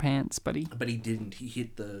 Strain your pants, buddy. But he didn't. He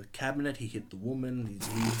hit the cabinet, he hit the woman, he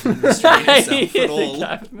didn't restrain himself at all.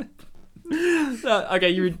 Okay,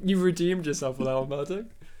 you redeemed yourself with that one, Bartek.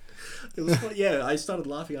 It was fun. Yeah, I started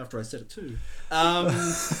laughing after I said it too.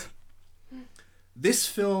 This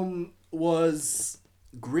film was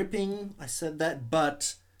gripping, I said that,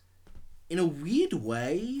 but in a weird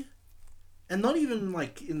way, and not even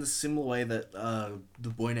like in the similar way that The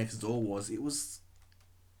Boy Next Door was, it was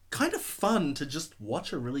kind of fun to just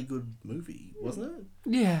watch a really good movie, wasn't it?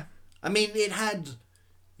 Yeah. I mean, it had,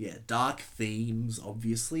 dark themes,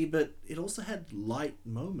 obviously, but it also had light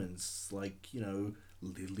moments, like, you know,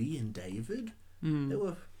 Lily and David. They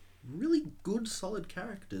were really good, solid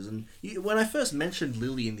characters. And when I first mentioned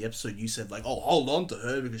Lily in the episode, you said, like, oh, hold on to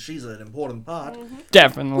her because she's an important part. We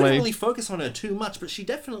Definitely. didn't really focus on her too much, but she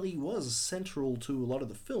definitely was central to a lot of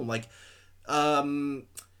the film. Like,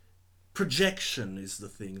 projection is the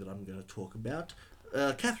thing that I'm going to talk about.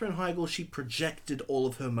 Katherine Heigl, she projected all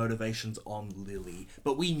of her motivations on Lily,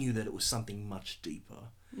 but we knew that it was something much deeper.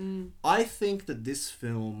 I think that this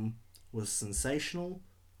film was sensational.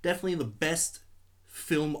 Definitely the best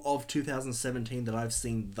film of 2017 that I've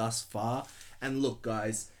seen thus far. And look,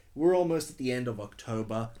 guys, we're almost at the end of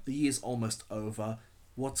October. The year's almost over.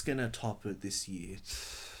 What's going to top it this year?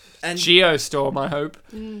 And Geostorm, I hope.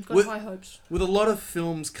 Got With- high hopes. with a lot of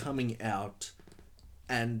films coming out,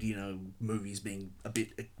 and, you know, movies being a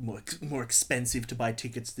bit more expensive to buy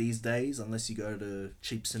tickets these days, unless you go to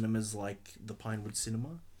cheap cinemas like the Pinewood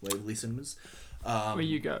Cinema, Waverley Cinemas. Where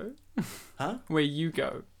you go? Huh? Where you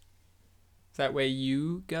go? Is that where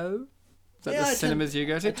you go? Is that Yeah, the I tend- cinemas you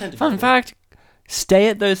go I to? tend to Fun go there. fact, stay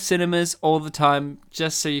at those cinemas all the time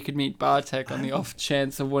just so you could meet Bartek on the off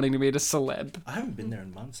chance of wanting to meet a celeb. I haven't been there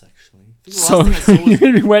in months, actually. I think the So last thing I saw you're was-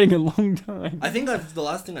 going to be waiting a long time. I think the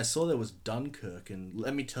last thing I saw there was Dunkirk, and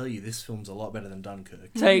let me tell you, this film's a lot better than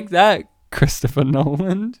Dunkirk. Take that, Christopher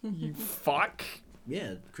Nolan. You fuck.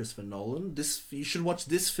 Yeah, Christopher Nolan. You should watch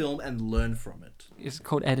this film and learn from it. Is it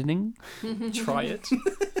called editing? Try it.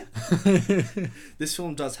 This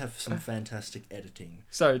film does have some fantastic editing.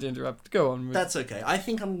 Sorry to interrupt. Go on. That's okay. I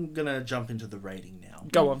think I'm gonna jump into the rating now.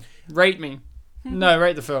 Go on. Rate me. No,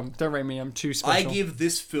 rate the film. Don't rate me. I'm too special. I give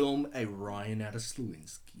this film a Ryan out of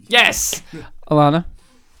Slewinski. Yes! Alana?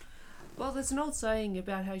 Well, there's an old saying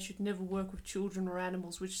about how you should never work with children or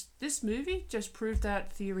animals, which this movie just proved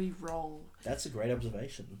that theory wrong. That's a great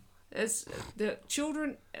observation. It's the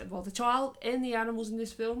children, well, the child and the animals in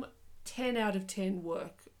this film, 10 out of 10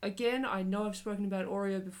 work. Again, I know I've spoken about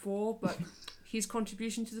Oreo before, but his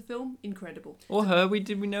contribution to the film, incredible. Or her?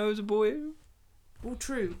 Did we know it was a boy? Well,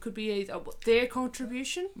 true, could be either their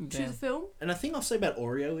contribution to Yeah. the film. And a thing I'll say about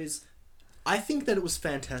Oreo is, I think that it was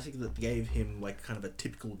fantastic that they gave him like kind of a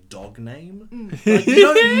typical dog name. Like, you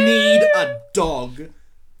don't need a dog.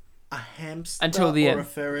 A hamster Until the or end. a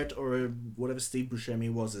ferret or whatever Steve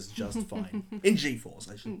Buscemi was is just fine. In G-Force,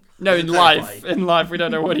 I should. No, I in should life. clarify. In life, we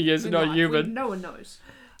don't know what he is. In Not life, human. No one knows.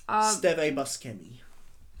 Steve Buscemi.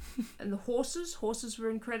 And the horses were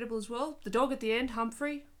incredible as well. The dog at the end,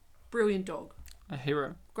 Humphrey, brilliant dog. A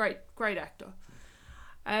hero. Great actor.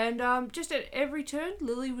 And just at every turn,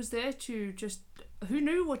 Lily was there to just... Who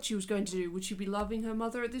knew what she was going to do? Would she be loving her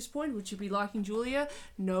mother at this point? Would she be liking Julia?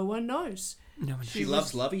 No one knows. No one. She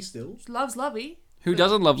loves Lovey still. She loves Lovey. Who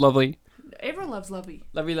doesn't love Lovely? Everyone loves Lovey.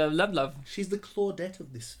 Lovey, love. She's the Claudette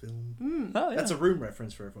of this film. Oh, yeah. That's a Room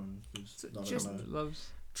reference for everyone who's not just- gonna know. Loves.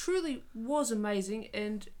 Truly was amazing.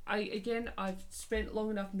 And I've spent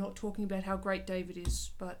long enough not talking about how great David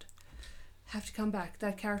is, but have to come back.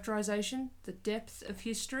 That characterization, the depth of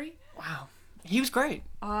history. Wow. He was great.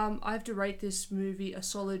 I have to rate this movie a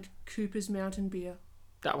solid Cooper's Mountain Beer.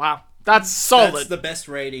 Wow. That's solid. That's the best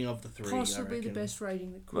rating of the three. Possibly I the reckon. best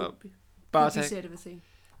rating that could Well, be Bartek, said of a thing.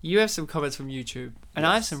 you have some comments from YouTube, and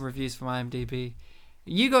I have Yes. some reviews from IMDb.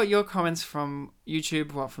 You got your comments from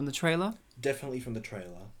YouTube, from the trailer? Definitely from the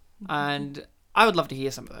trailer. And I would love to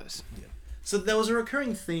hear some of those. So there was a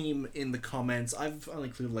recurring theme in the comments. I've only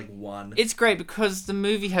included like one. It's great because the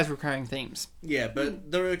movie has recurring themes. Yeah, but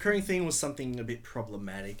the recurring theme was something a bit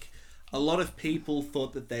problematic. A lot of people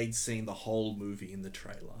thought that they'd seen the whole movie in the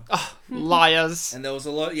trailer. Liars. And there was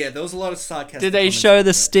a lot of sarcasm. Did they show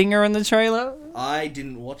the stinger in the trailer? I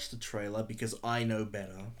didn't watch the trailer because I know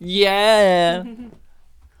better. Yeah.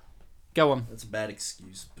 Go on. That's a bad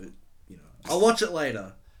excuse, but, you know. I'll watch it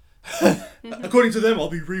later. According to them, I'll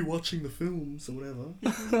be rewatching the films or whatever.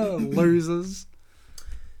 Losers.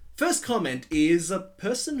 First comment is a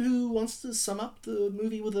person who wants to sum up the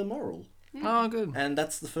movie with a moral. Oh, good. And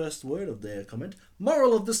that's the first word of their comment.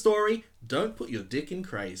 Moral of the story, don't put your dick in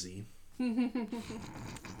crazy.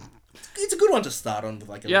 It's a good one to start on with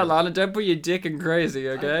like a Yeah, Lana, don't put your dick in crazy,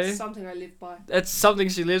 okay? It's something I live by. That's something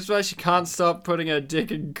she lives by. She can't stop putting her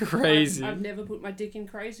dick in crazy. I've never put my dick in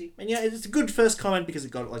crazy. And yeah, it's a good first comment because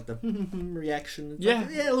it got like the reaction. It's Yeah.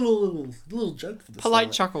 like, yeah, a little joke for the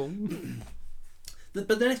Polite start. chuckle. But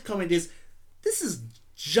the next comment is, this is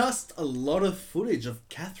just a lot of footage of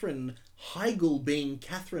Katherine Heigl being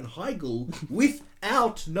Katherine Heigl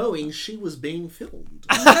without knowing she was being filmed.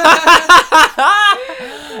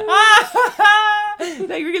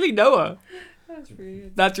 They really know her. That's really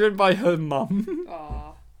good. That's written by her mum.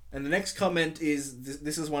 Aw. And the next comment is,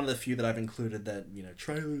 this is one of the few that I've included that, you know,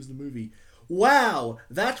 trailers the movie. Wow,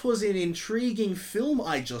 that was an intriguing film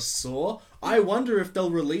I just saw. I wonder if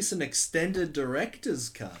they'll release an extended director's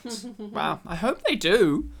cut. Wow, I hope they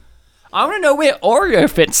do. I want to know where Oreo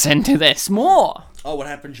fits into this more. Oh, what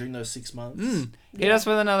happened during those 6 months? Hit us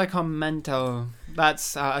with another commento.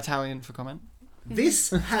 That's Italian for comment. This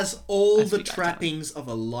has all I the speak trappings of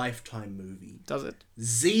a Lifetime movie. Does it?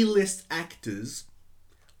 Z-list actors,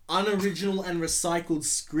 unoriginal and recycled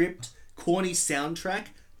script, corny soundtrack, ...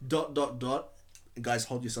 Guys,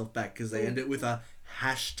 hold yourself back because they end it with a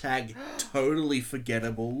hashtag totally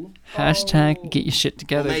forgettable. Hashtag get your shit Or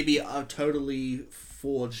together. maybe a totally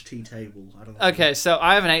forged tea table. I don't know. Okay, so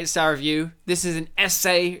I have an 8-star review. This is an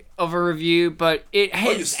essay of a review, but it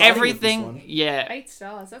you're hits starting with this everything. one. Yeah. 8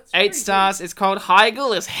 stars. That's 8 pretty stars. It's called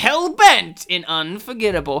Heigl is Hellbent in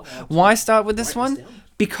Unforgettable. Why start with this Write one? this down.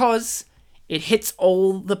 Because it hits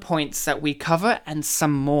all the points that we cover and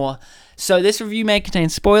some more. So this review may contain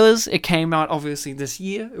spoilers. It came out obviously this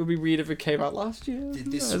year. It would be weird if it came out last year.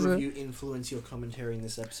 Did this As a- review influence your commentary in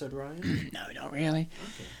this episode, Ryan? No, not really.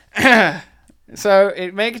 So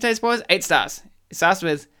it may contain spoilers. 8 stars. It starts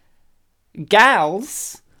with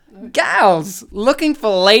Gals. Gals looking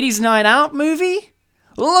for Ladies' Night Out movie?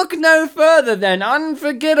 Look no further than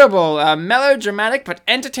Unforgettable, a melodramatic but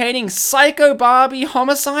entertaining Psycho Barbie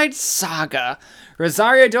homicide saga.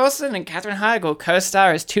 Rosario Dawson and Katherine Heigl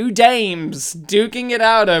co-star as two dames, duking it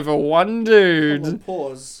out over one dude. Hold on,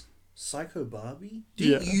 pause. Psycho Barbie?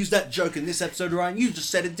 Didn't you use that joke in this episode, Ryan? You just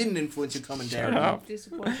said it didn't influence your commentary. Shut up.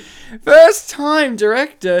 disappointing. First time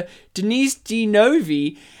director Denise Di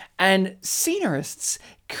Novi and scenarists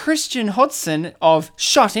Christian Hodson of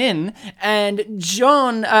Shot In and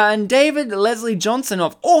David Leslie Johnson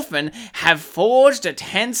of Orphan have forged a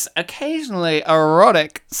tense, occasionally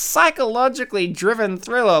erotic, psychologically driven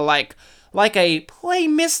thriller like a Play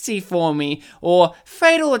Misty for Me, or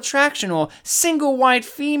Fatal Attraction, or Single White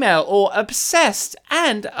Female, or Obsessed,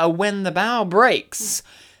 and a When the Bow Breaks.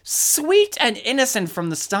 Sweet and innocent from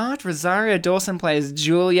the start, Rosario Dawson plays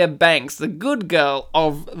Julia Banks, the good girl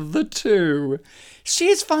of the two. She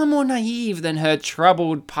is far more naive than her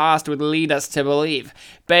troubled past would lead us to believe.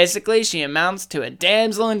 Basically, she amounts to a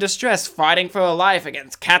damsel in distress fighting for her life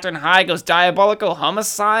against Katherine Heigl's diabolical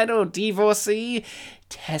homicidal divorcee,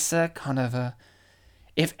 Tessa Conover.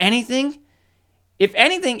 If anything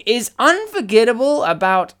is unforgettable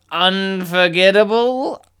about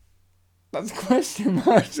Unforgettable, that's a question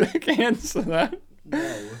mark. I can't answer that.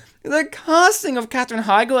 No. The casting of Katherine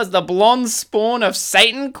Heigl as the blonde spawn of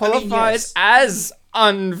Satan qualifies as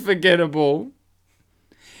unforgettable.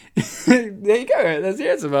 There you go. That's the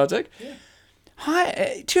answer, Bartek.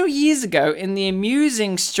 Yeah. 2 years ago, in the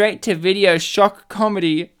amusing straight-to-video shock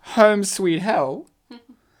comedy Home Sweet Hell,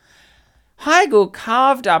 Heigl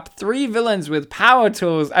carved up 3 villains with power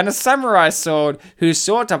tools and a samurai sword who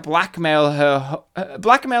sought to blackmail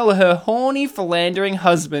her horny, philandering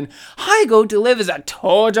husband. Heigl delivers a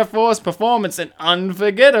tour de force performance in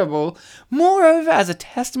Unforgettable. Moreover, as a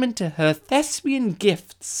testament to her thespian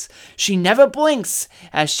gifts, she never blinks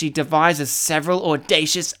as she devises several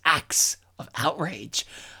audacious acts of outrage.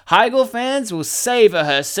 Heigl fans will savor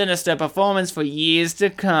her sinister performance for years to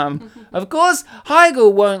come. Of course,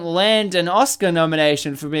 Heigl won't land an Oscar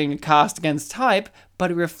nomination for being cast against type,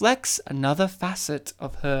 but it reflects another facet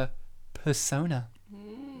of her persona.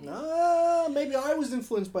 Maybe I was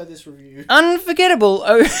influenced by this review. Unforgettable.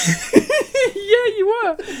 Yeah, you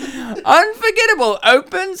were. Unforgettable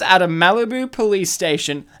opens at a Malibu police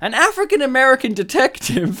station. An African-American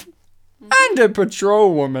detective and a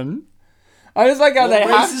patrol woman. I just like how What they race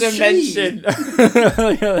have to is she? mention. I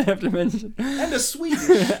like how they have to mention. And a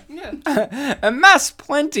Swedish. Yeah. Amass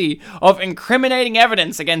plenty of incriminating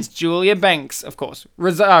evidence against Julia Banks, of course,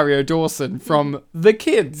 Rosario Dawson from The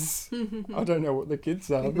Kids. I don't know what The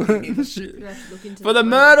Kids are. But You have to look into for that the later.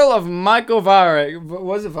 murder of Michael Vargas.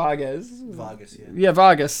 Was it Vargas? Vargas, yeah. Yeah,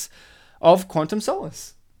 Vargas of Quantum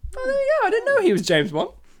Solace. Oh, there you go. I didn't know he was James Bond.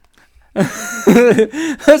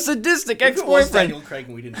 Her sadistic If it was ex-boyfriend. Daniel Craig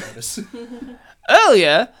and we didn't notice.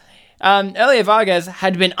 Earlier, Vargas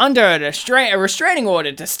had been under a restraining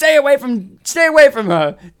order to stay away from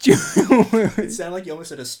her. It sounded like you almost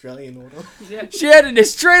said Australian order. Yeah. She had an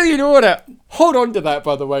Australian order. Hold on to that,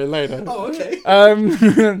 by the way, later. Oh, okay.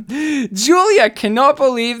 Julia cannot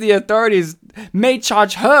believe the authorities may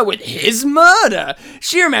charge her with his murder.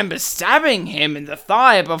 She remembers stabbing him in the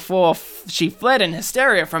thigh before she fled in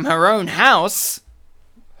hysteria from her own house.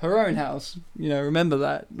 Her own house. You know, remember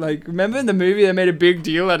that. Like, remember in the movie they made a big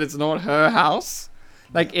deal that it's not her house?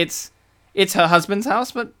 Like, it's her husband's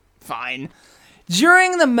house, but fine.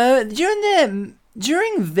 During their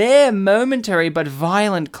momentary but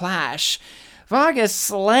violent clash, Vargas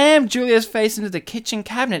slammed Julia's face into the kitchen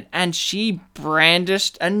cabinet and she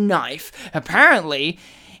brandished a knife. Apparently,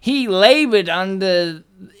 he labored under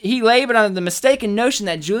the mistaken notion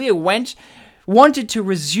that Julia wanted to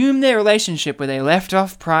resume their relationship where they left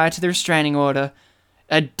off prior to the restraining order.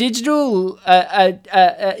 This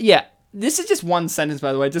is just one sentence,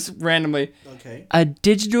 by the way, just randomly. Okay. A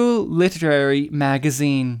digital literary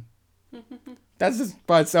magazine. That's just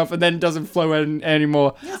by itself, and then it doesn't flow in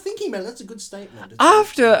anymore. Yeah, thinking about it, that's a good statement.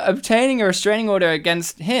 After obtaining a restraining order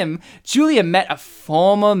against him, Julia met a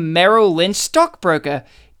former Merrill Lynch stockbroker,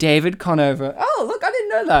 David Conover. Oh, look, I didn't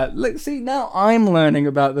know that. Look, see, now I'm learning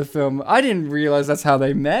about the film. I didn't realize that's how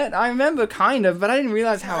they met. I remember kind of, but I didn't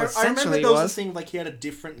realize how I essentially remember it there was was. a thing like he had a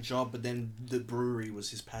different job, but then the brewery was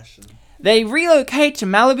his passion. They relocate to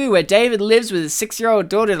Malibu, where David lives with his 6-year-old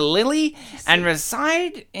daughter Lily, and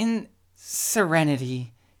reside in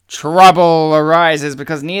serenity. Trouble arises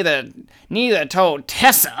because neither told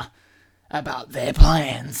Tessa about their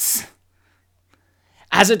plans.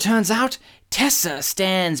 As it turns out, Tessa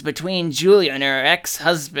stands between Julia and her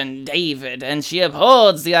ex-husband David, and she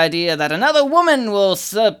abhors the idea that another woman will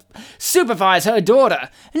supervise her daughter.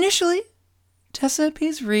 Initially, Tessa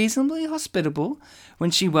appears reasonably hospitable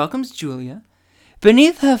when she welcomes Julia.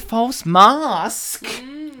 Beneath her false mask,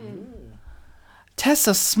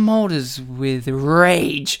 Tessa smolders with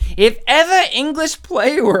rage. If ever English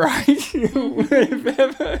playwright,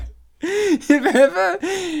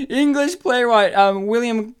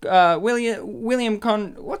 William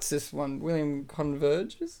Converges?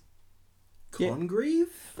 Congreve?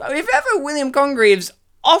 If ever William Congreve's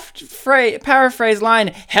paraphrase line,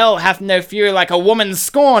 "Hell hath no fury like a woman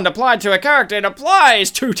scorned," applied to a character, it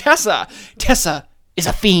applies to Tessa. Tessa is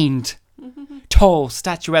a fiend. Tall,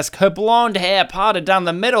 statuesque, her blonde hair parted down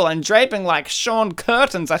the middle and draping like shorn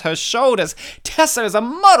curtains at her shoulders, Tessa is a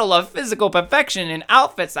model of physical perfection in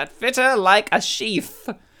outfits that fit her like a sheath.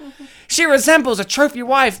 She resembles a trophy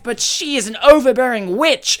wife, but she is an overbearing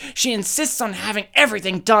witch. She insists on having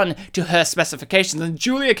everything done to her specifications, and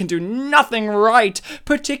Julia can do nothing right,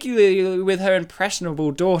 particularly with her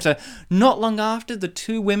impressionable daughter. Not long after the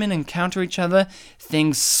two women encounter each other,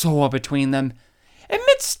 things soar between them.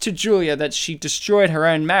 Admits to Julia that she destroyed her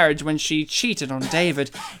own marriage when she cheated on David.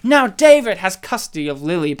 Now David has custody of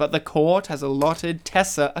Lily, but the court has allotted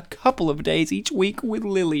Tessa a couple of days each week with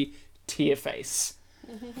Lily. Tear face.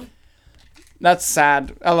 That's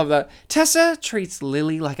sad. I love that. Tessa treats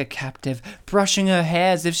Lily like a captive, brushing her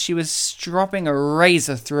hair as if she was stropping a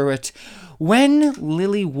razor through it. When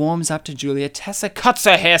Lily warms up to Julia, Tessa cuts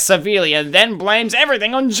her hair severely and then blames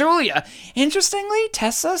everything on Julia. Interestingly,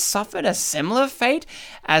 Tessa suffered a similar fate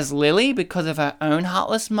as Lily because of her own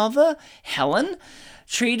heartless mother, Helen.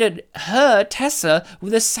 Treated her, Tessa,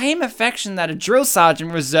 with the same affection that a drill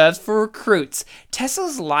sergeant reserves for recruits.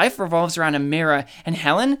 Tessa's life revolves around a mirror, and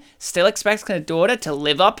Helen still expects her daughter to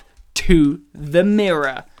live up to the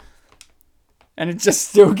mirror. And it just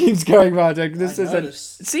still keeps going, Bartek. This is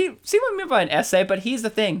see what I mean by an essay, but here's the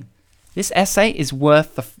thing. This essay is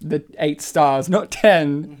worth the 8 stars, not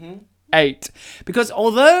 10. Mm-hmm. 8. Because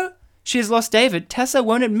although she has lost David, Tessa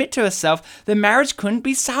won't admit to herself the marriage couldn't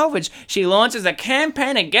be salvaged. She launches a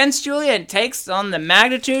campaign against Julia and takes on the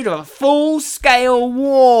magnitude of a full-scale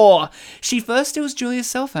war. She first steals Julia's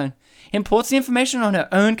cell phone, imports the information on her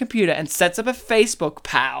own computer, and sets up a Facebook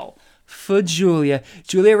pal. for Julia.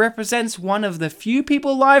 Julia represents one of the few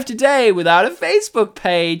people alive today without a Facebook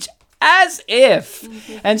page. As if.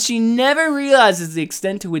 And she never realizes the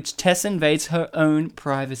extent to which Tessa invades her own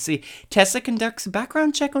privacy. Tessa conducts a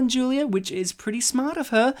background check on Julia, which is pretty smart of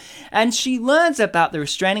her, and she learns about the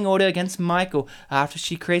restraining order against Michael. After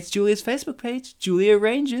she creates Julia's Facebook page, Julia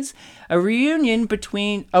arranges a reunion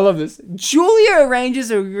between... I love this. Julia arranges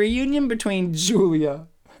a reunion between Julia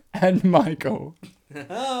and Michael.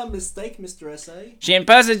 Mistake, Mr. S.A. She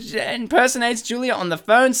impersonates Julia on the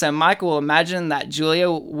phone, so Michael will imagine that Julia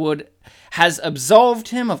has absolved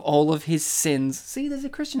him of all of his sins. See, there's a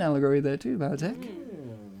Christian allegory there too, Bartek.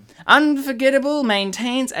 Unforgettable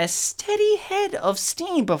maintains a steady head of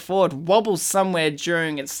steam before it wobbles somewhere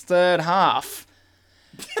during its third half.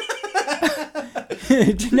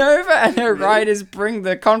 Denova and her writers bring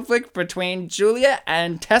the conflict between Julia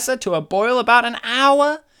and Tessa to a boil about an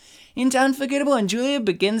hour into Unforgettable, and Julia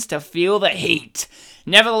begins to feel the heat.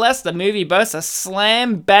 Nevertheless, the movie boasts a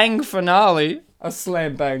slam-bang finale. A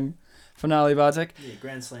slam-bang finale, Bartek. Yeah,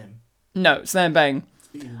 Grand Slam. No, slam-bang.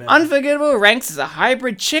 Speaking better. Unforgettable ranks as a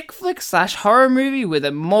hybrid chick flick / horror movie with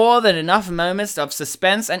a more than enough moments of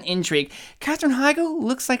suspense and intrigue. Katherine Heigl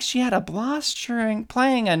looks like she had a blast during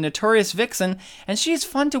playing a notorious vixen, and she is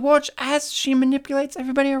fun to watch as she manipulates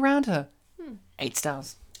everybody around her. 8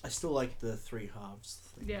 stars. I still like the 3 halves.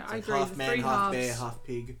 Yeah, It's I like agree. half The man, 3 half halves. bear, half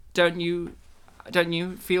pig. Don't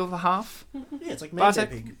you feel the half? Yeah, it's like man, bear, Bartek,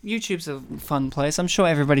 pig. YouTube's a fun place. I'm sure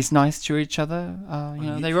everybody's nice to each other. They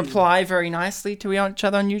YouTube. reply very nicely to each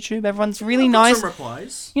other on YouTube. Everyone's really I've got nice. some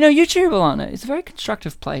replies. YouTube, Alana, it's a very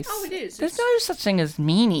constructive place. Oh, it is. There's It's, no such thing as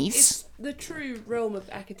meanies. it's the true realm of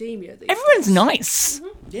academia. These Everyone's days. nice.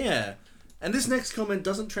 Yeah. And this next comment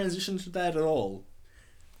doesn't transition to that at all.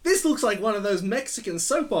 This looks like one of those Mexican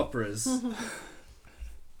soap operas.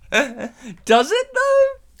 Does it though?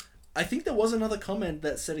 I think there was another comment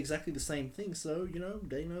that said exactly the same thing, so,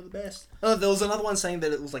 they know the best. Oh, there was another one saying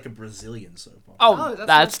that it was like a Brazilian soap opera. Oh, that's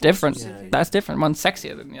that's much more different. specific. That's different. One's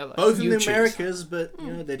sexier than the other. Both in the choose. Americas, but,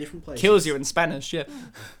 they're different places. Kills you in Spanish, yeah.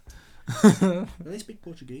 Do they speak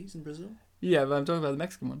Portuguese in Brazil? Yeah, but I'm talking about the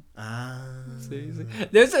Mexican one. Ah. See.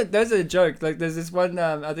 There's a joke. Like, there's this one,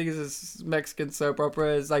 I think it's this Mexican soap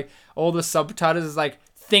opera. It's like, all the subtitles is like,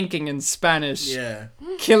 thinking in Spanish. Yeah.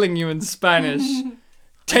 Killing you in Spanish.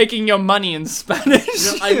 Taking your money in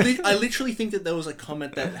Spanish. I literally think that there was a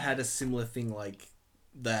comment that had a similar thing like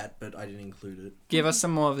that, but I didn't include it. Give us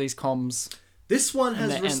some more of these comms. This one has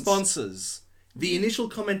the ends. responses. The initial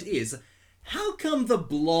comment is, how come the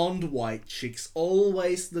blonde white chick's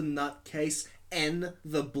always the nutcase and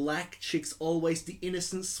the black chick's always the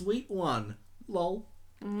innocent sweet one? Lol.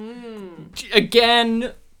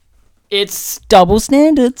 Again, it's double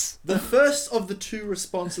standards. The first of the 2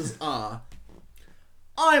 responses are,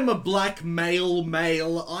 I'm a black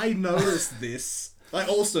male. I noticed this. I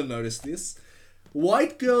also noticed this.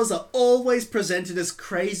 White girls are always presented as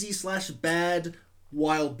crazy / bad,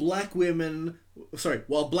 while black women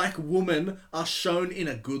are shown in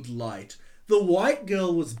a good light. The white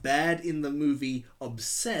girl was bad in the movie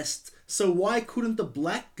Obsessed, so why couldn't the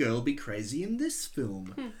black girl be crazy in this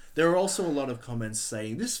film? There are also a lot of comments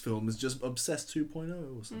saying this film is just Obsessed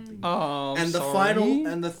 2.0 or something. Oh, And the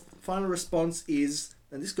sorry. final response is,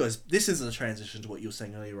 and this is a transition to what you were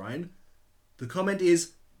saying earlier, Ryan. The comment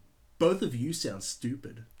is, both of you sound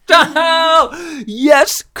stupid. Oh,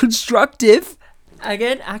 yes, constructive.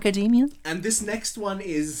 Again, academia. And this next one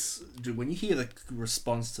is, dude, when you hear the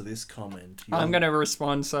response to this comment, I'm going to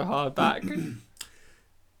respond so hard back.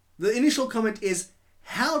 the initial comment is,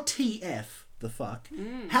 how TF the fuck?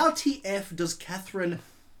 How TF does Katherine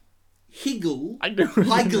Heigl,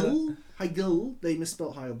 they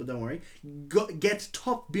misspelled Heigl, but don't worry, get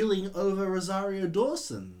top billing over Rosario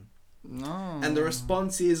Dawson? No. And the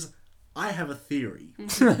response is, I have a theory.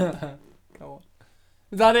 Go on.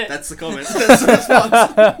 Is that it? That's the comment. That's the response.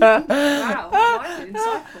 Wow, I like it.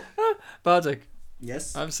 Insightful. Bartek,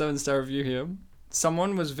 Yes. I have a 7-star review here.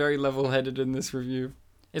 Someone was very level-headed in this review.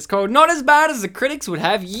 It's called Not As Bad As the Critics Would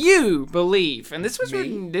Have You Believe. And this was Me?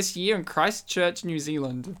 written this year in Christchurch, New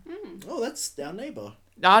Zealand. Oh, that's our neighbour.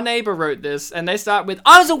 Our neighbour wrote this, and they start with,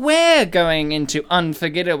 I was aware going into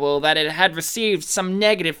Unforgettable that it had received some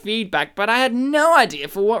negative feedback, but I had no idea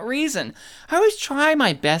for what reason. I always try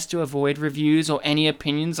my best to avoid reviews or any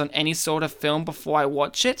opinions on any sort of film before I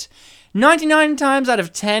watch it. 99 times out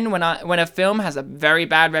of 10, when a film has a very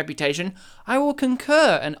bad reputation, I will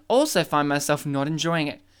concur and also find myself not enjoying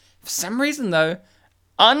it. For some reason, though,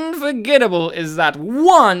 Unforgettable is that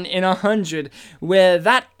 1 in 100 where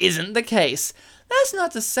that isn't the case. That's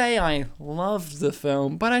not to say I loved the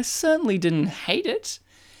film, but I certainly didn't hate it.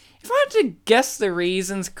 If I had to guess the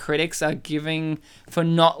reasons critics are giving for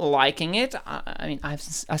not liking it, I mean, I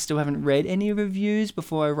still haven't read any reviews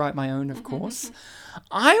before I write my own, of course.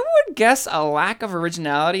 I would guess a lack of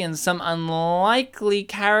originality and some unlikely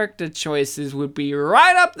character choices would be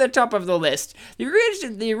right up the top of the list.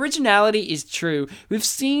 The originality is true. We've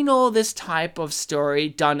seen all this type of story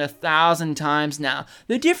done 1,000 times now.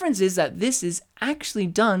 The difference is that this is actually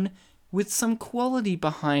done with some quality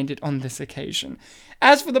behind it on this occasion.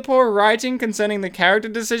 As for the poor writing concerning the character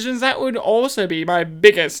decisions, that would also be my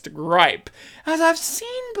biggest gripe. As I've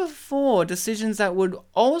seen before, decisions that would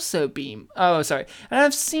also be... And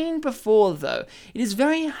I've seen before, though, it is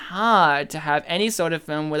very hard to have any sort of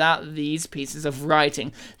film without these pieces of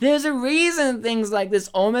writing. There's a reason things like this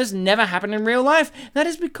almost never happen in real life. That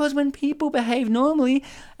is because when people behave normally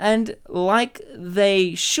and like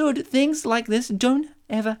they should, things like this don't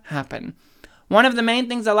ever happen. One of the main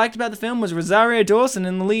things I liked about the film was Rosario Dawson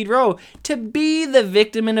in the lead role. To be the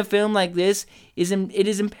victim in a film like this, it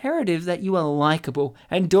is imperative that you are likable,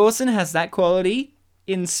 and Dawson has that quality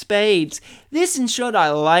in spades. This ensured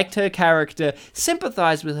I liked her character,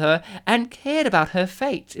 sympathized with her, and cared about her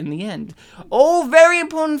fate in the end. All very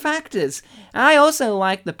important factors. I also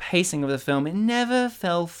liked the pacing of the film. It never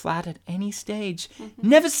fell flat at any stage.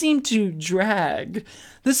 Never seemed to drag.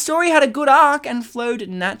 The story had a good arc and flowed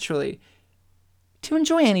naturally. To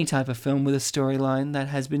enjoy any type of film with a storyline that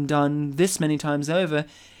has been done this many times over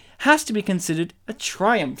has to be considered a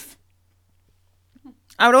triumph.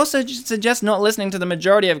 I would also suggest not listening to the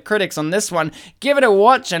majority of critics on this one. Give it a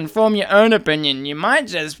watch and form your own opinion. You might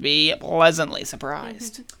just be pleasantly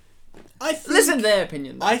surprised. Listen to their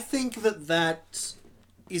opinion, though. I think that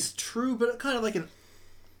is true, but kind of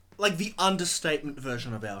like the understatement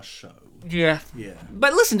version of our show. Yeah. Yeah.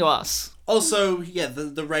 But listen to us. Also, yeah,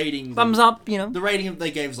 the rating... Thumbs up, you know. The rating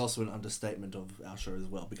they gave is also an understatement of our show as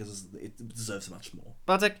well, because it deserves much more.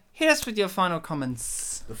 But hit us with your final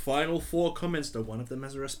comments. The final 4 comments, though, one of them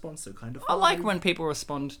has a response, so kind of... I like when people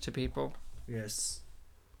respond to people. Yes.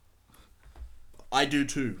 I do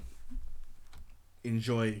too.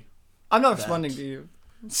 Enjoy. I'm not responding to you.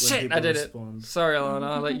 Shit, people I did respond. it. Sorry, Alana,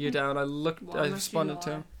 I let you down. I Why must responded you to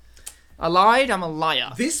lie? him. I lied, I'm a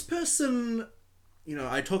liar. This person, you know,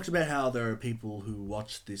 I talked about how there are people who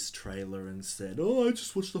watched this trailer and said, "Oh, I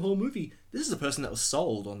just watched the whole movie." This is a person that was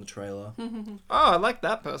sold on the trailer. Oh, I like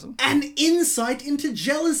that person. An insight into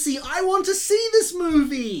jealousy. I want to see this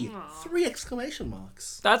movie. 3 exclamation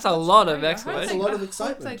marks. That's a lot of I hope exclamation. a lot of I hope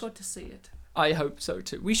excitement. they got to see it. I hope so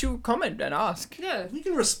too. We should comment and ask. Yeah. We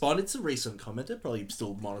can respond. It's a recent comment. They're probably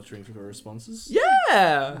still monitoring for responses.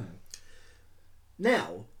 Yeah.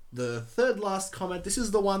 Now, the third last comment. This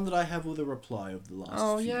is the one that I have with a reply of the last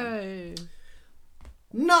Oh, few. yay.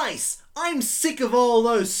 Nice! I'm sick of all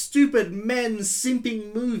those stupid men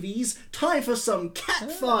simping movies. Time for some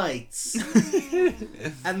cat fights!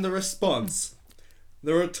 And the response.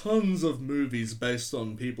 There are tons of movies based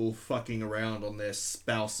on people fucking around on their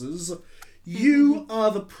spouses. You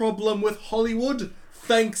are the problem with Hollywood.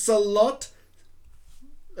 Thanks a lot.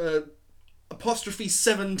 Apostrophe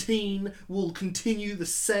 17 will continue the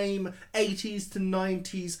same 80s to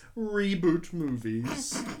 90s reboot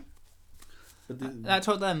movies. But That's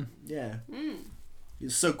what them. yeah.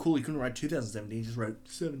 It's so cool he couldn't write 2017, he just wrote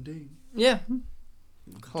 17. Yeah.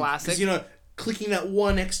 Because, Classic. you know, clicking that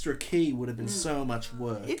one extra key would have been so much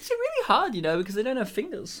work. It's really hard, you know, because they don't have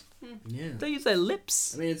fingers. Yeah. They use their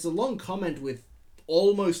lips. I mean, it's a long comment with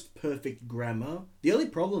almost perfect grammar. The only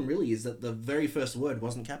problem really is that the very first word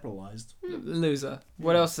wasn't capitalized. Loser.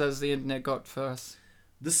 What else has the internet got for us?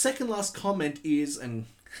 The second last comment is, and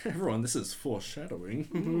everyone, this is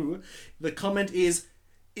foreshadowing. The comment is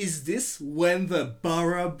this when the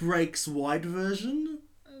borough breaks white version?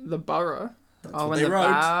 The borough. That's Oh, what when they the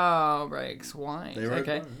wrote. bow breaks white. They wrote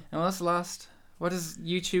Okay. borough. And what's the last? What is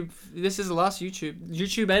YouTube? This is the last YouTube.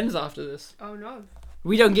 YouTube ends after this. Oh no.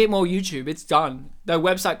 We don't get more YouTube. It's done. The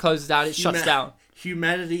website closes down. It shuts down.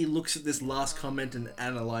 Humanity looks at this last comment and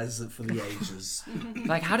analyzes it for the ages.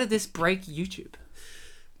 Like, how did this break YouTube?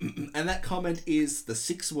 And that comment is the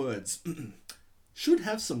 6 words. Should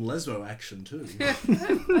have some lesbo action too.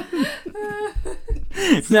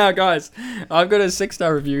 Now, guys, I've got a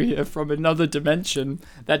 6-star review here from Another Dimension.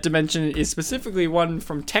 That dimension is specifically one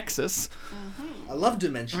from Texas. I love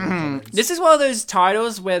dimensional comments. This is one of those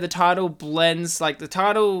titles where the title blends, like the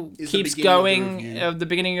title Is the keeps beginning of the going review. of the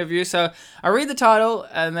beginning of review. So I read the title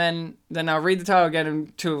and then I'll read the title again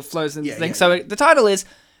until it flows into Yeah, the thing. yeah, So the title is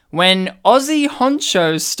When Aussie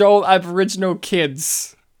Honchos Stole Aboriginal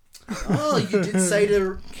Kids. Oh, you did say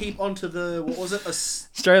to keep onto the, what was it?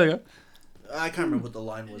 Australia. I can't remember what the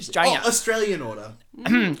line was. Australia. Oh, Australian order.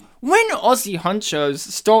 When Aussie honchos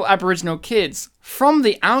stole Aboriginal kids from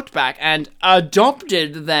the outback and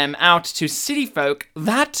adopted them out to city folk,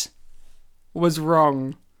 that was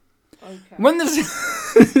wrong. Okay. When the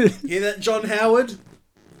Hear that, John Howard?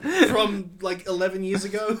 From like 11 years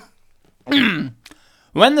ago?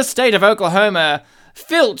 when the state of Oklahoma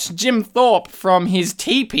filched Jim Thorpe from his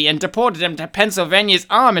teepee and deported him to Pennsylvania's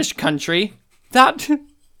Amish country, that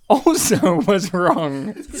also was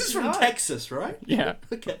wrong. This is from Texas, right? Yeah.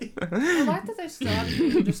 Okay. I like that they started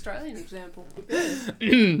with an Australian example.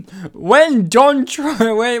 When Don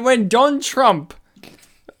Trump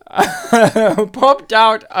popped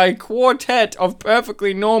out a quartet of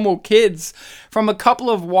perfectly normal kids from a couple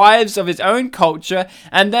of wives of his own culture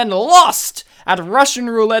and then lost at Russian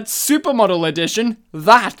Roulette Supermodel Edition,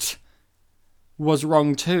 that was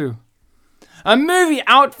wrong too. A movie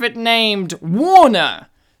outfit named Warner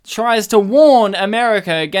tries to warn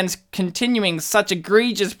America against continuing such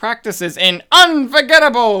egregious practices in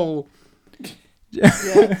Unforgettable.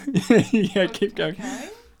 Yeah, keep going. Okay.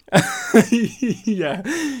 Yeah.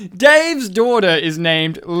 Dave's daughter is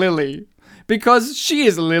named Lily because she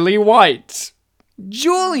is Lily White.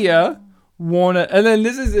 Julia Warner, and then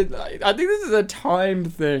this is it. I think this is a time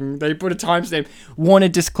thing. They put a timestamp. Warner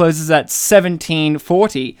discloses at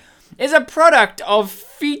 1740 is a product of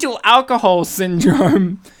fetal alcohol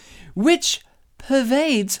syndrome, which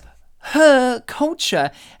pervades her culture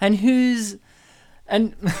and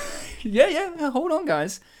yeah. Hold on,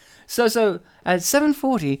 guys. So at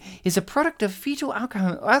 740 is a product of fetal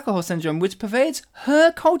alcohol syndrome which pervades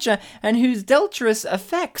her culture and whose deleterious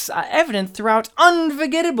effects are evident throughout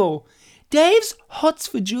Unforgettable. Dave's hots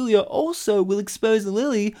for Julia also will expose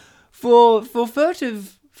Lily for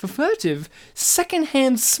furtive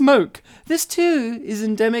secondhand smoke. This too is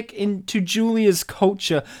endemic into Julia's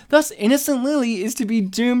culture. Thus, innocent Lily is to be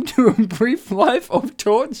doomed to a brief life of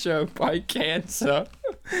torture by cancer.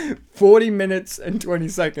 40 minutes and 20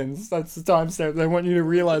 seconds. That's the timestamp. They want you to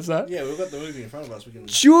realize that. Yeah, we've got the movie in front of us. We can.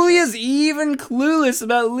 Julia's even clueless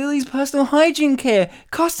about Lily's personal hygiene care,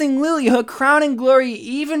 costing Lily her crowning glory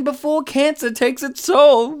even before cancer takes its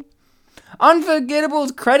toll.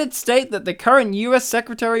 Unforgettable's credits state that the current U.S.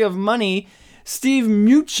 Secretary of Money, Steve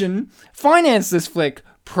Mnuchin, financed this flick,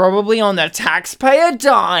 probably on the taxpayer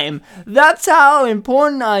dime. That's how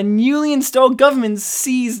important our newly installed government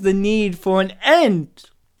sees the need for an end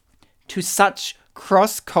to such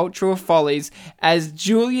cross-cultural follies as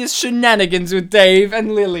Julia's shenanigans with Dave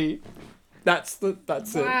and Lily. That's it.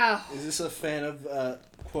 Wow. Is this a fan of,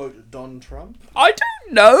 quote, Don Trump? I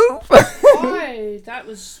don't know. Why? That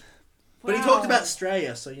was... But he wow. talked about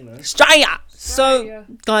Australia, so you know. Australia! So, Australia.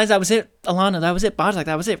 guys, that was it. Alana, that was it. Bartek,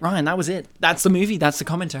 that was it. Ryan, that was it. That's the movie. That's the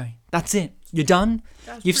commentary. That's it. You're done.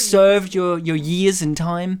 That was You've pretty served your years in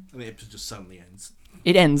time. And the episode just suddenly ends.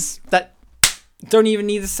 It ends. That don't even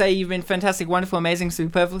need to say you've been fantastic, wonderful, amazing,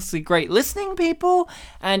 superfluously great listening, people.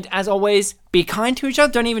 And as always, be kind to each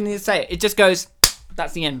other. Don't even need to say it. It just goes,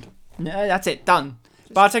 that's the end. No, that's it. Done.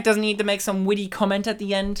 Bartek doesn't need to make some witty comment at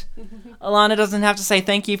the end. Alana doesn't have to say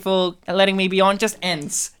thank you for letting me be on. Just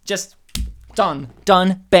ends. Just done.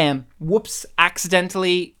 Done. Bam. Whoops.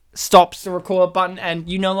 Accidentally stops the record button and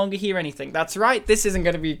you no longer hear anything. That's right. This isn't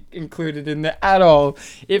going to be included in there at all.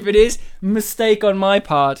 If it is, mistake on my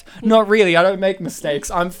part. Not really. I don't make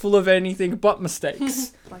mistakes. I'm full of anything but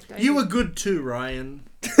mistakes. Like David. You were good too, Ryan.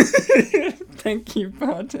 Thank you,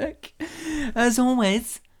 Bartek. As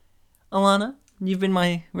always, Alana, you've been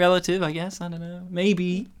my relative, I guess. I don't know.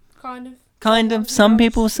 Maybe. Kind of. Some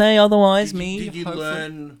people say otherwise. Did you hopefully.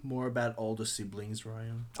 learn more about older siblings,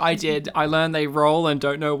 Ryan? I did. I learned they roll and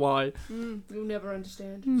don't know why. You'll never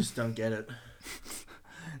understand. Just don't get it.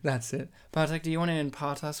 That's it. Bartek, do you want to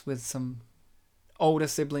impart us with some older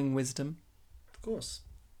sibling wisdom? Of course.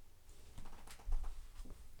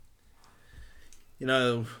 You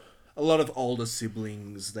know, a lot of older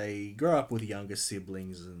siblings, they grow up with younger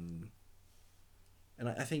siblings, and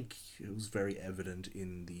I think it was very evident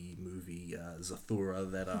in the movie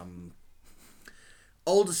Zathura that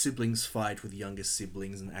older siblings fight with younger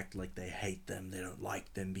siblings and act like they hate them, they don't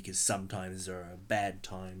like them because sometimes there are bad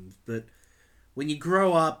times. But when you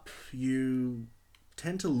grow up, you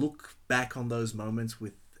tend to look back on those moments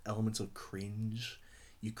with elements of cringe.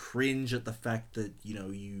 You cringe at the fact that, you know,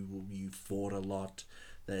 you fought a lot,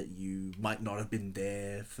 that you might not have been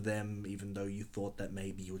there for them, even though you thought that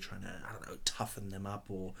maybe you were trying to, I don't know, toughen them up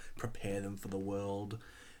or prepare them for the world.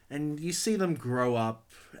 And you see them grow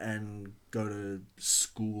up and go to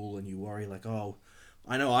school and you worry like, oh,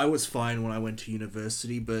 I know I was fine when I went to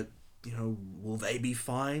university, but, you know, will they be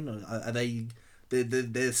fine? Are they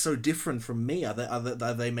they're so different from me. Are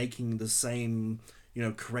they making the same,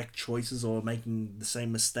 correct choices, or making the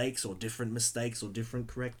same mistakes, or different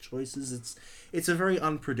correct choices? It's a very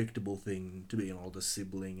unpredictable thing to be an older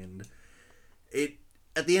sibling, and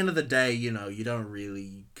at the end of the day, you don't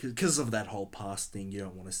really, because of that whole past thing, you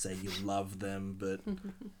don't want to say you love them, but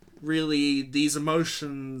really, these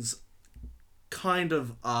emotions kind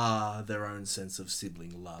of are their own sense of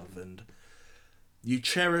sibling love, and you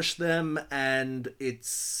cherish them, and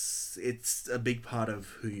it's a big part of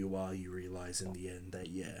who you are. You realize in the end that,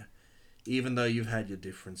 yeah, even though you've had your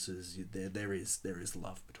differences, there is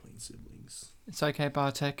love between siblings. It's okay,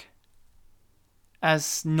 Bartek.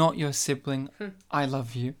 As not your sibling, I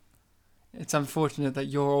love you. It's unfortunate that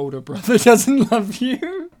your older brother doesn't love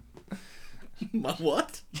you. My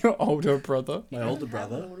what? Your older brother. My older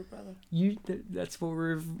brother. That's what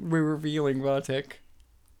we're revealing, Bartek.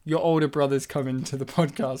 Your older brother's coming to the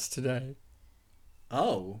podcast today.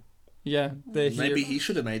 Oh. Yeah, they're here. Maybe he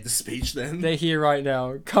should have made the speech then. They're here right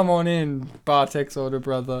now. Come on in, Bartek's older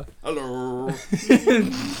brother. Hello.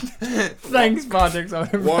 Thanks, Bartek's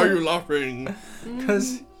older brother. Why are you laughing?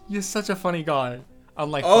 Because you're such a funny guy.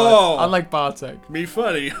 Unlike Bartek. Me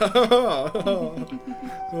funny.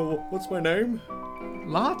 Oh, what's my name?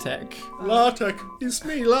 Lartek. Lartek. It's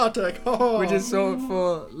me, Lartek. Which is short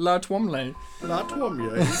for La Twomley. La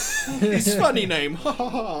Twomley. It's funny name.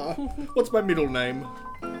 What's my middle name?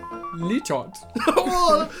 Litot.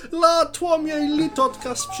 La Twomley Litot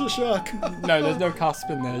Kaspshak. No, there's no cusp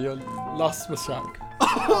in there. You're Lasmashak.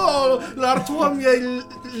 Oh, La Twomley.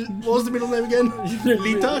 What was the middle name again?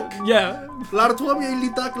 Litak? Yeah. La Twomley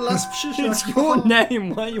Litak Laspshak. It's your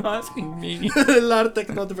name. Why are you asking me? Lartek,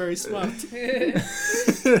 not very smart.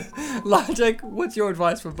 Lartek, what's your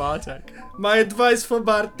advice for Bartek? My advice for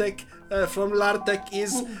Bartek from Lartek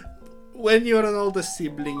is, when you're an older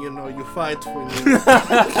sibling, you fight for you.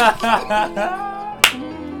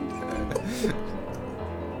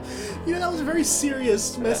 That was a very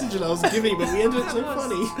serious message that I was giving, but we ended it so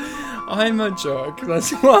funny. I'm a jerk,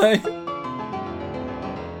 that's why.